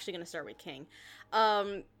I'm actually gonna start with King.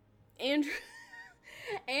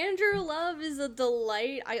 Andrew Love is a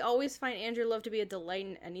delight. I always find Andrew Love to be a delight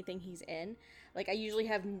in anything he's in. Like, I usually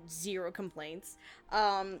have zero complaints.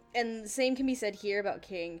 And the same can be said here about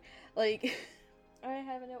King. Like, I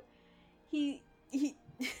have a note. He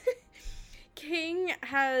King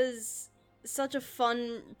has such a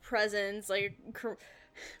fun presence. Like,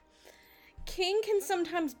 King can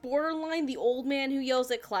sometimes borderline the old man who yells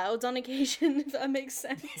at clouds on occasion, if that makes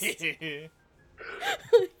sense.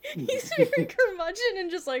 He's very curmudgeon and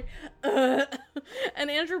just like, And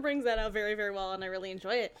Andrew brings that out very, very well, and I really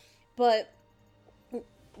enjoy it. But,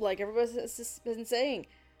 like everybody's been saying,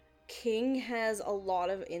 King has a lot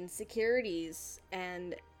of insecurities,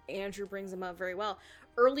 and Andrew brings them up very well.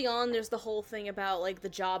 Early on, there's the whole thing about, like, the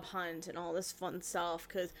job hunt and all this fun stuff,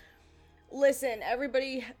 because, listen,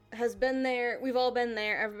 everybody has been there, we've all been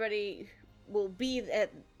there, everybody will be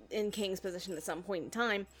in King's position at some point in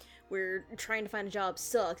time. We're trying to find a job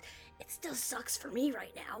sucks. It still sucks for me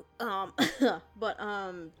right now. But,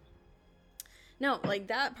 no, like,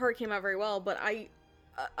 that part came out very well, but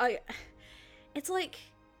it's like,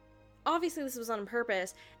 obviously this was on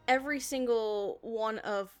purpose. Every single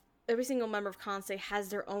member of Kansei has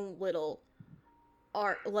their own little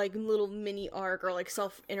arc, like, little mini arc, or, like,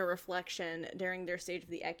 self-inner reflection during their stage of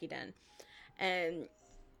the Ekiden. And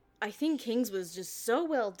I think King's was just so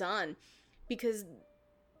well done, because,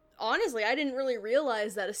 honestly, I didn't really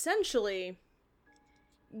realize that, essentially,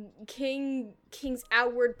 King's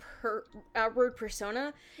outward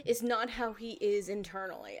persona is not how he is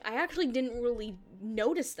internally. I actually didn't really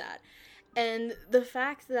notice that. And the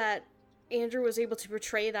fact that Andrew was able to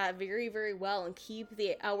portray that very, very well and keep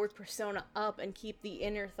the outward persona up and keep the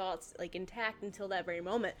inner thoughts, like, intact until that very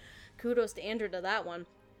moment. Kudos to Andrew to that one.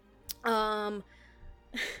 Um,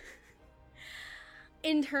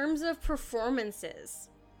 in terms of performances,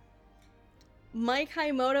 Mike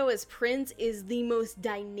Hayimoto as Prince is the most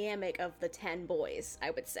dynamic of the 10 boys, I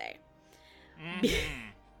would say.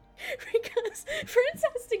 Because Prince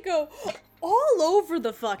has to go all over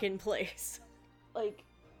the fucking place. Like,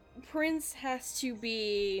 Prince can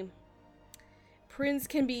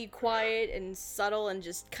be quiet and subtle and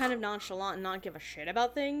just kind of nonchalant and not give a shit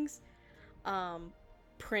about things.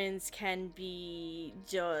 Prince can be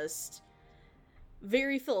just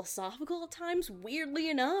very philosophical at times,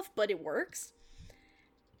 weirdly enough, but it works.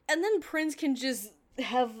 And then Prince can just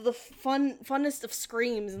have the funnest of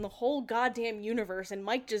screams in the whole goddamn universe, and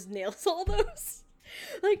Mike just nails all those.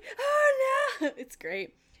 Like, oh no! It's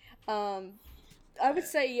great. I would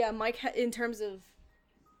say, yeah, Mike, in terms of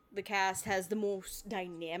the cast, has the most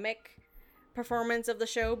dynamic performance of the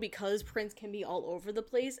show because Prince can be all over the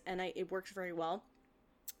place, and it works very well.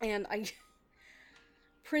 And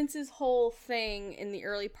Prince's whole thing in the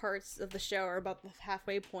early parts of the show are about the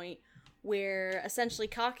halfway point where essentially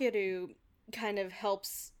Kakeru kind of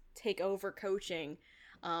helps take over coaching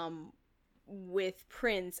with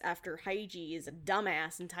Prince after Haiji is a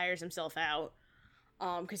dumbass and tires himself out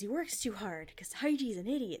because he works too hard because Haiji's an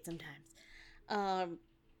idiot sometimes.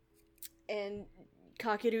 And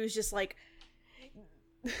Kakeru's just like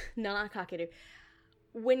no, not Kakeru.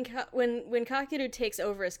 When Kakeru takes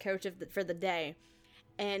over as coach for the day,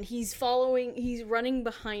 and he's running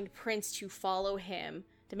behind Prince to follow him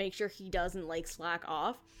to make sure he doesn't, like, slack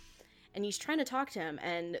off, and he's trying to talk to him,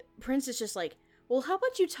 and Prince is just like, well, how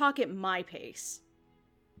about you talk at my pace?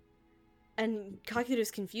 And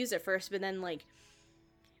Kakeru's confused at first, but then, like,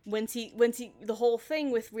 once he the whole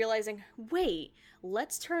thing with realizing, wait,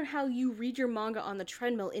 let's turn how you read your manga on the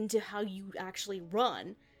treadmill into how you actually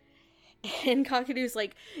run. And Kakeru's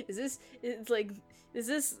like, is this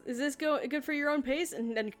good for your own pace?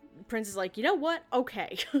 And then Prince is like, you know what?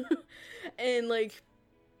 Okay. And, like,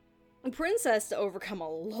 Prince has to overcome a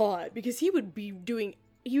lot because he would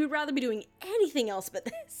rather be doing anything else but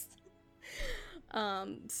this.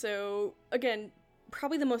 So again,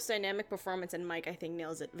 probably the most dynamic performance, and Mike, I think,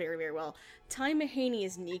 nails it very, very well. Tai Mahaney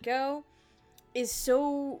as Nico is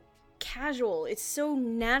so casual, it's so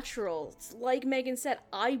natural. It's like Megan said,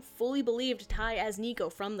 I fully believed Tai as Nico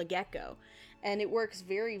from the get-go, and it works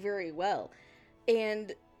very, very well.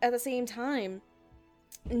 And at the same time,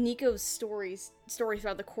 Nico's story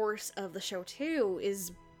throughout the course of the show too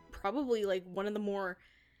is probably like one of the more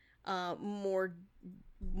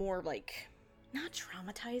like, not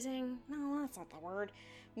traumatizing, no, that's not the word,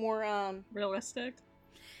 more realistic,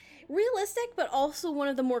 but also one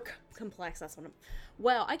of the more complex. That's one of,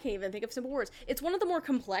 wow, I can't even think of simple words. It's one of the more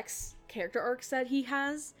complex character arcs that he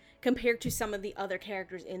has compared to some of the other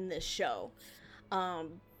characters in this show.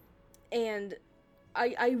 And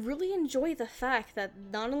I really enjoy the fact that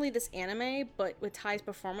not only this anime, but with Tai's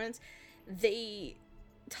performance, they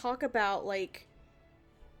talk about, like,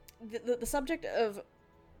 the subject of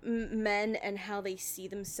men and how they see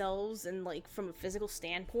themselves and, like, from a physical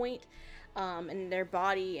standpoint, and their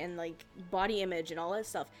body and, like, body image and all that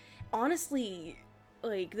stuff. Honestly,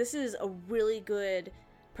 like, this is a really good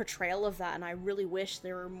portrayal of that, and I really wish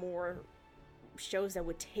there were more shows that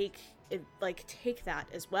would take that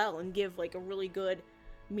as well and give, like, a really good,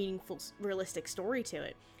 meaningful, realistic story to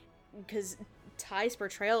it. Because Tai's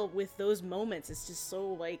portrayal with those moments is just so,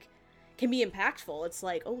 like, can be impactful. It's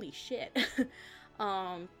like, holy shit.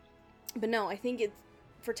 But no, I think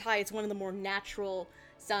for Tai, it's one of the more natural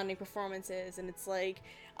sounding performances, and it's like,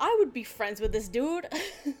 I would be friends with this dude.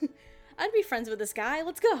 I'd be friends with this guy.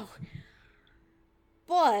 Let's go.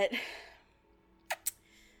 But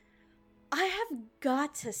I have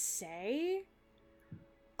got to say,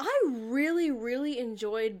 I really, really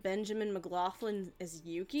enjoyed Benjamin McLaughlin as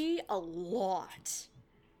Yuki a lot.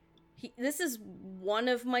 This is one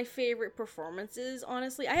of my favorite performances,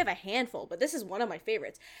 honestly. I have a handful, but this is one of my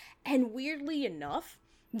favorites. And weirdly enough,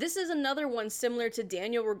 this is another one similar to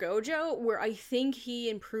Daniel Ragojo, where I think he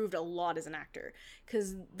improved a lot as an actor.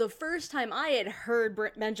 Because the first time I had heard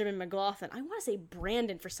Benjamin McLaughlin, I want to say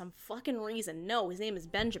Brandon for some fucking reason. No, his name is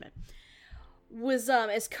Benjamin. Was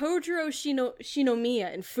as Kojiro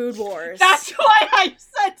Shinomiya in Food Wars. That's why I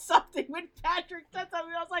said something when Patrick said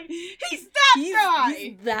something. I was like, he's that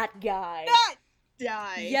guy! That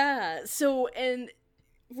guy! Yeah, so, and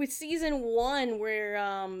with season 1, where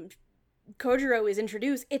Kojiro is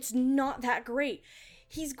introduced, it's not that great.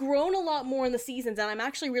 He's grown a lot more in the seasons, and I'm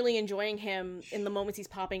actually really enjoying him in the moments he's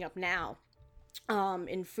popping up now,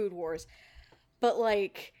 in Food Wars. But,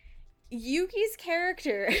 like, Yuki's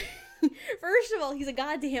character First of all, he's a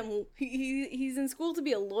goddamn he's in school to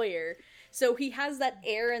be a lawyer. So he has that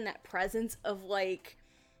air and that presence of like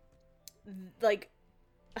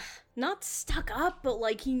not stuck up, but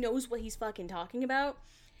like he knows what he's fucking talking about.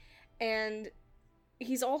 And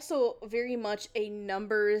he's also very much a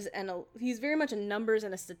numbers and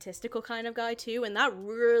a statistical kind of guy too, and that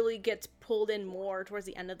really gets pulled in more towards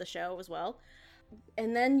the end of the show as well.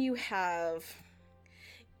 And then you have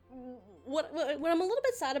what I'm a little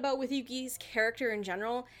bit sad about with Yuki's character in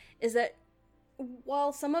general is that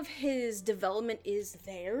while some of his development is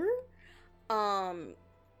there,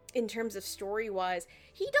 in terms of story-wise,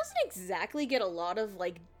 he doesn't exactly get a lot of,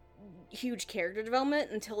 like, huge character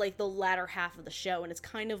development until, like, the latter half of the show, and it's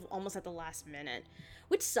kind of almost at the last minute,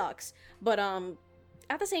 which sucks, but,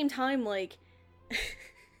 at the same time, like,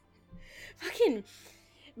 fucking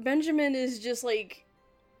Benjamin is just, like,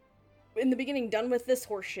 in the beginning done with this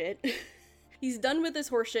horseshit. He's done with this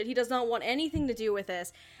horseshit, he does not want anything to do with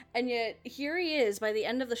this, and yet, here he is, by the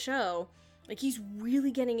end of the show, like, he's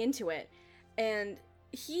really getting into it, and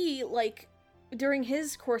he, like, during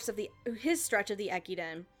his course of his stretch of the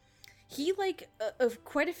Ekiden, he, like, of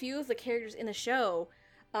quite a few of the characters in the show,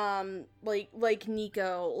 like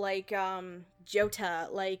Nico, like, Jota,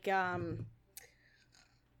 like, God,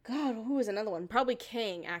 who was another one? Probably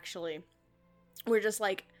King, actually. We're just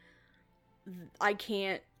like, I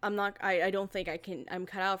don't think I can, I'm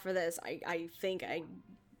cut out for this. I think I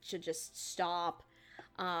should just stop.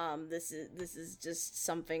 This is just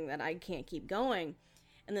something that I can't keep going.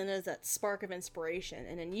 And then there's that spark of inspiration.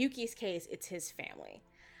 And in Yuki's case, it's his family.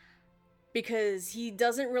 Because he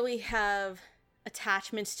doesn't really have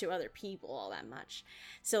attachments to other people all that much.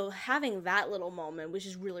 So having that little moment, which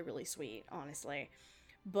is really, really sweet, honestly.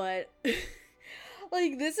 But,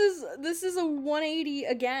 like, this is a 180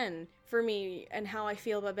 again for me and how I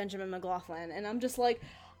feel about Benjamin McLaughlin. And I'm just like,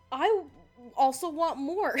 I also want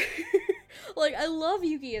more. Like, I love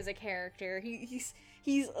Yuki as a character.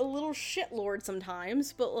 He's a little shitlord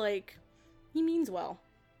sometimes, but, like, he means well.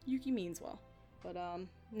 Yuki means well. But,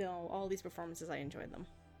 no, all these performances, I enjoyed them.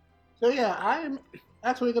 So yeah, I'm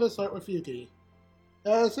actually going to start with Yuki.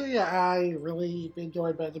 So yeah, I really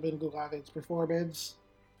enjoyed Benjamin McLaughlin's performance.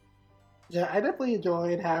 Yeah, I definitely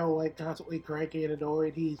enjoyed how, like, constantly cranky and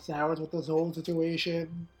annoyed he sounds with this whole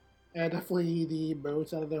situation. And definitely the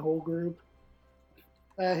most out of the whole group.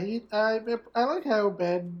 I like how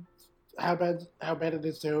Ben in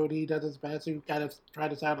his tone, he does his best to kind of try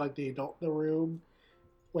to sound like the adult in the room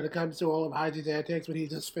when it comes to all of Haiji's antics, but he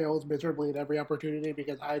just fails miserably at every opportunity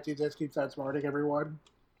because Haiji just keeps outsmarting everyone.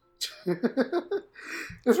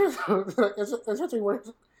 Especially when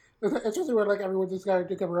like everyone just got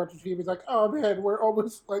to come around to the team. He's like, "Oh man, we're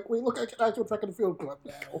almost like we look like an actual track and field club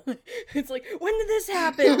now." It's like, when did this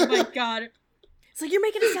happen? Oh my god. It's like, you're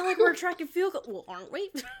making it sound like we're a track and field club. Well, aren't we?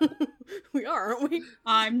 We are, aren't we?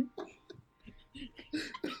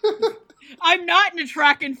 I'm not in a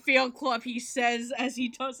track and field club, he says as he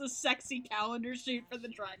does a sexy calendar shoot for the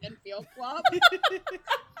track and field club.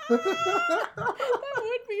 That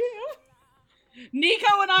would be him.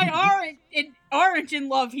 Nico and I aren't in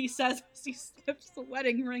love, he says as he slips the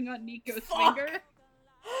wedding ring on Nico's finger.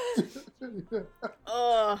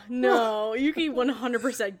 Oh, no. Yuki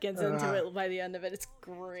 100% gets into it by the end of it. It's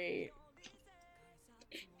great.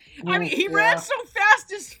 I mean, he ran so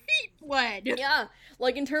fast his feet bled. Yeah,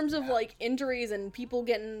 like, in terms of, like, injuries and people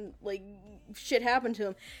getting, like, shit happen to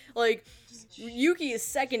him, like, Yuki is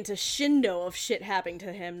second to Shindo of shit happening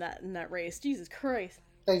to him in that race. Jesus Christ.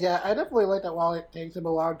 And yeah, I definitely like that while it takes him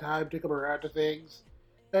a long time to come around to things,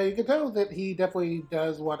 you can tell that he definitely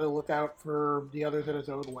does want to look out for the others in his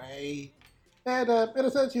own way. And in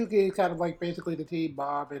a sense, Yuki is kind of like basically the team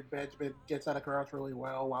mom, and Benjamin gets that across really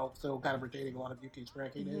well while still kind of retaining a lot of Yuki's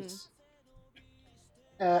crankiness.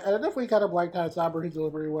 And I definitely kind of liked how somber his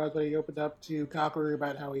delivery was when he opened up to Kakeru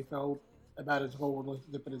about how he felt about his whole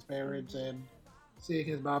relationship with his parents and seeing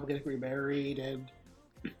his mom getting remarried. And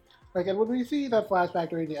like, and when we see that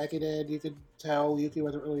flashback during the Ekiden, you can tell Yuki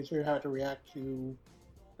wasn't really sure how to react to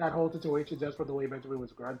that whole situation just from the way Benjamin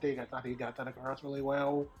was grunting. I thought he got that across really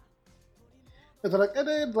well. And then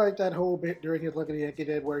that whole bit during his look at the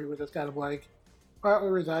Ekiden where he was just kind of like partly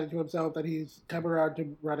resigning to himself that he's come around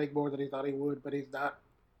to running more than he thought he would, but he's not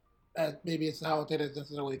maybe as talented as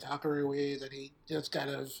necessarily Kakeru is, and he just kind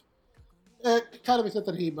of accepts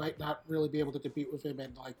that he might not really be able to compete with him,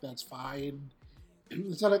 and like that's fine.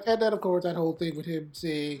 So like, and then of course that whole thing with him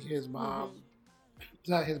seeing his mom,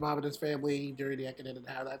 his mom and his family during the Ekiden, and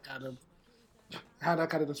how that kind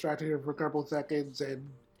of distracted him for a couple of seconds and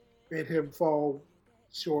made him fall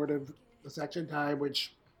short of the section time,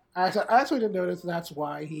 which I actually didn't notice that's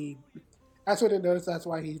why he. I actually didn't notice that's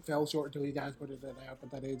why he fell short until you guys pointed it out.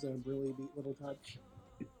 But that is a really neat little touch.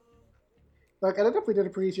 Like, I definitely did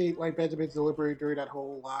appreciate like Benjamin's delivery during that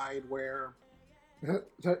whole line where,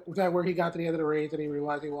 where he got to the end of the race and he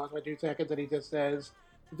realized he lost by 2 seconds, and he just says,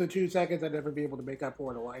 "The 2 seconds I'd never be able to make up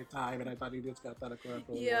for in a lifetime," and I thought he just got that across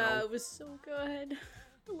really Yeah, well. it was so good.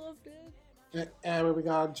 I loved it. And moving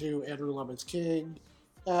on to Andrew Lovitz King.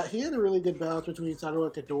 He had a really good balance between sounding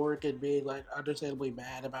like a dork and being like understandably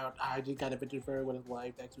mad about Haji kind of interfering with his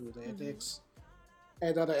life thanks to his antics.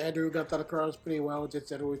 And Andrew got that across pretty well. Just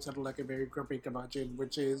generally sounded like a very grumpy curmudgeon,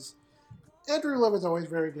 which is Andrew Love is always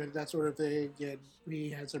very good at that sort of thing, and he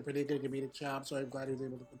has a pretty good comedic job. So I'm glad he was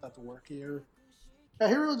able to put that to work here.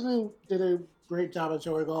 He really did a great job of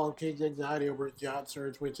showing all of King's anxiety over his job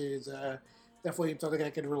search, which is definitely something I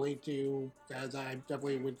can relate to, as I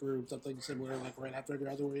definitely went through something similar, like right after I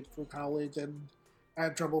graduated from college, and I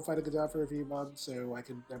had trouble finding a job for a few months, so I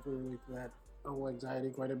can definitely relate to that whole anxiety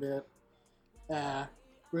quite a bit. Uh,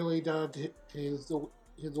 really dug his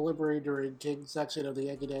delivery during King's section of the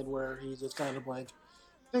Yankee where he's just kind of like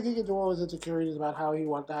thinking into all his insecurities about how he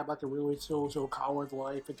wanted to have like a really social college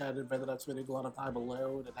life and kind of ended up spending a lot of time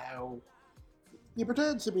alone, and how he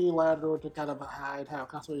pretends to be loud in order to kind of hide how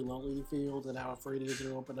constantly lonely he feels and how afraid he is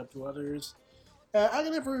to open up to others. I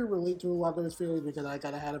can never relate to a lot of those feelings because I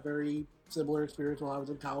kind of had a very similar experience while I was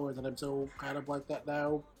in college, and I'm so kind of like that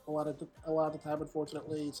now a lot of the time,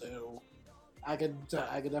 unfortunately. So I can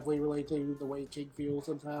definitely relate to the way King feels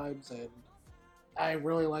sometimes, and I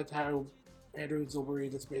really liked how Andrew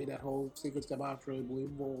Zilbury just made that whole sequence come off really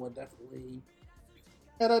believable, and I definitely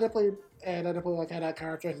and I definitely like had that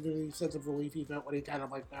contrast to the sense of relief he felt when he kind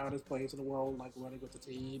of like found his place in the world, like running with the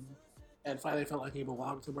team, and finally felt like he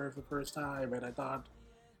belonged somewhere for the first time. And I thought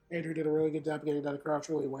Andrew did a really good job getting that across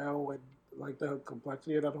really well, and like the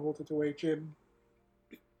complexity of that whole situation.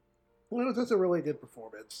 Well, it was just a really good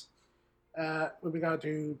performance. Moving on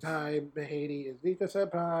to Time Mahaney is Nika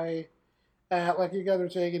Senpai. Like you guys were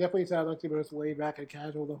saying, he definitely sounds like the most laid back and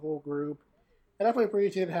casual of the whole group. I definitely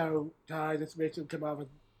appreciate how Ty just makes him come off as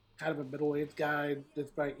kind of a middle aged guy,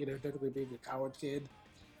 despite technically being a college kid.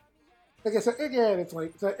 Like I said, again, it's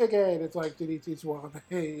like Junichi Swan,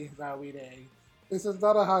 hey, Maui Day. This is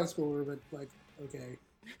not a high schooler, but like, okay.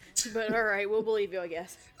 But alright, we'll believe you, I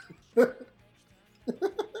guess.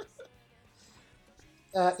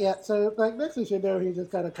 Yeah, so like next to Shindo, he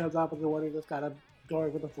just kind of comes off as the one who just kind of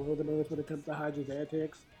going with the flow the most when it comes to Haji's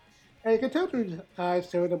antics. And you can tell through Ty's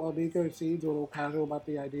tone that while Miko seems a little casual about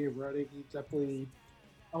the idea of running, he's definitely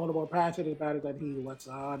a little more passionate about it than he lets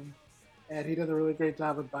on. And he does a really great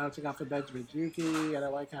job of bouncing off of Benjamin Yuki, and I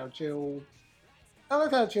like how chill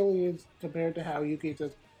he is compared to how Yuki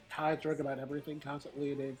just Ty's drunk about everything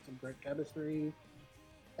constantly and they have some great chemistry.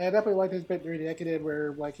 And I definitely liked his bit during the Ekiden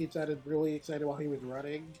where like he sounded really excited while he was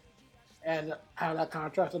running. And how that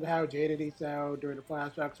contrasted to how jaded he sounded during the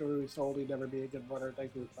flashbacks where he was told he'd never be a good runner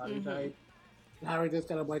thanks to his body type. And how he just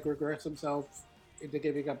kind of like regressed himself into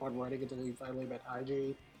giving up on running until he finally met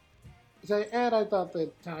Haiji. So, and I thought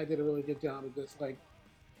that Ty did a really good job of just like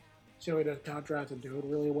showing the contrast and doing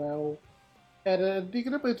really well. And you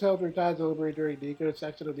can definitely tell through Ty's delivery during Nico's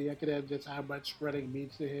section of the Ekiden just how much running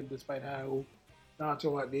means to him despite how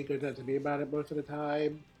nonchalant Nico tends to be about it most of the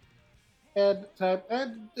time. And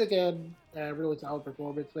again, really solid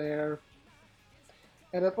performance there.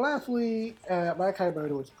 And then lastly, Mike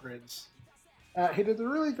Himoto was Prince. He did a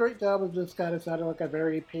really great job of just kind of sounding like a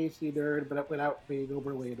very pasty nerd, but without being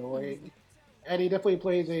overly annoying. And he definitely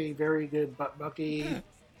plays a very good butt monkey.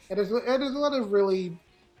 And there's a lot of really,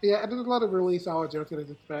 and there's a lot of really solid jokes in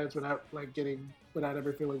his expense without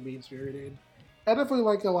ever feeling mean spirited. I definitely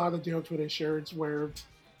like a lot of the jokes with his shirts where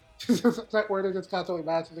they're just constantly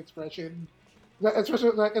match his expression. Especially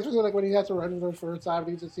like when he has to run for the first time,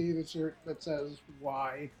 he needs to see the shirt that says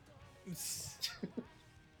 "Why."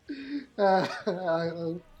 I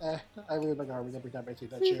leave my garbage every time I see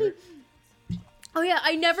that shirt. Oh yeah,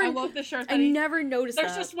 I love the shirt. never noticed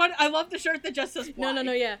There's that. just one. I love the shirt that just says "Why."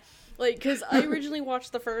 No, yeah. Like, because I originally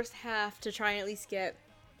watched the first half to try and at least get,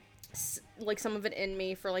 like, some of it in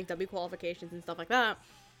me for, like, W qualifications and stuff like that.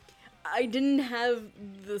 I didn't have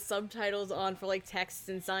the subtitles on for, like, texts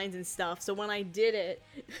and signs and stuff, so when I did it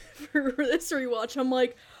for this rewatch, I'm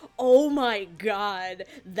like, oh my god,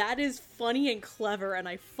 that is funny and clever, and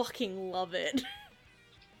I fucking love it.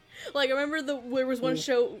 Like, I remember there was one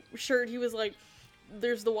shirt, he was like,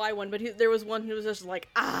 there's the Y one, but there was one who was just like,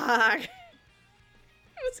 ah.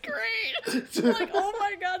 It was great. I'm like, oh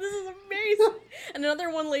my god, this is amazing. And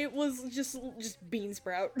another one was just bean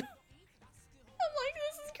sprout. I'm like,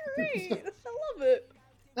 this is great. I love it.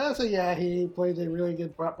 So yeah, he plays a really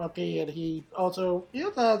good Bucky, and he also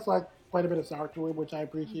has like quite a bit of heart to him, which I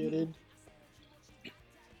appreciated.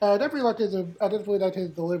 I definitely liked his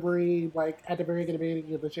delivery, like at the very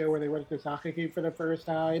beginning of the show where they went to Sakaki for the first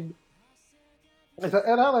time, and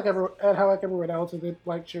how like everyone else isn't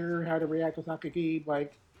like sure how to react to Sakaki,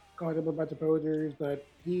 like calling him a bunch of posers, but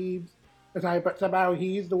somehow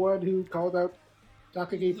he's the one who called out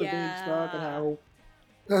Sakaki for being stuck, and Yeah.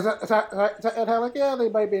 how like yeah they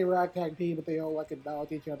might be a ragtag team, but they all like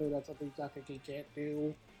acknowledge each other. That's something Sakaki can't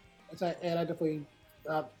do. And I definitely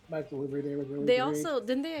thought my delivery there was really They great. also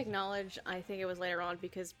didn't they acknowledge, I think it was later on,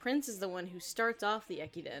 because Prince is the one who starts off the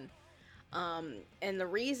Ekiden. And the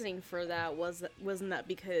reasoning for that wasn't that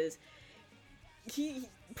because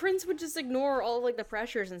Prince would just ignore all like the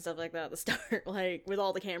pressures and stuff like that at the start, like with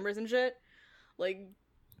all the cameras and shit. Like,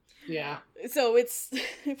 Yeah. so it's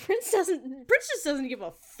Prince just doesn't give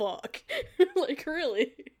a fuck. Like,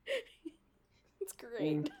 really. It's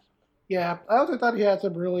great. Yeah, I also thought he had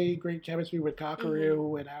some really great chemistry with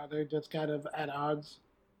Kakaru and how they're just kind of at odds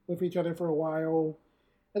with each other for a while.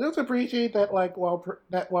 I also appreciate that, like, while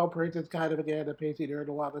Prince is kind of again a pacey nerd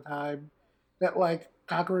a lot of the time, that like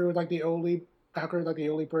Kakaru is like the only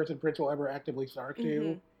person Prince will ever actively start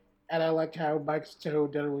to, and I like how Mike's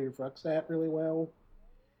tone generally reflects that really well.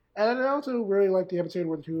 And I also really like the episode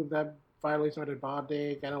where the two of them finally started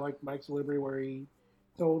bonding. And I like Mike's delivery where he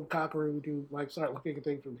told Kakaru to like start looking at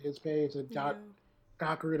things from his pace and got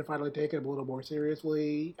Kakaru to finally take him a little more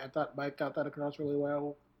seriously. I thought Mike got that across really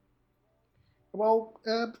well. Well,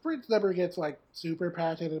 Prince never gets like super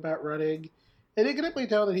passionate about running, and you can definitely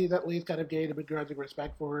tell that he's at least kind of gained a begrudging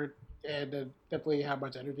respect for it, and definitely how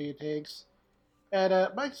much energy it takes. And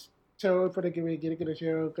Mike's tone for the getting in the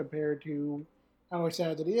show compared to how he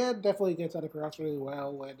sounds at the end definitely gets that across really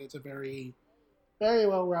well, and it's a very, very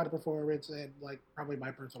well rounded performance, and like probably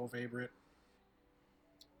my personal favorite.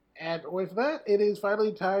 And with that, it is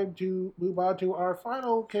finally time to move on to our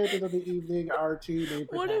final characters of the evening, our two main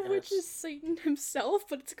protagonists. One of which is Satan himself,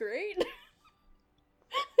 but it's great.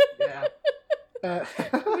 Yeah.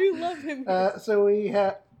 We love him. So we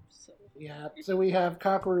have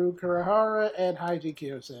Kakaru Kurahara and Haiji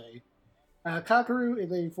Kiyosei. Kakaru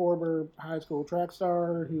is a former high school track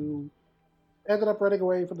star who ended up running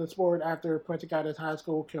away from the sport after punching out his high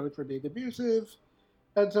school coach for being abusive,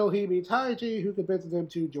 until he meets Haiji, who convinces him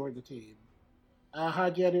to join the team.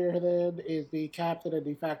 Haji, on the other hand, is the captain and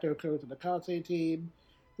de facto coach of the Kansei team,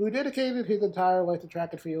 who dedicated his entire life to track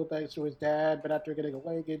and field thanks to his dad, but after getting a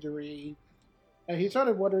leg injury, he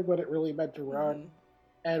started wondering what it really meant to run,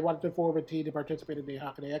 and wanted to form a team to participate in the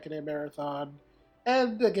Hakone Ekine Marathon,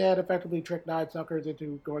 and again, effectively tricked Nine Suckers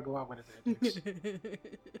into going along with his antics.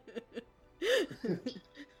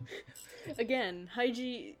 Again,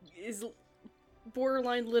 Haiji is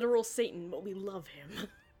borderline literal Satan, but we love him.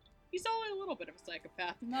 He's only a little bit of a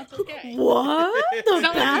psychopath, and that's okay. What? The It's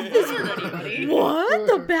not like bath he is murdered anybody. what?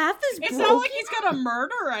 The bath is It's broken? not like he's gonna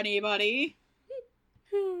murder anybody.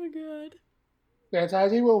 Oh my god. Yes,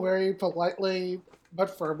 Haji will very politely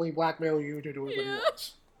but firmly blackmail you to do what he Yeah.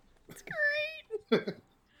 wants. It's great.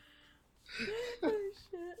 Oh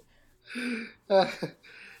shit.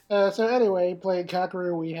 So anyway, playing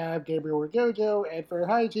Kakaru, we have Gabriel Gojo, and for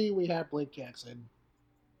Haiji, we have Blake Jackson.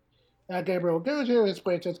 Gabriel Gojo has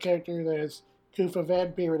played such characters as Kufa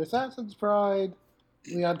Vampire in Assassin's Pride,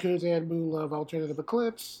 Leon Kuzan, Moonlove Alternative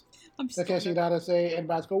Eclipse, Takeshi Nanase in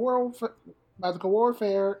Magical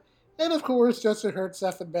Warfare, and of course, Justin Hurt,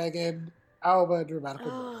 Seth and Megan, Alba, and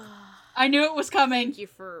Dramatical Birth. I knew it was coming. Thank you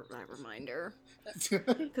for that reminder.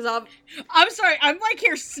 Because I'm sorry, I'm like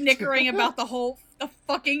here snickering about the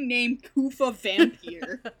fucking name Kufa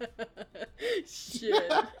Vampire.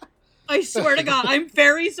 shit. I swear to God, I'm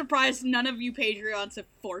very surprised none of you Patreons have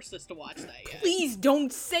forced us to watch that yet. Please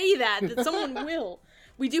don't say that someone will.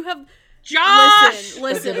 We do have. Josh!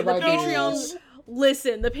 Listen. The Forget about Patreon. these.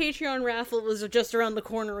 Listen, the Patreon raffle is just around the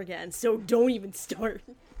corner again, so don't even start.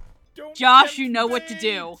 Don't Josh, tempt you know what to me.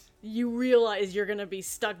 do. You realize you're gonna be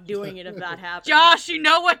stuck doing it if that happens. Josh, you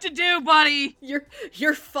know what to do, buddy. Your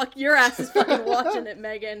ass is fucking watching it,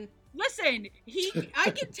 Megan. Listen,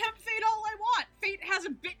 I can tempt fate all I want. Fate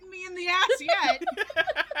hasn't bitten me in the ass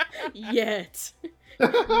yet.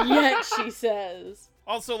 Yet, she says.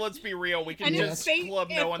 Also, let's be real. We can And if just fate- club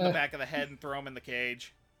Noah in the if- back of the head and throw him in the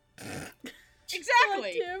cage.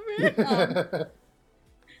 Exactly. God damn it.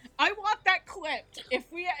 I want that clipped. If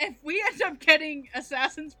we end up getting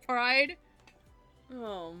Assassin's Pride,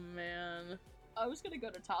 Oh man. I was gonna go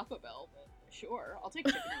to Taco Bell, but Sure, I'll take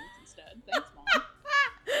chicken wings instead. Thanks, Mom.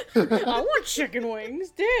 I want chicken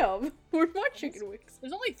wings. Damn. Where's my chicken wings?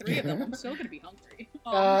 There's only 3 of them. I'm still gonna be hungry.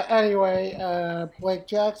 Anyway, Blake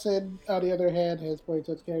Jackson, on the other hand, has played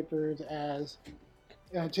such characters as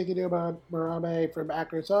Chikinuma Murame from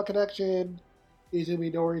Actors All Connection,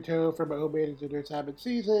 Izumi Norito from Omaid in their 7th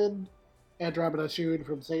season, Andromeda Shun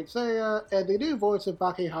from Saint Seiya, and the new voice of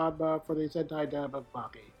Baki Hanma for the Sentai dub of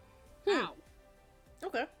Baki. Wow.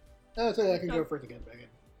 Okay. So I can go first again, Megan.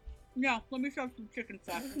 Yeah, let me shove some chicken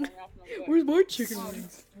fat in my mouth real quick. Where's my chicken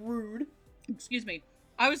wings? Rude. Excuse me.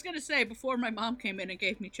 I was gonna say, before my mom came in and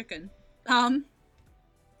gave me chicken,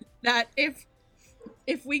 that if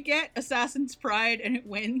we get Assassin's Pride and it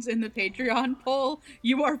wins in the Patreon poll,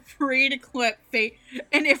 you are free to clip Fate.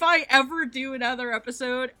 And if I ever do another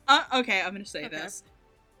episode, okay, I'm gonna say this.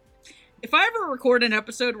 If I ever record an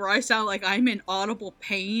episode where I sound like I'm in audible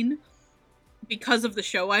pain because of the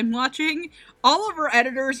show I'm watching, all of our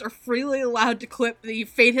editors are freely allowed to clip the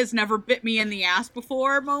Fate has never bit me in the ass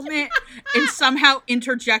before moment and somehow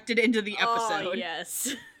interject it into the episode. Oh,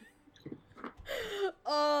 yes.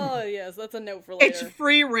 Oh, yes, that's a note for later. It's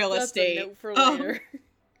free real estate. That's a note for later.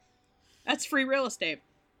 That's free real estate.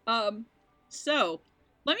 So,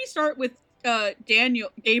 let me start with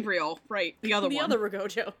Gabriel, right, the other one. The other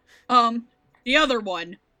Ragojo. The other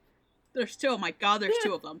one. There's 2, oh my god, there's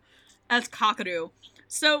 2 of them. As Kakaru.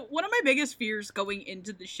 So, one of my biggest fears going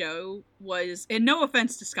into the show was, and no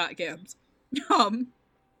offense to Scott Gibbs,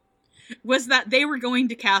 was that they were going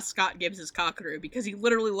to cast Scott Gibbs as Kakaru because he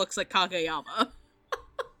literally looks like Kageyama.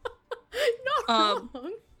 Not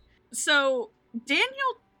wrong. So,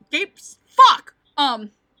 Gabriel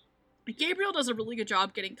does a really good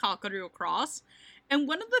job getting Kakaru across, and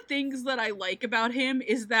one of the things that I like about him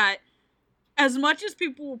is that as much as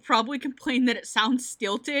people will probably complain that it sounds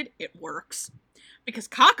stilted, it works. Because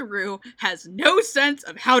Kakaru has no sense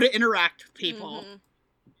of how to interact with people.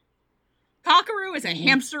 Kakaru is a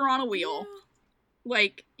hamster on a wheel. Yeah.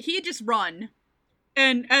 Like, he just run.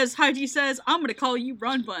 And as Haiji says, I'm gonna call you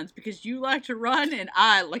Run Buns because you like to run and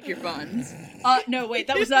I like your buns. No, wait,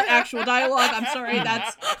 that was not actual dialogue. I'm sorry,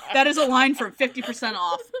 that is a line from 50%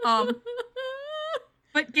 off.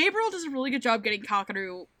 But Gabriel does a really good job getting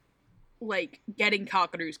Kakaru's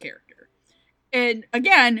character. And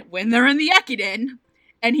again, when they're in the Ekiden,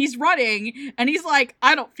 and he's running, and he's like,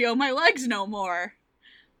 I don't feel my legs no more.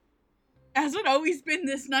 Has it always been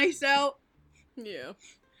this nice out? Yeah.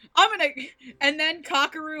 And then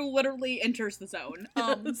Kakaru literally enters the zone.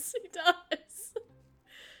 Yes, he does.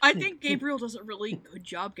 I think Gabriel does a really good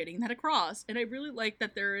job getting that across, and I really like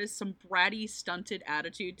that there is some bratty, stunted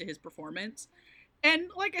attitude to his performance. And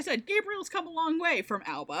like I said, Gabriel's come a long way from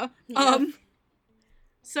Alba. Yeah.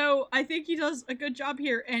 So I think he does a good job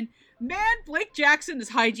here, and man, Blake Jackson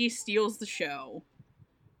as Haiji steals the show.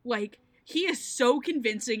 Like, he is so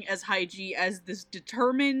convincing as Haiji as this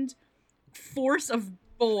determined force of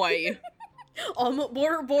boy.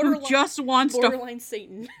 Borderline. Who just wants borderline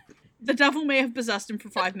Satan. The devil may have possessed him for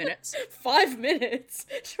 5 minutes. 5 minutes?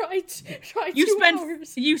 Try You 2 spend,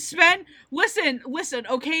 hours. listen,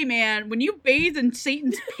 okay, man, when you bathe in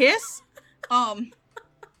Satan's piss, let's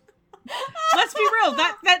be real,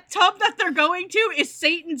 that tub that they're going to is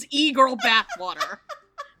Satan's e-girl bathwater.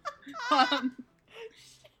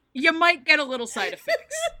 You might get a little side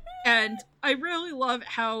effects. And I really love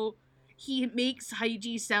how he makes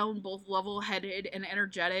Haiji sound both level-headed and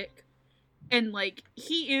energetic. And, like,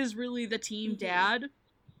 he is really the team dad.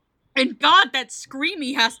 And God, that scream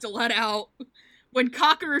he has to let out when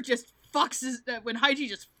Kakaru just when Haiji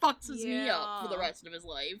just fucks his knee up for the rest of his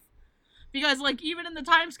life. Because, like, even in the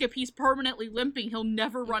time skip, he's permanently limping. He'll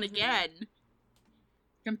never run again.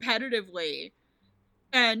 Competitively.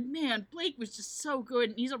 And, man, Blake was just so good.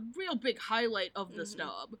 And he's a real big highlight of the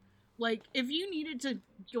snub. Like, if you needed to,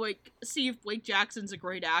 like, see if Blake Jackson's a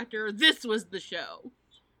great actor, this was the show.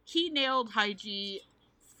 He nailed Haiji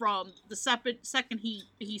from the second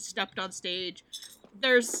he stepped on stage.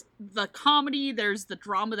 There's the comedy, there's the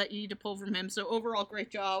drama that you need to pull from him. So overall, great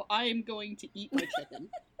job. I am going to eat my chicken.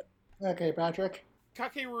 Okay, Patrick.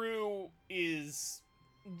 Kakeru is,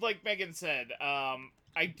 like Megan said,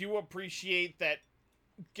 I do appreciate that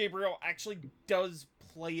Gabriel actually does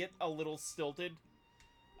play it a little stilted.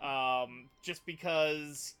 Just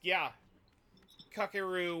because, yeah,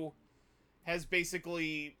 Kakeru has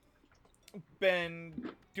basically been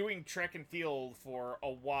doing track and field for a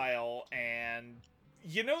while, and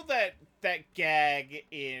you know that gag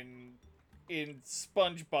in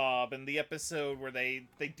SpongeBob in the episode where they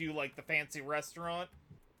do like the fancy restaurant,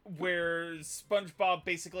 where SpongeBob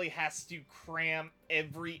basically has to cram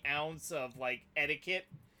every ounce of like etiquette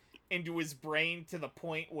into his brain to the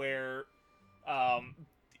point where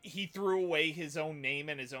he threw away his own name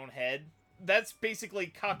in his own head. That's basically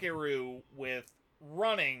Kakeru with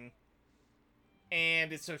running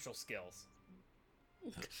and his social skills.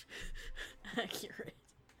 Accurate.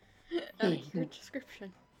 Accurate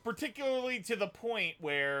description. Particularly to the point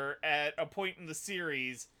where, at a point in the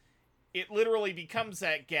series, it literally becomes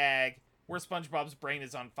that gag where SpongeBob's brain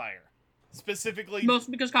is on fire. Specifically...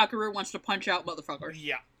 Mostly because Kakeru wants to punch out motherfuckers.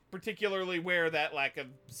 Yeah. Particularly where that lack of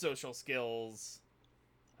social skills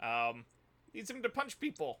leads him to punch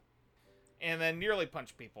people. And then nearly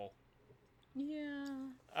punch people. Yeah.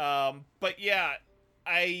 But yeah,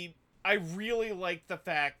 I really like the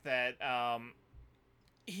fact that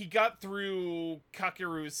he got through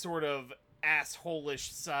Kakeru's sort of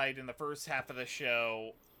asshole-ish side in the first half of the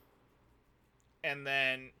show. And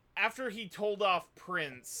then after he told off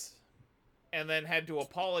Prince and then had to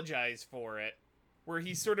apologize for it, where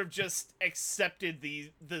he sort of just accepted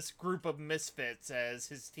this group of misfits as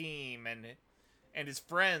his team and his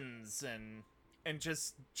friends and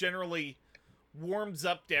just generally warms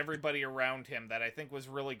up to everybody around him, that I think was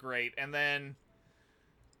really great. And then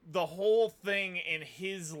the whole thing in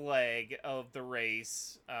his leg of the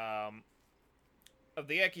race, of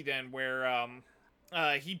the Ekiden, where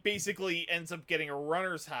he basically ends up getting a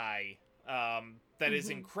runner's high that is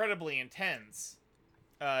incredibly intense,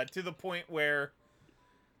 to the point where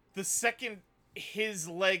the second his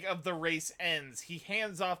leg of the race ends, he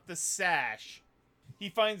hands off the sash. He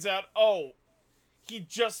finds out, oh, he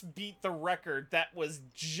just beat the record that was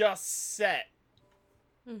just set.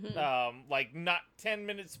 Like not 10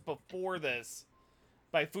 minutes before this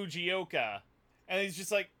by Fujioka. And he's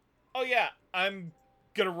just like, oh yeah, I'm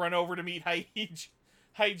gonna run over to meet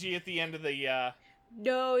Haiji at the end of the,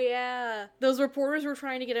 No, yeah. Those reporters were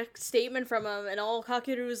trying to get a statement from him, and all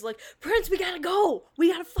Kakeru was like, Prince, we gotta go!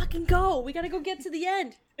 We gotta fucking go! We gotta go get to the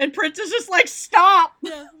end! And Prince is just like, stop!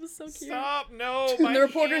 Yeah, it was so cute. Stop, no, And my the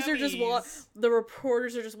reporters are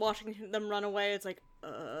hammies. just watching them run away. It's like,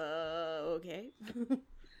 okay.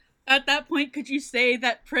 At that point, could you say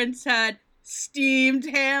that Prince had steamed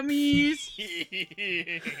hammies?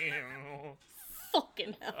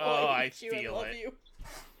 Fucking hell. Oh, I hate you, feel love it. you.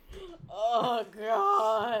 Oh,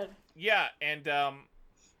 God. Yeah, and,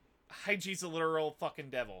 Haiji's a literal fucking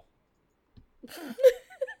devil. We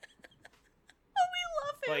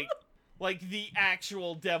love him. Like the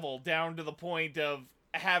actual devil, down to the point of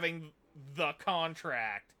having the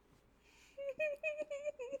contract.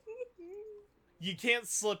 You can't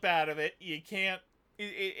slip out of it. You can't...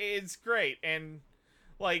 It's great. And,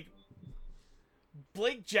 like,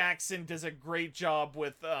 Blake Jackson does a great job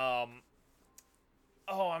with, I'm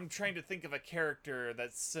trying to think of a character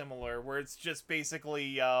that's similar, where it's just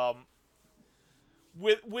basically,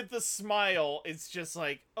 with the smile, it's just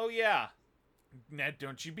like, oh yeah, Ned,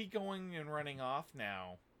 don't you be going and running off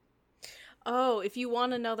now. Oh, if you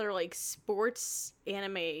want another, like, sports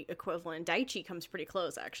anime equivalent, Daichi comes pretty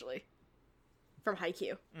close, actually. From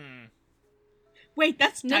Haikyuu. Wait,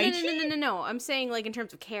 that's No, Daichi? no. I'm saying, like, in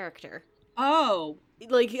terms of character. Oh.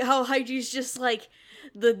 Like, how Haiji's just, like,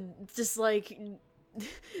 saying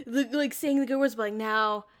the good words, but like,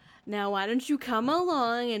 now, why don't you come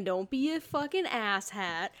along and don't be a fucking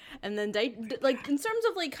asshat? And then, like, in terms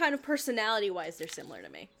of, like, kind of personality-wise, they're similar to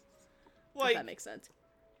me. Like, if that makes sense.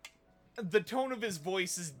 The tone of his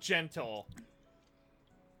voice is gentle,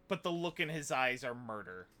 but the look in his eyes are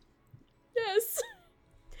murder. Yes.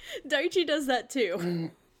 Daichi does that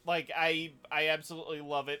too. Like, I absolutely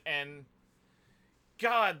love it, and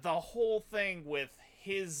God, the whole thing with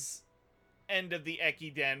his end of the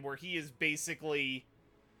Ekiden, where he is basically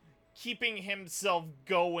keeping himself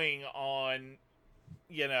going on,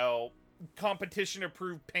 you know,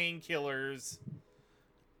 competition-approved painkillers,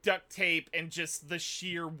 duct tape, and just the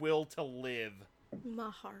sheer will to live. My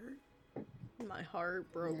heart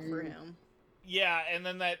broke for him. Yeah, and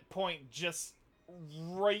then that point just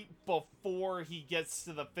right before he gets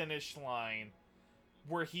to the finish line,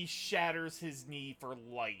 where he shatters his knee for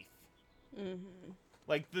life.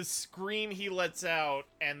 Like, the scream he lets out,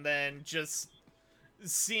 and then just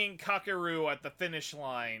seeing Kakeru at the finish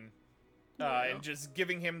line, and just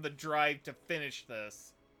giving him the drive to finish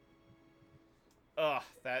this. Ugh,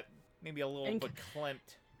 that made me a little bit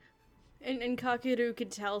clamped. And Kakeru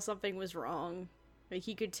could tell something was wrong. Like,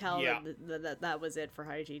 he could tell that was it for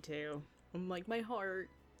Haiji, too. I'm like, my heart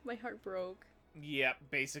broke. Yeah,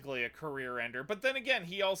 basically a career ender. But then again,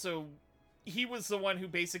 he was the one who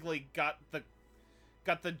basically got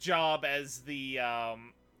the job as the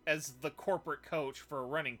corporate coach for a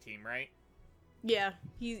running team, right? Yeah,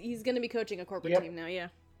 he's gonna be coaching a corporate team now, yeah.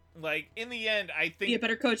 Like, in the end, I think... Be a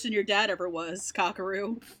better coach than your dad ever was,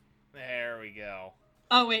 Kakaru. There we go.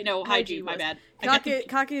 Oh, wait, no, Haiji, my was. bad.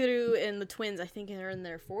 Kakeru and the twins, I think, are in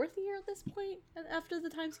their 4th year at this point, after the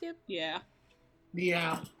time skip. Yeah.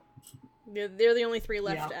 Yeah. They're the only 3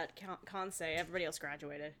 left at Kansei. Everybody else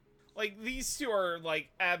graduated. Like, these two are, like,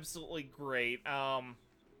 absolutely great.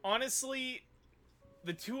 Honestly,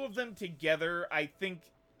 the 2 of them together, I think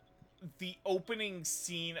the opening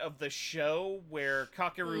scene of the show where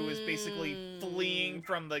Kakeru is basically fleeing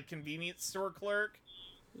from the convenience store clerk,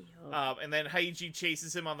 and then Haiji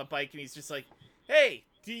chases him on the bike and he's just like, hey,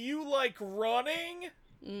 do you like running?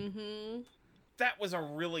 Mm-hmm. That was a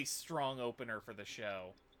really strong opener for the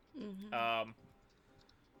show. Mm-hmm.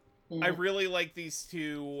 I really like these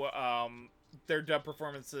 2. Their dub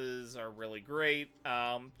performances are really great.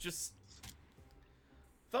 Just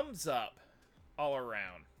thumbs up all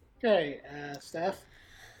around. Okay, Steph.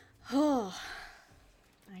 Oh,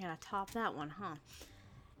 I gotta top that one, huh?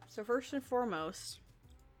 So first and foremost,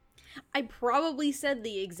 I probably said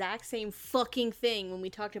the exact same fucking thing when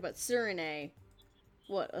we talked about Tsurune,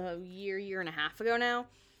 a year and a half ago now.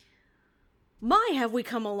 My, have we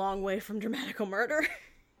come a long way from Dramatical Murder.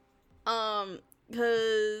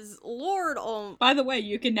 Because Lord, By the way,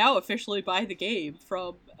 you can now officially buy the game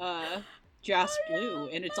from, Jas Blue,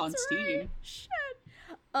 and it's on Steam. Right. Shit.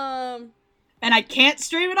 And I can't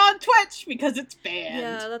stream it on Twitch because it's banned.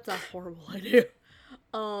 Yeah, that's a horrible idea.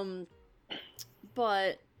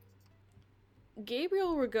 But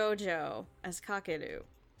Gabriel Rigojo as Kakeru.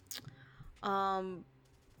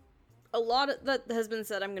 A lot of that has been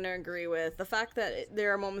said, I'm going to agree with. The fact that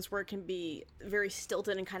there are moments where it can be very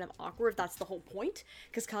stilted and kind of awkward, that's the whole point.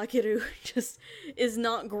 Because Kakeru just is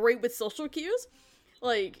not great with social cues.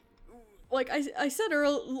 Like I said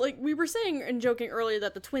earlier, like we were saying and joking earlier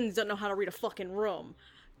that the twins don't know how to read a fucking room.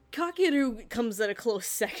 Kakeru comes at a close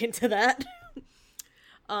second to that.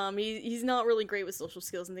 He's not really great with social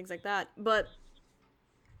skills and things like that. But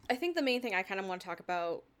I think the main thing I kind of want to talk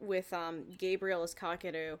about with Gabriel as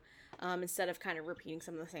Kakeru, instead of kind of repeating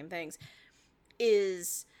some of the same things,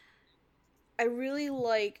 is I really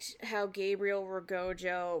liked how Gabriel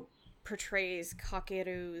Rigojo portrays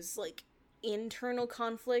Kakeru's, like, internal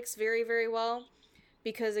conflicts very, very well,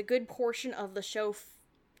 because a good portion of the show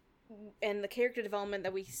and the character development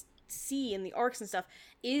that we see in the arcs and stuff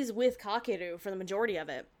is with Kakeru for the majority of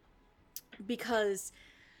it, because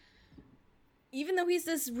even though he's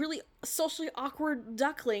this really socially awkward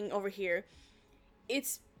duckling over here,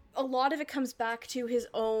 it's a lot of it comes back to his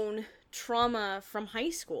own trauma from high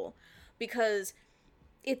school, because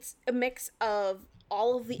it's a mix of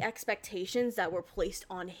all of the expectations that were placed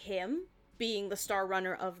on him being the star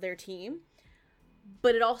runner of their team,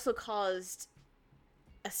 but it also caused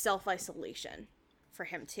a self-isolation for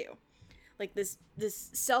him too. Like this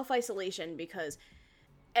self-isolation because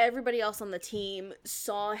everybody else on the team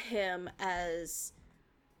saw him as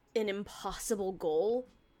an impossible goal,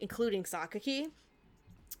 including Sakaki.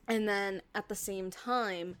 And then at the same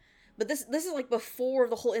time, but this is like before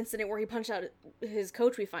the whole incident where he punched out his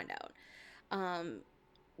coach, we find out,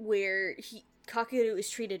 where Kakeru is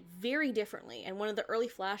treated very differently. And one of the early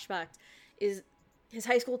flashbacks is his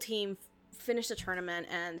high school team finished a tournament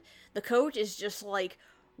and the coach is just like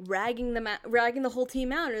ragging the whole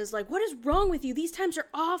team out and is like, what is wrong with you? These times are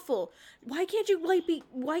awful. Why can't you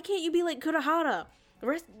be like Kurahara? The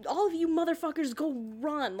rest, all of you motherfuckers, go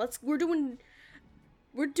run.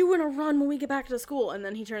 We're doing a run when we get back to school. And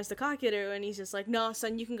then he turns to Kakeru and he's just like, no,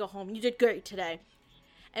 son, you can go home. You did great today.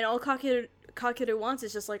 And all Kakeru wants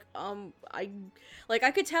is just like, I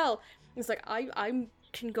could tell. It's like, I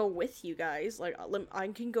can go with you guys. Like, I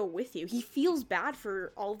can go with you. He feels bad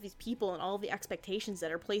for all of these people and all of the expectations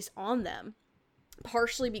that are placed on them,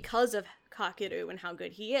 partially because of Kakeru and how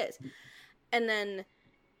good he is. And then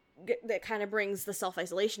that kind of brings the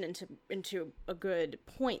self-isolation into a good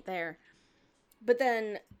point there. But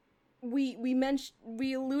then we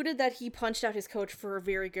alluded that he punched out his coach for a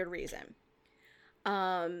very good reason.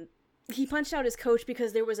 He punched out his coach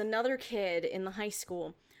because there was another kid in the high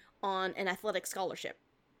school on an athletic scholarship.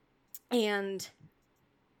 And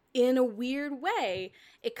in a weird way,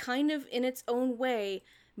 it kind of, in its own way,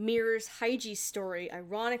 mirrors Haiji's story,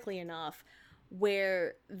 ironically enough,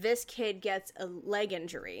 where this kid gets a leg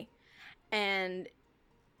injury. And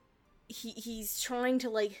he's trying to,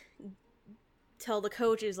 like, tell the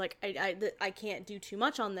coaches, like, I can't do too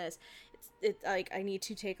much on this. It's like, I need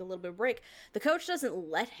to take a little bit of break. The coach doesn't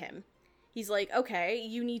let him. He's like, okay,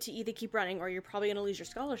 you need to either keep running or you're probably going to lose your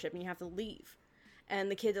scholarship and you have to leave. And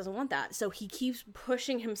the kid doesn't want that. So he keeps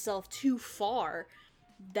pushing himself too far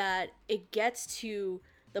that it gets to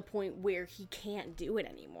the point where he can't do it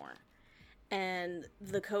anymore. And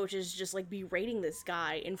the coach is just like berating this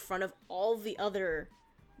guy in front of all the other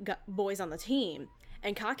boys on the team.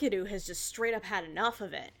 And Kakeru has just straight up had enough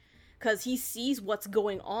of it. Because he sees what's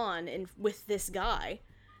going on with this guy,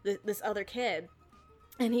 this other kid.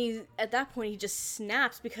 And at that point, he just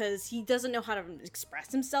snaps because he doesn't know how to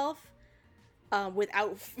express himself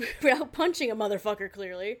without punching a motherfucker,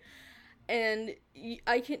 clearly. And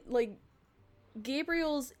I can, like,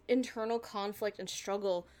 Gabriel's internal conflict and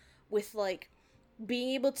struggle with, like,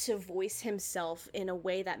 being able to voice himself in a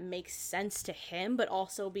way that makes sense to him, but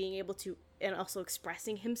also being able to, and also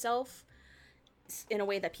expressing himself in a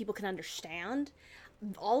way that people can understand.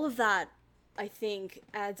 All of that, I think,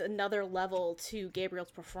 adds another level to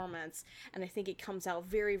Gabriel's performance, and I think it comes out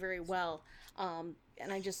very, very well.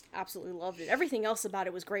 And I just absolutely loved it. Everything else about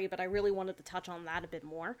it was great, but I really wanted to touch on that a bit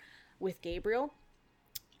more with Gabriel.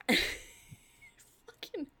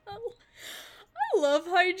 Fucking hell. I love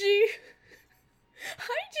Haiji.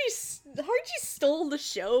 Haiji stole the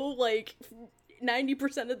show, like,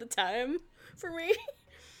 90% of the time for me.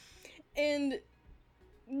 And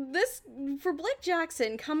this, for Blake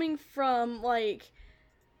Jackson, coming from, like,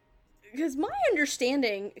 because my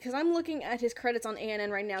understanding, because I'm looking at his credits on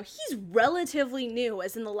ANN right now, he's relatively new,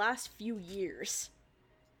 as in the last few years.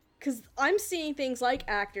 Because I'm seeing things like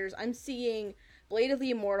Actors, I'm seeing Blade of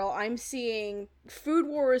the Immortal, I'm seeing Food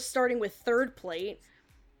Wars starting with Third Plate,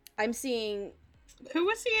 I'm seeing... Who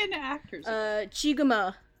was he in Actors?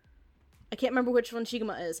 Chiguma. I can't remember which one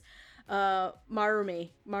Chiguma is.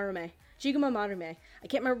 Marume. Chiguma Marume. I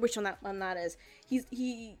can't remember which one that is.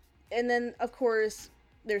 He and then of course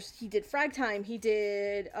he did Frag Time. He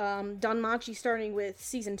did Danmachi starting with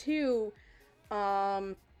season 2,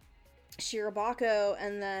 Shirobako,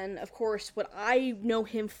 and then of course what I know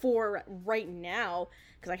him for right now,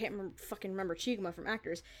 because I can't remember Chiguma from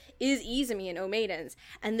Actors, is Izumi in O-Maidens,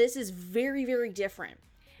 and this is very, very different.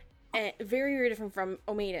 Very, very different from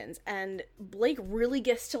O-Maidens, and Blake really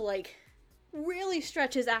gets to, like, really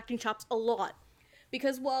stretch his acting chops a lot.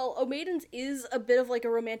 Because while O-Maidens is a bit of, like, a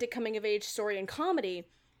romantic coming-of-age story and comedy,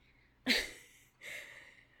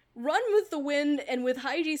 Run with the Wind, and with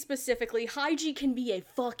Haiji specifically, Haiji can be a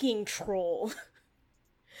fucking troll.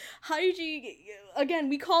 Haiji, again,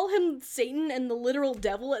 we call him Satan and the literal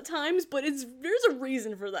devil at times, but there's a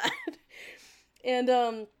reason for that.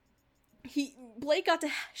 And, Blake got to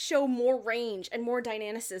show more range and more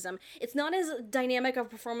dynamicism. It's not as dynamic of a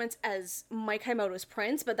performance as Mike Haimoto's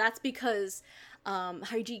Prince, but that's because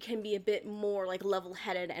Haiji can be a bit more, like,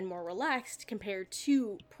 level-headed and more relaxed compared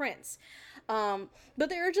to Prince. But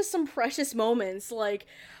there are just some precious moments, like,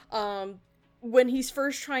 when he's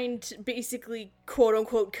first trying to basically,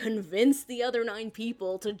 quote-unquote, convince the other 9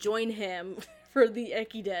 people to join him for the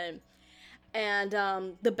Ekiden. And,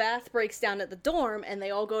 the bath breaks down at the dorm, and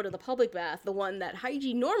they all go to the public bath, the one that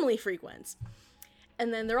Haiji normally frequents.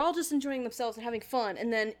 And then they're all just enjoying themselves and having fun,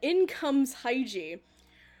 and then in comes Haiji.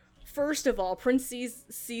 First of all, Prince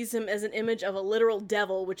sees him as an image of a literal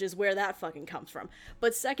devil, which is where that fucking comes from.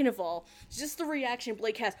 But second of all, just the reaction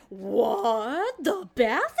Blake has, what? The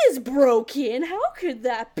bath is broken? How could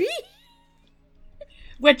that be?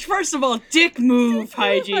 Which, first of all, dick move,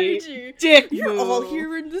 Haiji. Dick move. You're all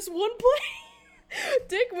here in this one place.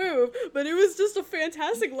 Dick move. But it was just a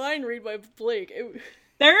fantastic line read by Blake.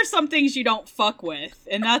 There are some things you don't fuck with,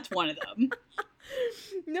 and that's one of them.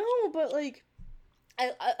 No, but, like,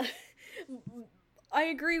 I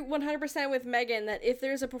agree 100% with Megan that if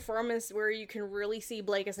there's a performance where you can really see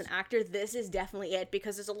Blake as an actor, this is definitely it,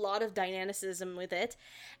 because there's a lot of dynamicism with it,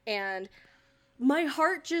 and my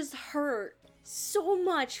heart just hurt so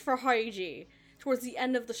much for Haiji towards the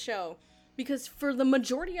end of the show, because for the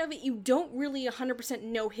majority of it, you don't really 100%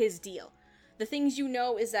 know his deal. The things you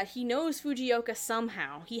know is that he knows Fujioka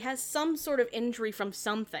somehow. He has some sort of injury from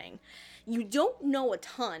something. You don't know a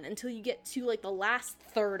ton until you get to, like, the last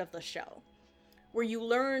third of the show, where you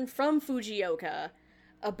learn from Fujioka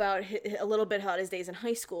about a little bit about his days in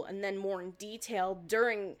high school, and then more in detail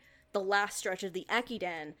during the last stretch of the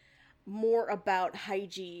Ekiden, more about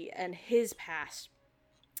Haiji and his past.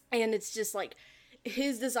 And it's just, like,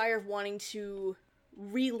 his desire of wanting to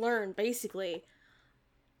relearn, basically,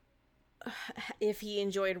 if he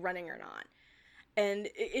enjoyed running or not. And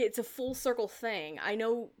it's a full circle thing. I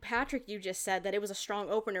know, Patrick, you just said that it was a strong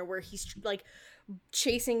opener where he's, like,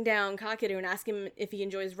 chasing down Kakeru and asking him if he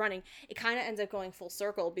enjoys running. It kind of ends up going full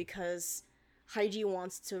circle because Haiji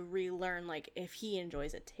wants to relearn, like, if he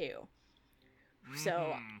enjoys it too.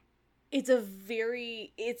 So it's a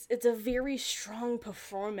very strong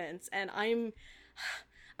performance, and I'm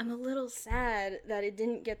I'm a little sad that it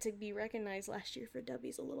didn't get to be recognized last year for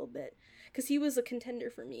Dubbies a little bit, because he was a contender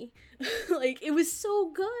for me. Like, it was so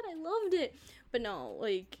good, I loved it. But no,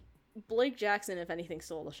 like, Blake Jackson, if anything,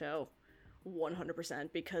 stole the show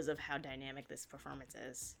 100% because of how dynamic this performance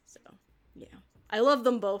is. So, yeah. I love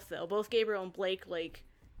them both, though. Both Gabriel and Blake, like,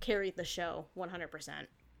 carried the show 100%.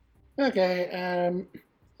 Okay,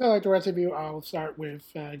 so like the rest of you, I'll start with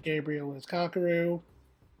Gabriel as Kakaru.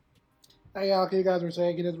 Like you guys were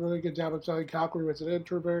saying, he does a really good job of selling Kakaru as an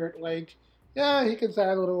introvert. Like, yeah, he can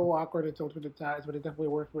sound a little awkward at some times, but it definitely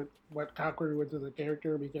works with what Kakaru is as a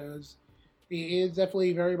character because he is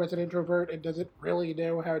definitely very much an introvert and doesn't really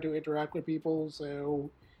know how to interact with people. So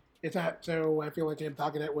it's not. So I feel like him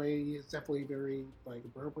talking that way is definitely very like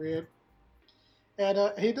appropriate.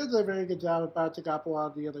 And he does a very good job of bouncing off a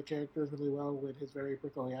lot of the other characters really well with his very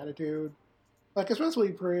prickly attitude. Like,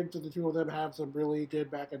 especially Prince and the two of them have some really good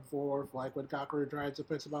back and forth, like when Kakaru tries to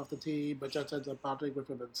piss him off the team, but just ends up bonding with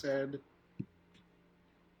him instead.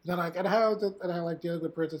 Then, like, and how like, dealing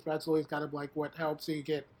with Prince especially is kind of like what helps you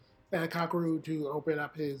get Kakaru to open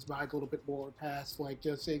up his mind a little bit more past, like,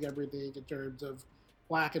 just seeing everything in terms of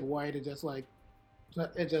black and white and just, like,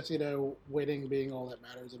 winning being all that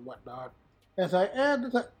matters and whatnot. And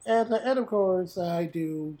of course, I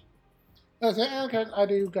do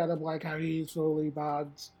kind of like how he slowly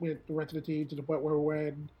bonds with the rest of the team to the point where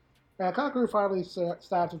when Kakaru finally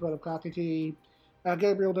stops in front of Kakaki,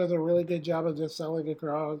 Gabriel does a really good job of just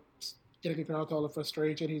getting across all the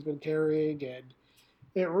frustration he's been carrying, and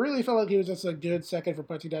it really felt like he was just a good second for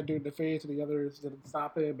punching that dude in the face, and the others didn't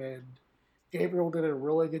stop him, and Gabriel did a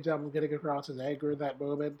really good job of getting across his anger in that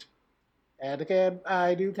moment. And again,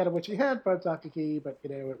 I do kind of wish he had punched Kakaki, but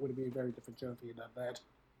it would be a very different show if he had done that.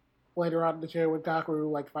 Later on in the show, when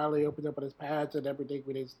Kakaru finally opens up on his pads and everything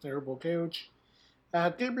with his terrible coach,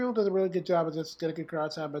 Gabriel does a really good job of just getting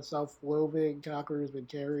across how much self-loathing Kakaru's been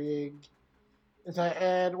carrying.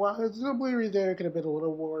 And while his delivery there could have been a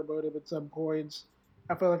little more emotive at some points,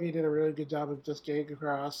 I feel like he did a really good job of just getting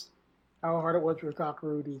across how hard it was for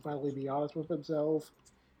Kakaru to finally be honest with himself.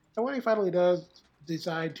 And when he finally does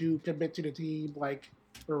decide to commit to the team, like,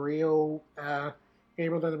 for real,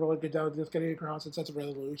 Gabriel does a really good job of just getting across a sense of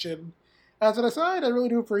resolution. As an aside, I really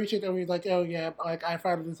do appreciate that he's like, oh yeah, like, I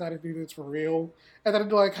finally decided to do this for real. And then,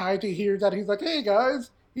 like, Haiti hears that, he's like, hey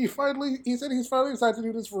guys, he said he's finally decided to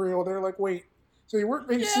do this for real. And they're like, wait, so you weren't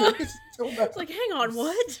being serious until now? It's like, hang on,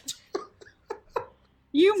 what?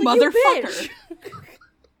 You motherfucker. You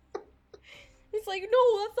it's like,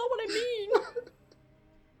 no, that's not what I mean.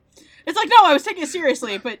 It's like, no, I was taking it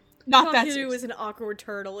seriously, but not that serious. Kakadu is an awkward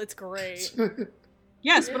turtle. It's great.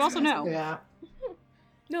 Yes, but also no. Yeah.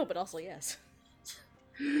 No, but also yes.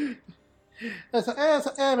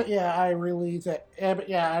 I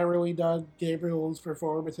really dug Gabriel's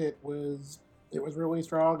performance. It was really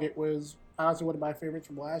strong. It was honestly one of my favorites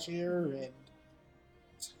from last year, and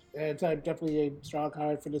it's definitely a strong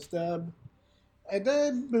highlight for the stub. And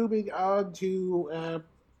then moving on to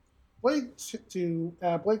Blake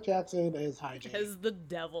Jackson as Hygiene. As the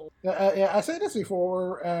devil. I said this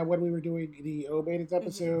before when we were doing the O-Maidens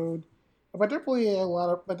episode, but there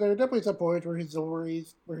are definitely some points where his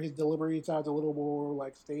delivery sounds a little more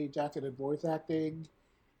like stage acting and voice acting,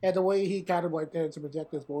 and the way he kind of like tends to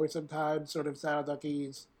project his voice sometimes sort of sounds like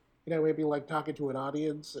he's maybe like talking to an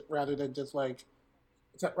audience rather than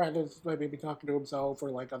maybe talking to himself or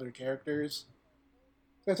like other characters.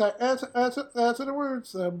 In other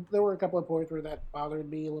words, there were a couple of points where that bothered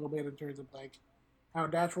me a little bit in terms of like how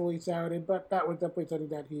natural he sounded, but that was definitely something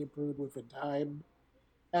that he improved with in time.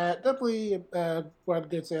 Definitely one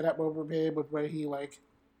good stand-up moment from him was when he like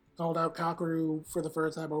called out Kakaru for the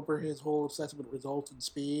first time over his whole obsession with results and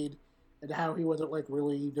speed, and how he wasn't like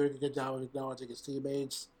really doing a good job of acknowledging his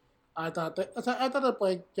teammates. I thought that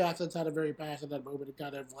Blake Jackson had a very passionate moment and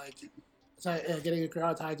kind of like getting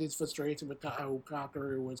across Haiji's frustration with how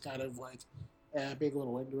Kakaru was kind of like being a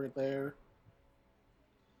little ignorant there.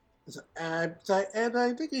 And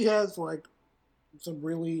I think he has like some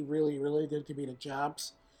really, really, really good comedic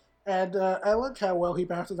chops. And I like how well he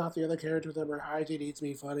bounces off the other characters that where Haiji needs to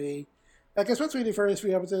be funny. Like, especially the first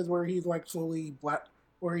few episodes where he's like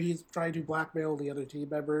where he's trying to blackmail the other team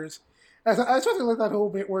members. I especially like that whole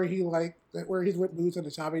bit where he's with Moose in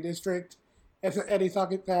the shopping district. And he's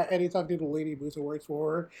talking to the lady Moose works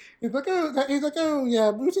for. He's like, oh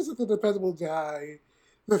yeah, Moose is a dependable guy.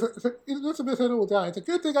 He's just a dependable guy. It's a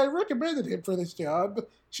good thing I recommended him for this job.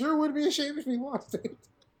 Sure would be ashamed if he lost it.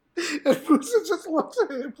 And Moose just looks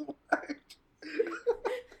at him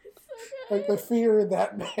like the fear in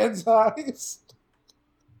that man's eyes.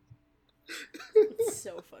 It's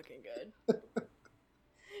so fucking good.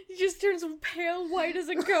 He just turns pale white as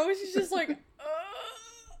a ghost. He's just like,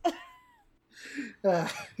 Uh,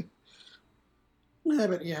 yeah,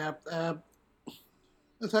 but yeah,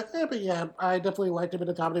 but yeah, I definitely liked him in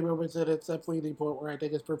the comedy moments, and it's definitely the point where I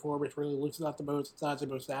think his performance really looks out the most. It's not the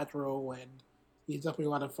most natural, and he's definitely a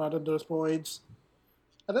lot of fun in those points.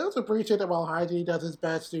 And I also appreciate that while Heidi does his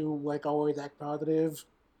best to like always act positive,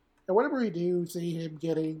 and whenever we do see him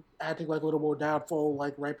acting like a little more doubtful,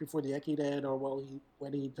 like right before the Ekiden, or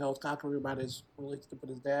when he tells Kakaru about his relationship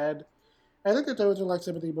with his dad, I think that those are like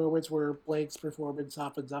some of the moments where Blake's performance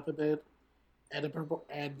softens up a bit, and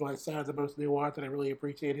like sounds the most nuanced, and I really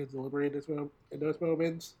appreciate his delivery in those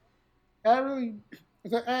moments. And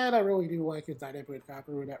I really do like his dynamic with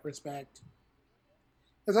Kakaru in that respect.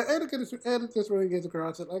 And it just really gets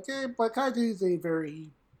across that but Kaiji's a very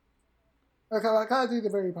Kaiji's a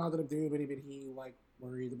very positive dude, but even he like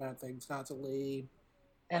worries about things constantly,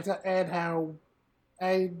 and how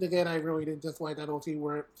I really didn't just like that whole scene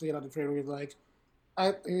where seeing on the trailer he's like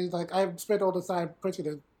I've spent all this time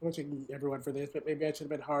pushing everyone for this, but maybe I should have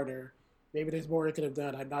been harder. Maybe there's more I could have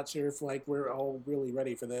done. I'm not sure if like we're all really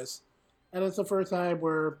ready for this. And it's the first time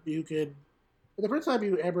you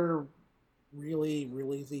ever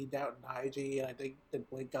really see doubt in Haiji, and I think that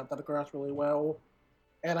Blake got that across really well.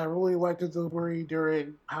 And I really liked his delivery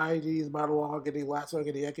during Haiji's monologue in the last song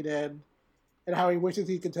in the Ekiden, and how he wishes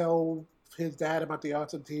he could tell his dad about the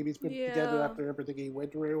awesome team he's put together after everything he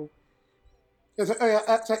went through. Other than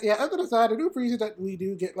that, I do appreciate that we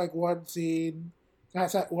do get like one scene.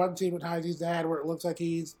 That's that one scene with Haiji's dad where it looks like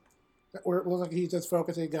he's just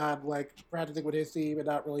focusing on like practicing with his team and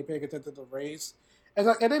not really paying attention to the race. And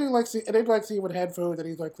then see with headphones and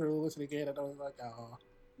he's like through listening in, and I was like, oh,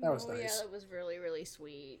 that was nice. Yeah, that was really, really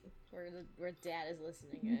sweet. Where dad is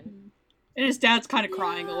listening in. And his dad's kind of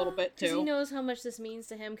crying a little bit too. Because he knows how much this means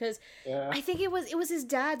to him. Because I think it was his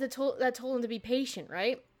dad that told him to be patient,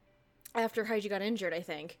 right? After Haiji got injured, I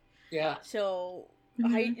think. Yeah. So,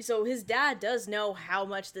 so his dad does know how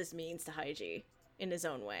much this means to Haiji in his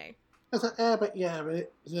own way.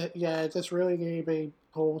 It just really gave a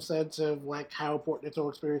whole sense of like how important this whole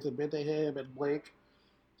experience had been to him, and Blake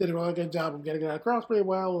did a really good job of getting it across pretty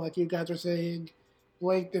well. Like you guys are saying,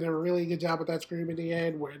 Blake did a really good job with that scream in the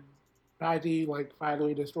end when Haiji like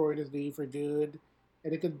finally destroyed his knee for good,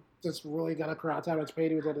 and it could just really got across how much pain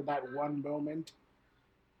he was in that one moment.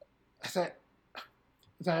 And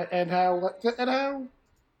how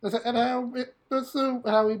he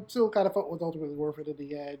still kind of felt was ultimately worth it in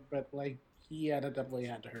the end, but like he definitely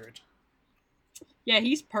had to hurt. Yeah,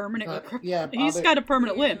 he's permanent. He's got a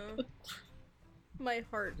permanent limp. My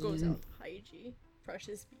heart goes out to Haiji,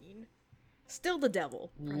 Precious Bean. Still the devil,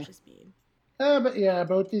 Precious Bean. But yeah,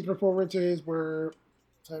 both these performances were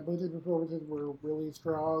really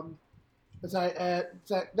strong.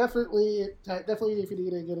 Definitely, if you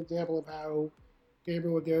need a good example of how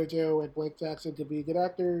Gabriel Gojo and Blake Jackson could be good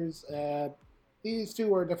actors, these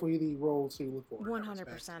two are definitely the roles to look for.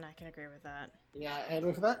 100%, I can agree with that. Yeah, and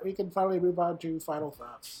with that, we can finally move on to final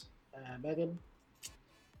thoughts. Megan?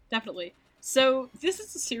 Definitely. So, this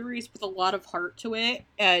is a series with a lot of heart to it,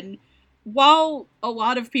 and while a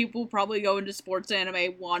lot of people probably go into sports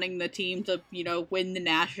anime wanting the team to, win the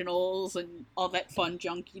nationals and all that fun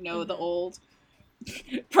junk, the old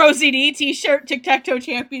Pro CD t-shirt, tic-tac-toe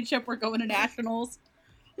championship, we're going to nationals.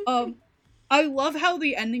 I love how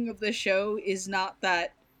the ending of this show is not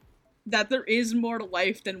that there is more to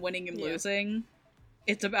life than winning and losing.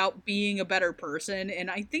 It's about being a better person,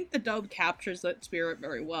 and I think the dub captures that spirit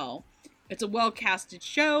very well. It's a well-casted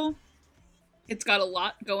show. It's got a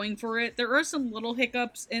lot going for it. There are some little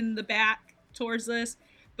hiccups in the back towards this,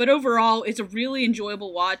 but overall, it's a really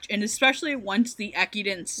enjoyable watch, and especially once the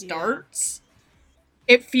Ekiden starts,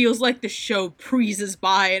 it feels like the show breezes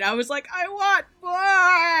by, and I was like, I want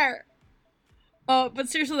more! But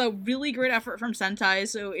seriously though, really great effort from Sentai,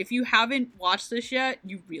 so if you haven't watched this yet,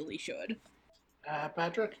 you really should.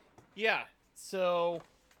 Patrick? Yeah, so,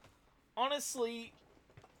 honestly,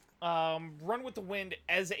 Run with the Wind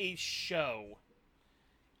as a show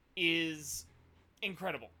is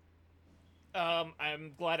incredible.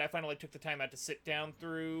 I'm glad I finally took the time out to sit down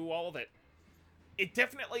through all of it. It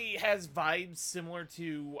definitely has vibes similar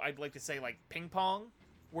to, I'd like to say, like Ping Pong,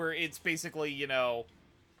 where it's basically,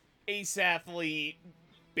 ace athlete,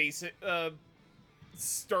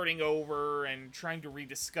 starting over and trying to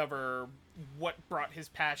rediscover what brought his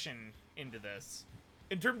passion into this.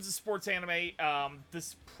 In terms of sports anime,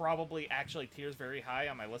 this probably actually tiers very high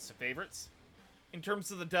on my list of favorites. In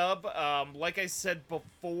terms of the dub, like I said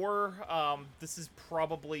before, this is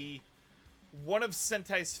probably one of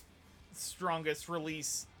Sentai's strongest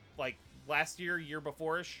release like last year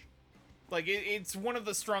before-ish. Like it's one of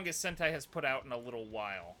the strongest Sentai has put out in a little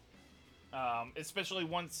while. Especially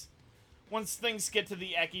once things get to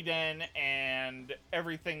the Ekiden and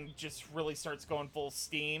everything just really starts going full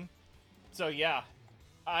steam. So yeah,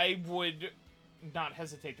 I would not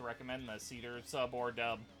hesitate to recommend this, either sub or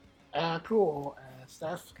dub. Cool.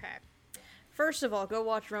 Steph? Okay. First of all, go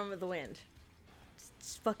watch Run with the Wind.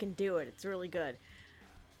 Just fucking do it. It's really good.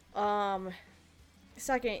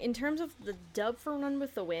 Second, in terms of the dub for Run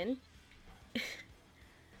with the Wind,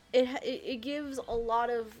 it gives a lot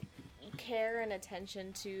of care and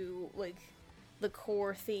attention to, like, the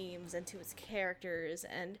core themes and to its characters,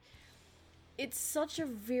 and it's such a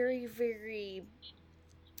very, very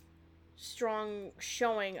strong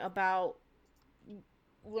showing about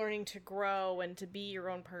learning to grow and to be your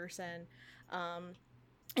own person,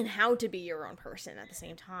 and how to be your own person at the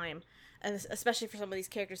same time, and especially for some of these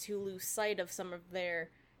characters who lose sight of some of their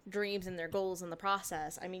dreams and their goals in the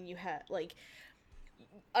process. I mean, you have, like,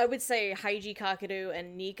 I would say Haiji Kakadu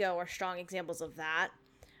and Nico are strong examples of that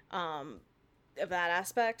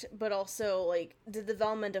aspect, but also, like, the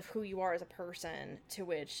development of who you are as a person, to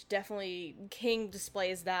which definitely King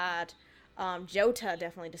displays that, Jota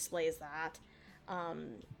definitely displays that, no,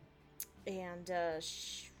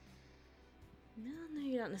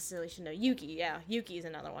 you don't necessarily should know. Yuki is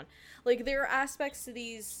another one. Like, there are aspects to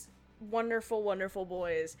these wonderful, wonderful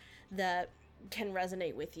boys that can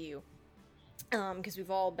resonate with you, because we've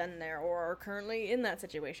all been there or are currently in that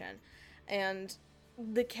situation. And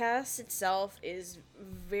the cast itself is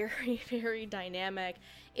very, very dynamic.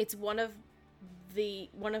 It's one of the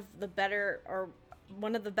better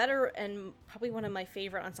and probably one of my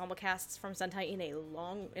favorite ensemble casts from Sentai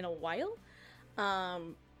in a while.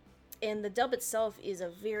 And the dub itself is a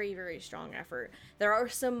very, very strong effort. There are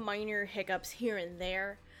some minor hiccups here and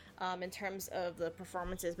there, in terms of the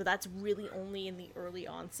performances, but that's really only in the early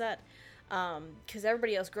onset, because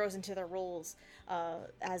everybody else grows into their roles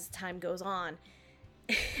as time goes on.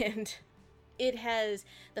 And it has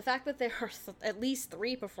the fact that there are at least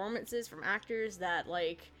 3 performances from actors that,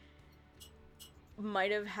 like,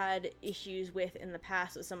 might have had issues with in the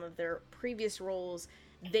past with some of their previous roles.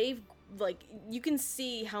 They've, like, you can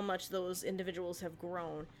see how much those individuals have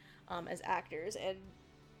grown as actors, and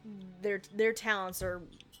their talents are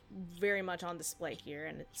very much on display here,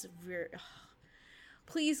 and it's very...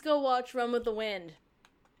 Please go watch Run with the Wind.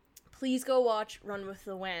 Please go watch Run with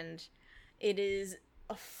the Wind. It is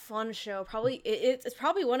a fun show. Probably it's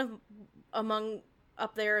probably one of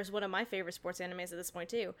up there as one of my favorite sports animes at this point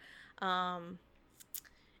too.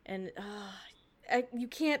 You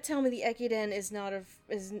can't tell me the Ekiden is not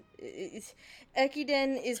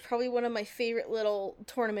Ekiden is probably one of my favorite little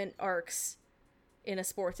tournament arcs in a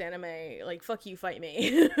sports anime. Like, fuck you, fight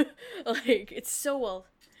me. Like, it's so well.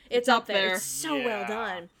 It's up there. It's so well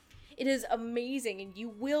done. It is amazing, and you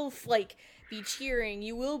will, like, be cheering.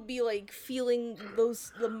 You will be, like, feeling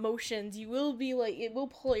those emotions. You will be, like, it will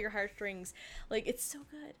pull at your heartstrings. Like, it's so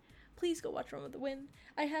good. Please go watch Run with the Wind.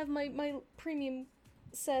 I have my premium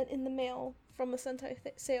set in the mail from a Sentai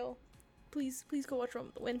sale. Please go watch Run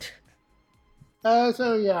with the Wind. Run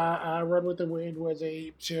with the Wind was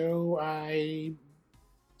a show I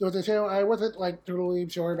wasn't, like, totally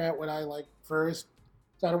sure about when I, like, first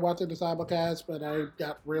started watching the simulcast, but I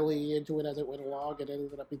got really into it as it went along, and it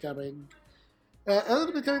ended up becoming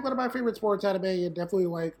one of my favorite sports anime, and definitely,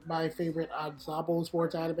 like, my favorite ensemble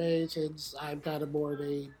sports anime, since I'm kind of more of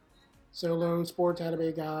a solo sports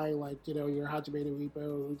anime guy, like, you know, your Hajime no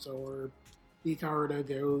Ippos or Hikaru no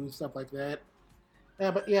Go, stuff like that.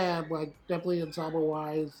 But yeah, like, definitely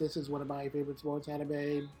ensemble-wise, this is one of my favorite sports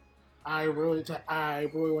anime. I really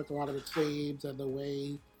like a lot of its themes and the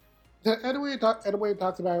way it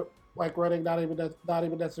talks about, like, running, not even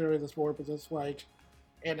necessarily the sport, but just, like,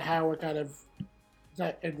 and how it kind of,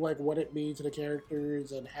 and, like, what it means to the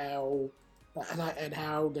characters and how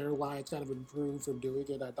their lives kind of improve from doing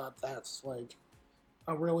it. I thought that's, like,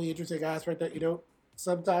 a really interesting aspect that you don't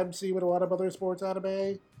sometimes see with a lot of other sports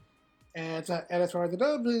anime. And as far as the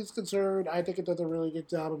dub is concerned, I think it does a really good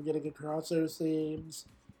job of getting across those themes.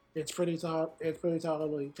 It's pretty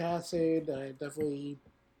solidly casted. Definitely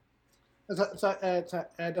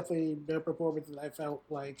no performance that I felt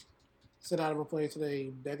like sit out of a place in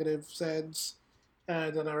a negative sense.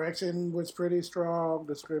 And the direction was pretty strong.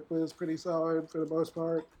 The script was pretty solid for the most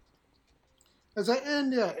part.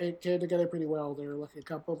 It came together pretty well. There were, like, a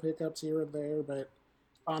couple of hiccups here and there, but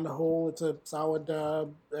on the whole, it's a solid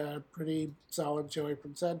dub. Pretty solid showing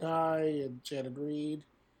from Sentai and Shannon Reed.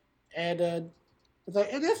 And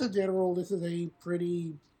I guess in general, this is a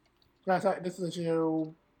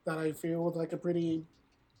show that I feel is, like, a pretty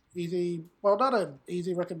easy. Well, not an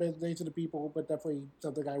easy recommendation to people, but definitely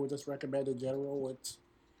something I would just recommend in general. It's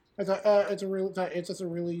just a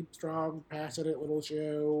really strong, passionate little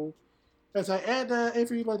show. If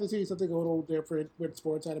you'd like to see something a little different with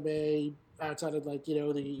sports anime outside of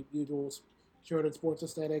the usual shorted sports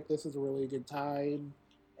aesthetic, this is a really good time,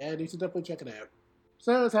 and you should definitely check it out.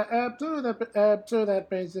 So that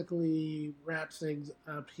basically wraps things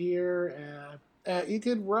up here. You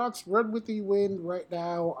can watch Run with the Wind right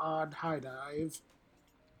now on High Dive.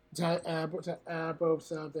 Both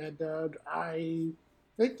subs and dubbed. I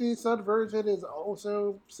think the sub version is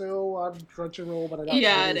also still on Crunchyroll, but I'm not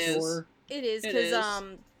Yeah, really it is. sure. It is, It because is.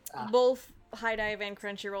 both High Dive and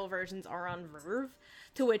Crunchyroll versions are on Verve,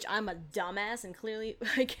 to which I'm a dumbass, and clearly,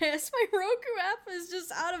 I guess my Roku app is just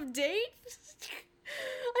out of date.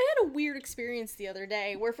 I had a weird experience the other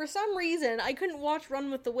day, where for some reason, I couldn't watch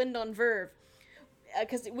Run with the Wind on Verve,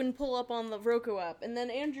 because it wouldn't pull up on the Roku app, and then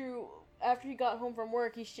Andrew, after he got home from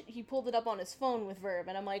work, he pulled it up on his phone with Verve,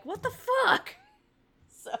 and I'm like, what the fuck?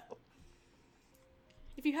 So,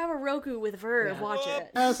 if you have a Roku with Verve, Yeah. watch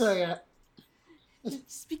it.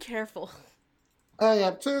 Just be careful.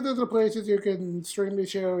 So those are the places you can stream the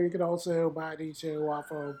show. You can also buy the show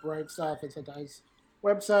off of Bright Stuff. It's a nice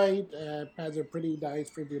website. Has a pretty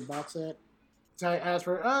nice premium box set. So as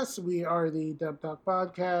for us, we are the Dub Talk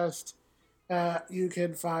Podcast. You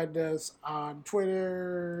can find us on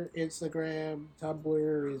Twitter, Instagram,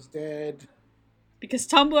 Tumblr is dead. Because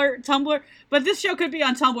Tumblr, but this show could be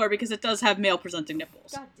on Tumblr because it does have male presenting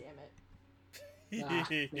nipples. God damn it.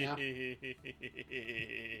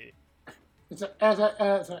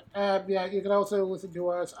 You can also listen to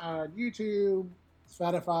us on YouTube,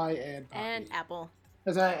 Spotify, and Podbean. And Apple.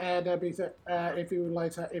 If you would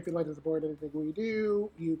like to support anything we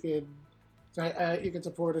do, you can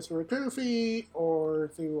support us through a Ko-fi or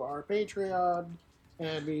through our Patreon.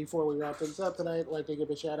 And before we wrap things up tonight, I'd like to give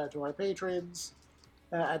a shout out to our patrons.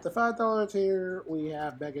 At the $5 tier, we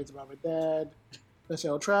have Megan's mom and dad,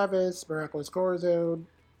 Michelle Travis, Miraculous Core Zone,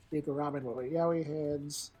 Nico Robin with Yowie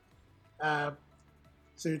Hands,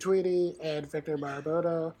 Sue Tweedy, and Victor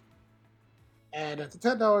Marabota. And at the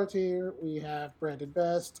 $10 tier, we have Brandon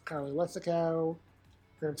Best, Carly Lessicow,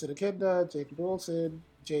 Crimson Akinda, Jacob Wilson,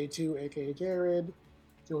 J2 aka Jared,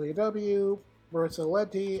 Julia W, Marissa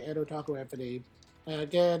Lenti, and Otaku Anthony. And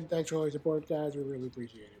again, thanks for all your support, guys. We really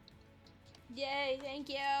appreciate it. Yay, thank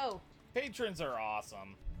you. Patrons are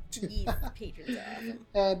awesome. Yes, patrons are awesome.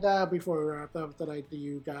 And before we wrap up tonight, do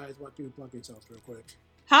you guys want to plug yourselves real quick?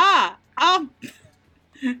 Hi,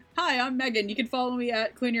 I'm Megan. You can follow me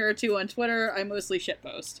at QueenEra2 on Twitter. I mostly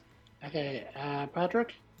shitpost. Okay,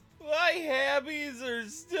 Patrick? My habbies are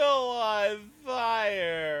still on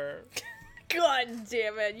fire. God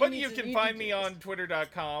damn it. But you can find me on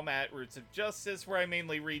twitter.com at Roots of Justice, where I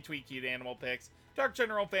mainly retweet cute animal pics, talk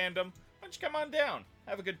general fandom. Why don't you come on down?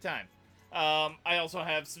 Have a good time. I also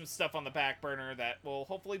have some stuff on the back burner that will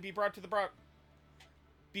hopefully be brought up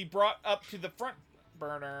to the front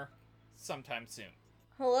burner sometime soon.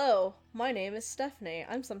 Hello, my name is Stephanie.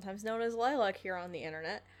 I'm sometimes known as Lilac here on the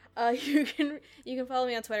internet. You can follow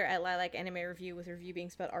me on Twitter at Lilac Anime Review, with review being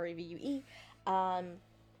spelled REVUE. I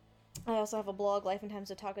also have a blog,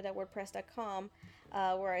 lifeandtimesotaku.wordpress.com,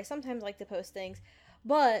 where I sometimes like to post things.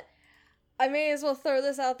 But I may as well throw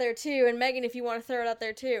this out there too, and Megan, if you want to throw it out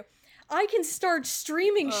there too. I can start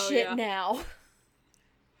streaming shit now.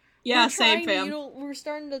 Yeah, same fam. We're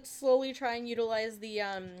starting to slowly try and utilize the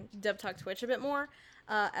Dub Talk Twitch a bit more.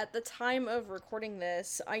 At the time of recording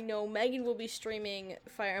this, I know Megan will be streaming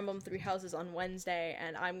Fire Emblem Three Houses on Wednesday,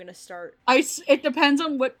 and I'm gonna start. It depends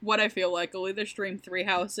on what I feel like. I'll either stream Three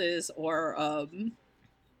Houses or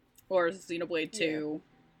Xenoblade 2.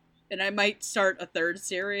 And I might start a third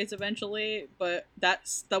series eventually, but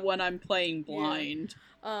that's the one I'm playing blind.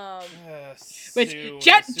 Which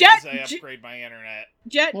Jet as I upgrade my internet.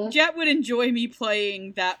 Jet would enjoy me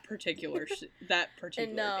playing that particular game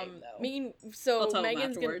though.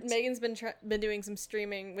 Megan's been doing some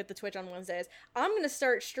streaming with the Twitch on Wednesdays. I'm gonna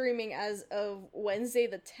start streaming as of Wednesday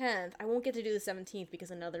the 10th. I won't get to do the 17th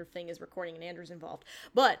because another thing is recording and Andrew's involved.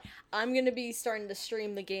 But I'm gonna be starting to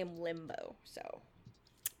stream the game Limbo, so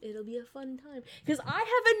it'll be a fun time because I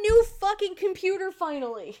have a new fucking computer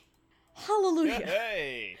finally. Hallelujah.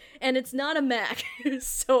 Hey. And it's not a Mac.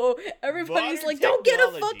 So everybody's Modern like, don't get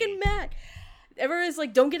a technology. fucking Mac. Everybody's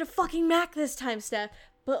like, don't get a fucking Mac this time, Steph.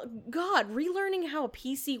 But God, relearning how a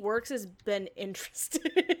PC works has been interesting.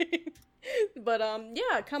 But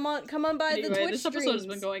yeah, come on by the Twitch this streams. episode has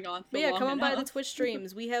been going on for But yeah, long come on by enough. the Twitch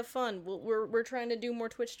streams. We have fun. We're trying to do more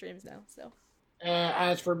Twitch streams now, so.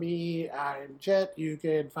 As for me, I'm Jet. You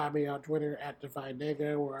can find me on Twitter at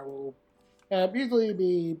DefineNego, where I will usually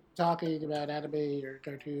be talking about anime or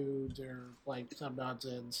cartoons or like some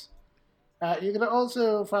nonsense. You can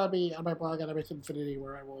also find me on my blog Animation Infinity,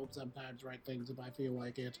 where I will sometimes write things if I feel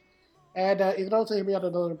like it. And you can also hear me on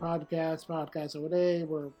another Podcast O&A,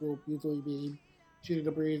 where we'll usually be shooting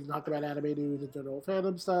the breeze and talking about anime news and general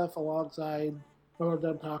fandom stuff alongside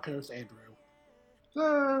Dumb Talk host Andrew.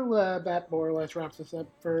 So that more or less wraps us up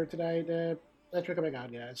for tonight. Thanks for coming on,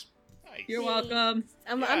 guys. Nice. You're welcome.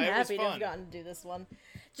 I'm Yeah, it was happy to have fun. gotten to do this one.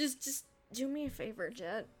 Just do me a favor,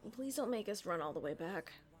 Jet. Please don't make us run all the way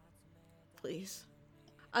back. Please.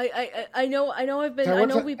 I know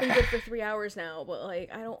we've been good for 3 hours now, but like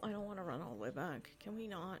I don't want to run all the way back. Can we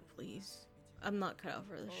not, please? I'm not cut out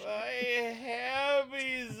for this shit. My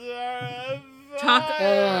hammies are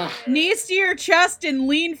Talk- Knees to your chest and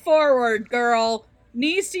lean forward, girl.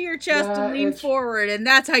 Knees to your chest and lean forward, and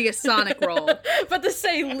that's how you Sonic roll. But to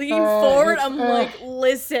say lean forward, I'm like,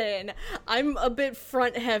 listen, I'm a bit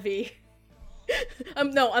front heavy.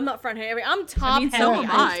 No, I'm not front heavy. I'm top heavy. so am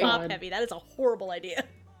I. I'm top heavy. That is a horrible idea.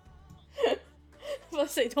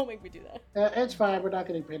 Let's say, don't make me do that. It's fine. We're not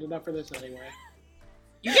getting paid enough for this anyway.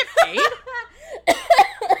 You get paid?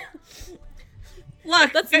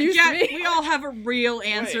 Look, That's news to me. we all have a real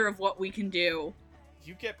answer Wait. of what we can do.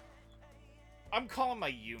 You get. I'm calling my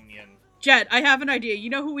union. Jet, I have an idea. You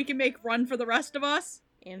know who we can make run for the rest of us?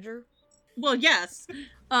 Andrew? Well, yes.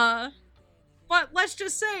 But let's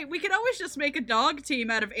just say, we could always just make a dog team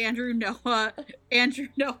out of Andrew, Noah,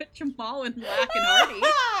 Jamal, and Lack and Hardy.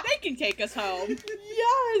 They can take us home.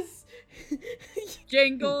 Yes!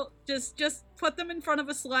 Jingle, just put them in front of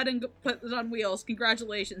a sled and put it on wheels.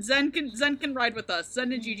 Congratulations. Zen can ride with us.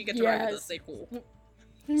 Zen and Gigi get to ride with us. They cool.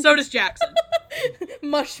 So does Jackson.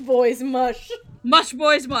 Mush boys, mush. Mush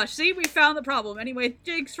boys, mush. See, we found the problem. Anyway,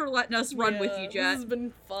 thanks for letting us run with you, This Jet. has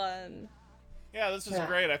been fun. Yeah, this was Yeah.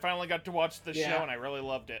 great. I finally got to watch the Yeah. show and I really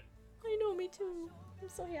loved it. I know, me too. I'm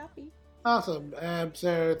so happy. Awesome.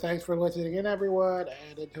 So thanks for listening in, everyone.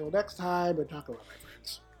 And until next time, we'll talk about my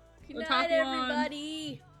friends. Good Otaku night, on.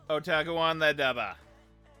 everybody. Otaku on the dubba.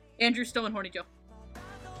 Andrew's still in Horny Joe.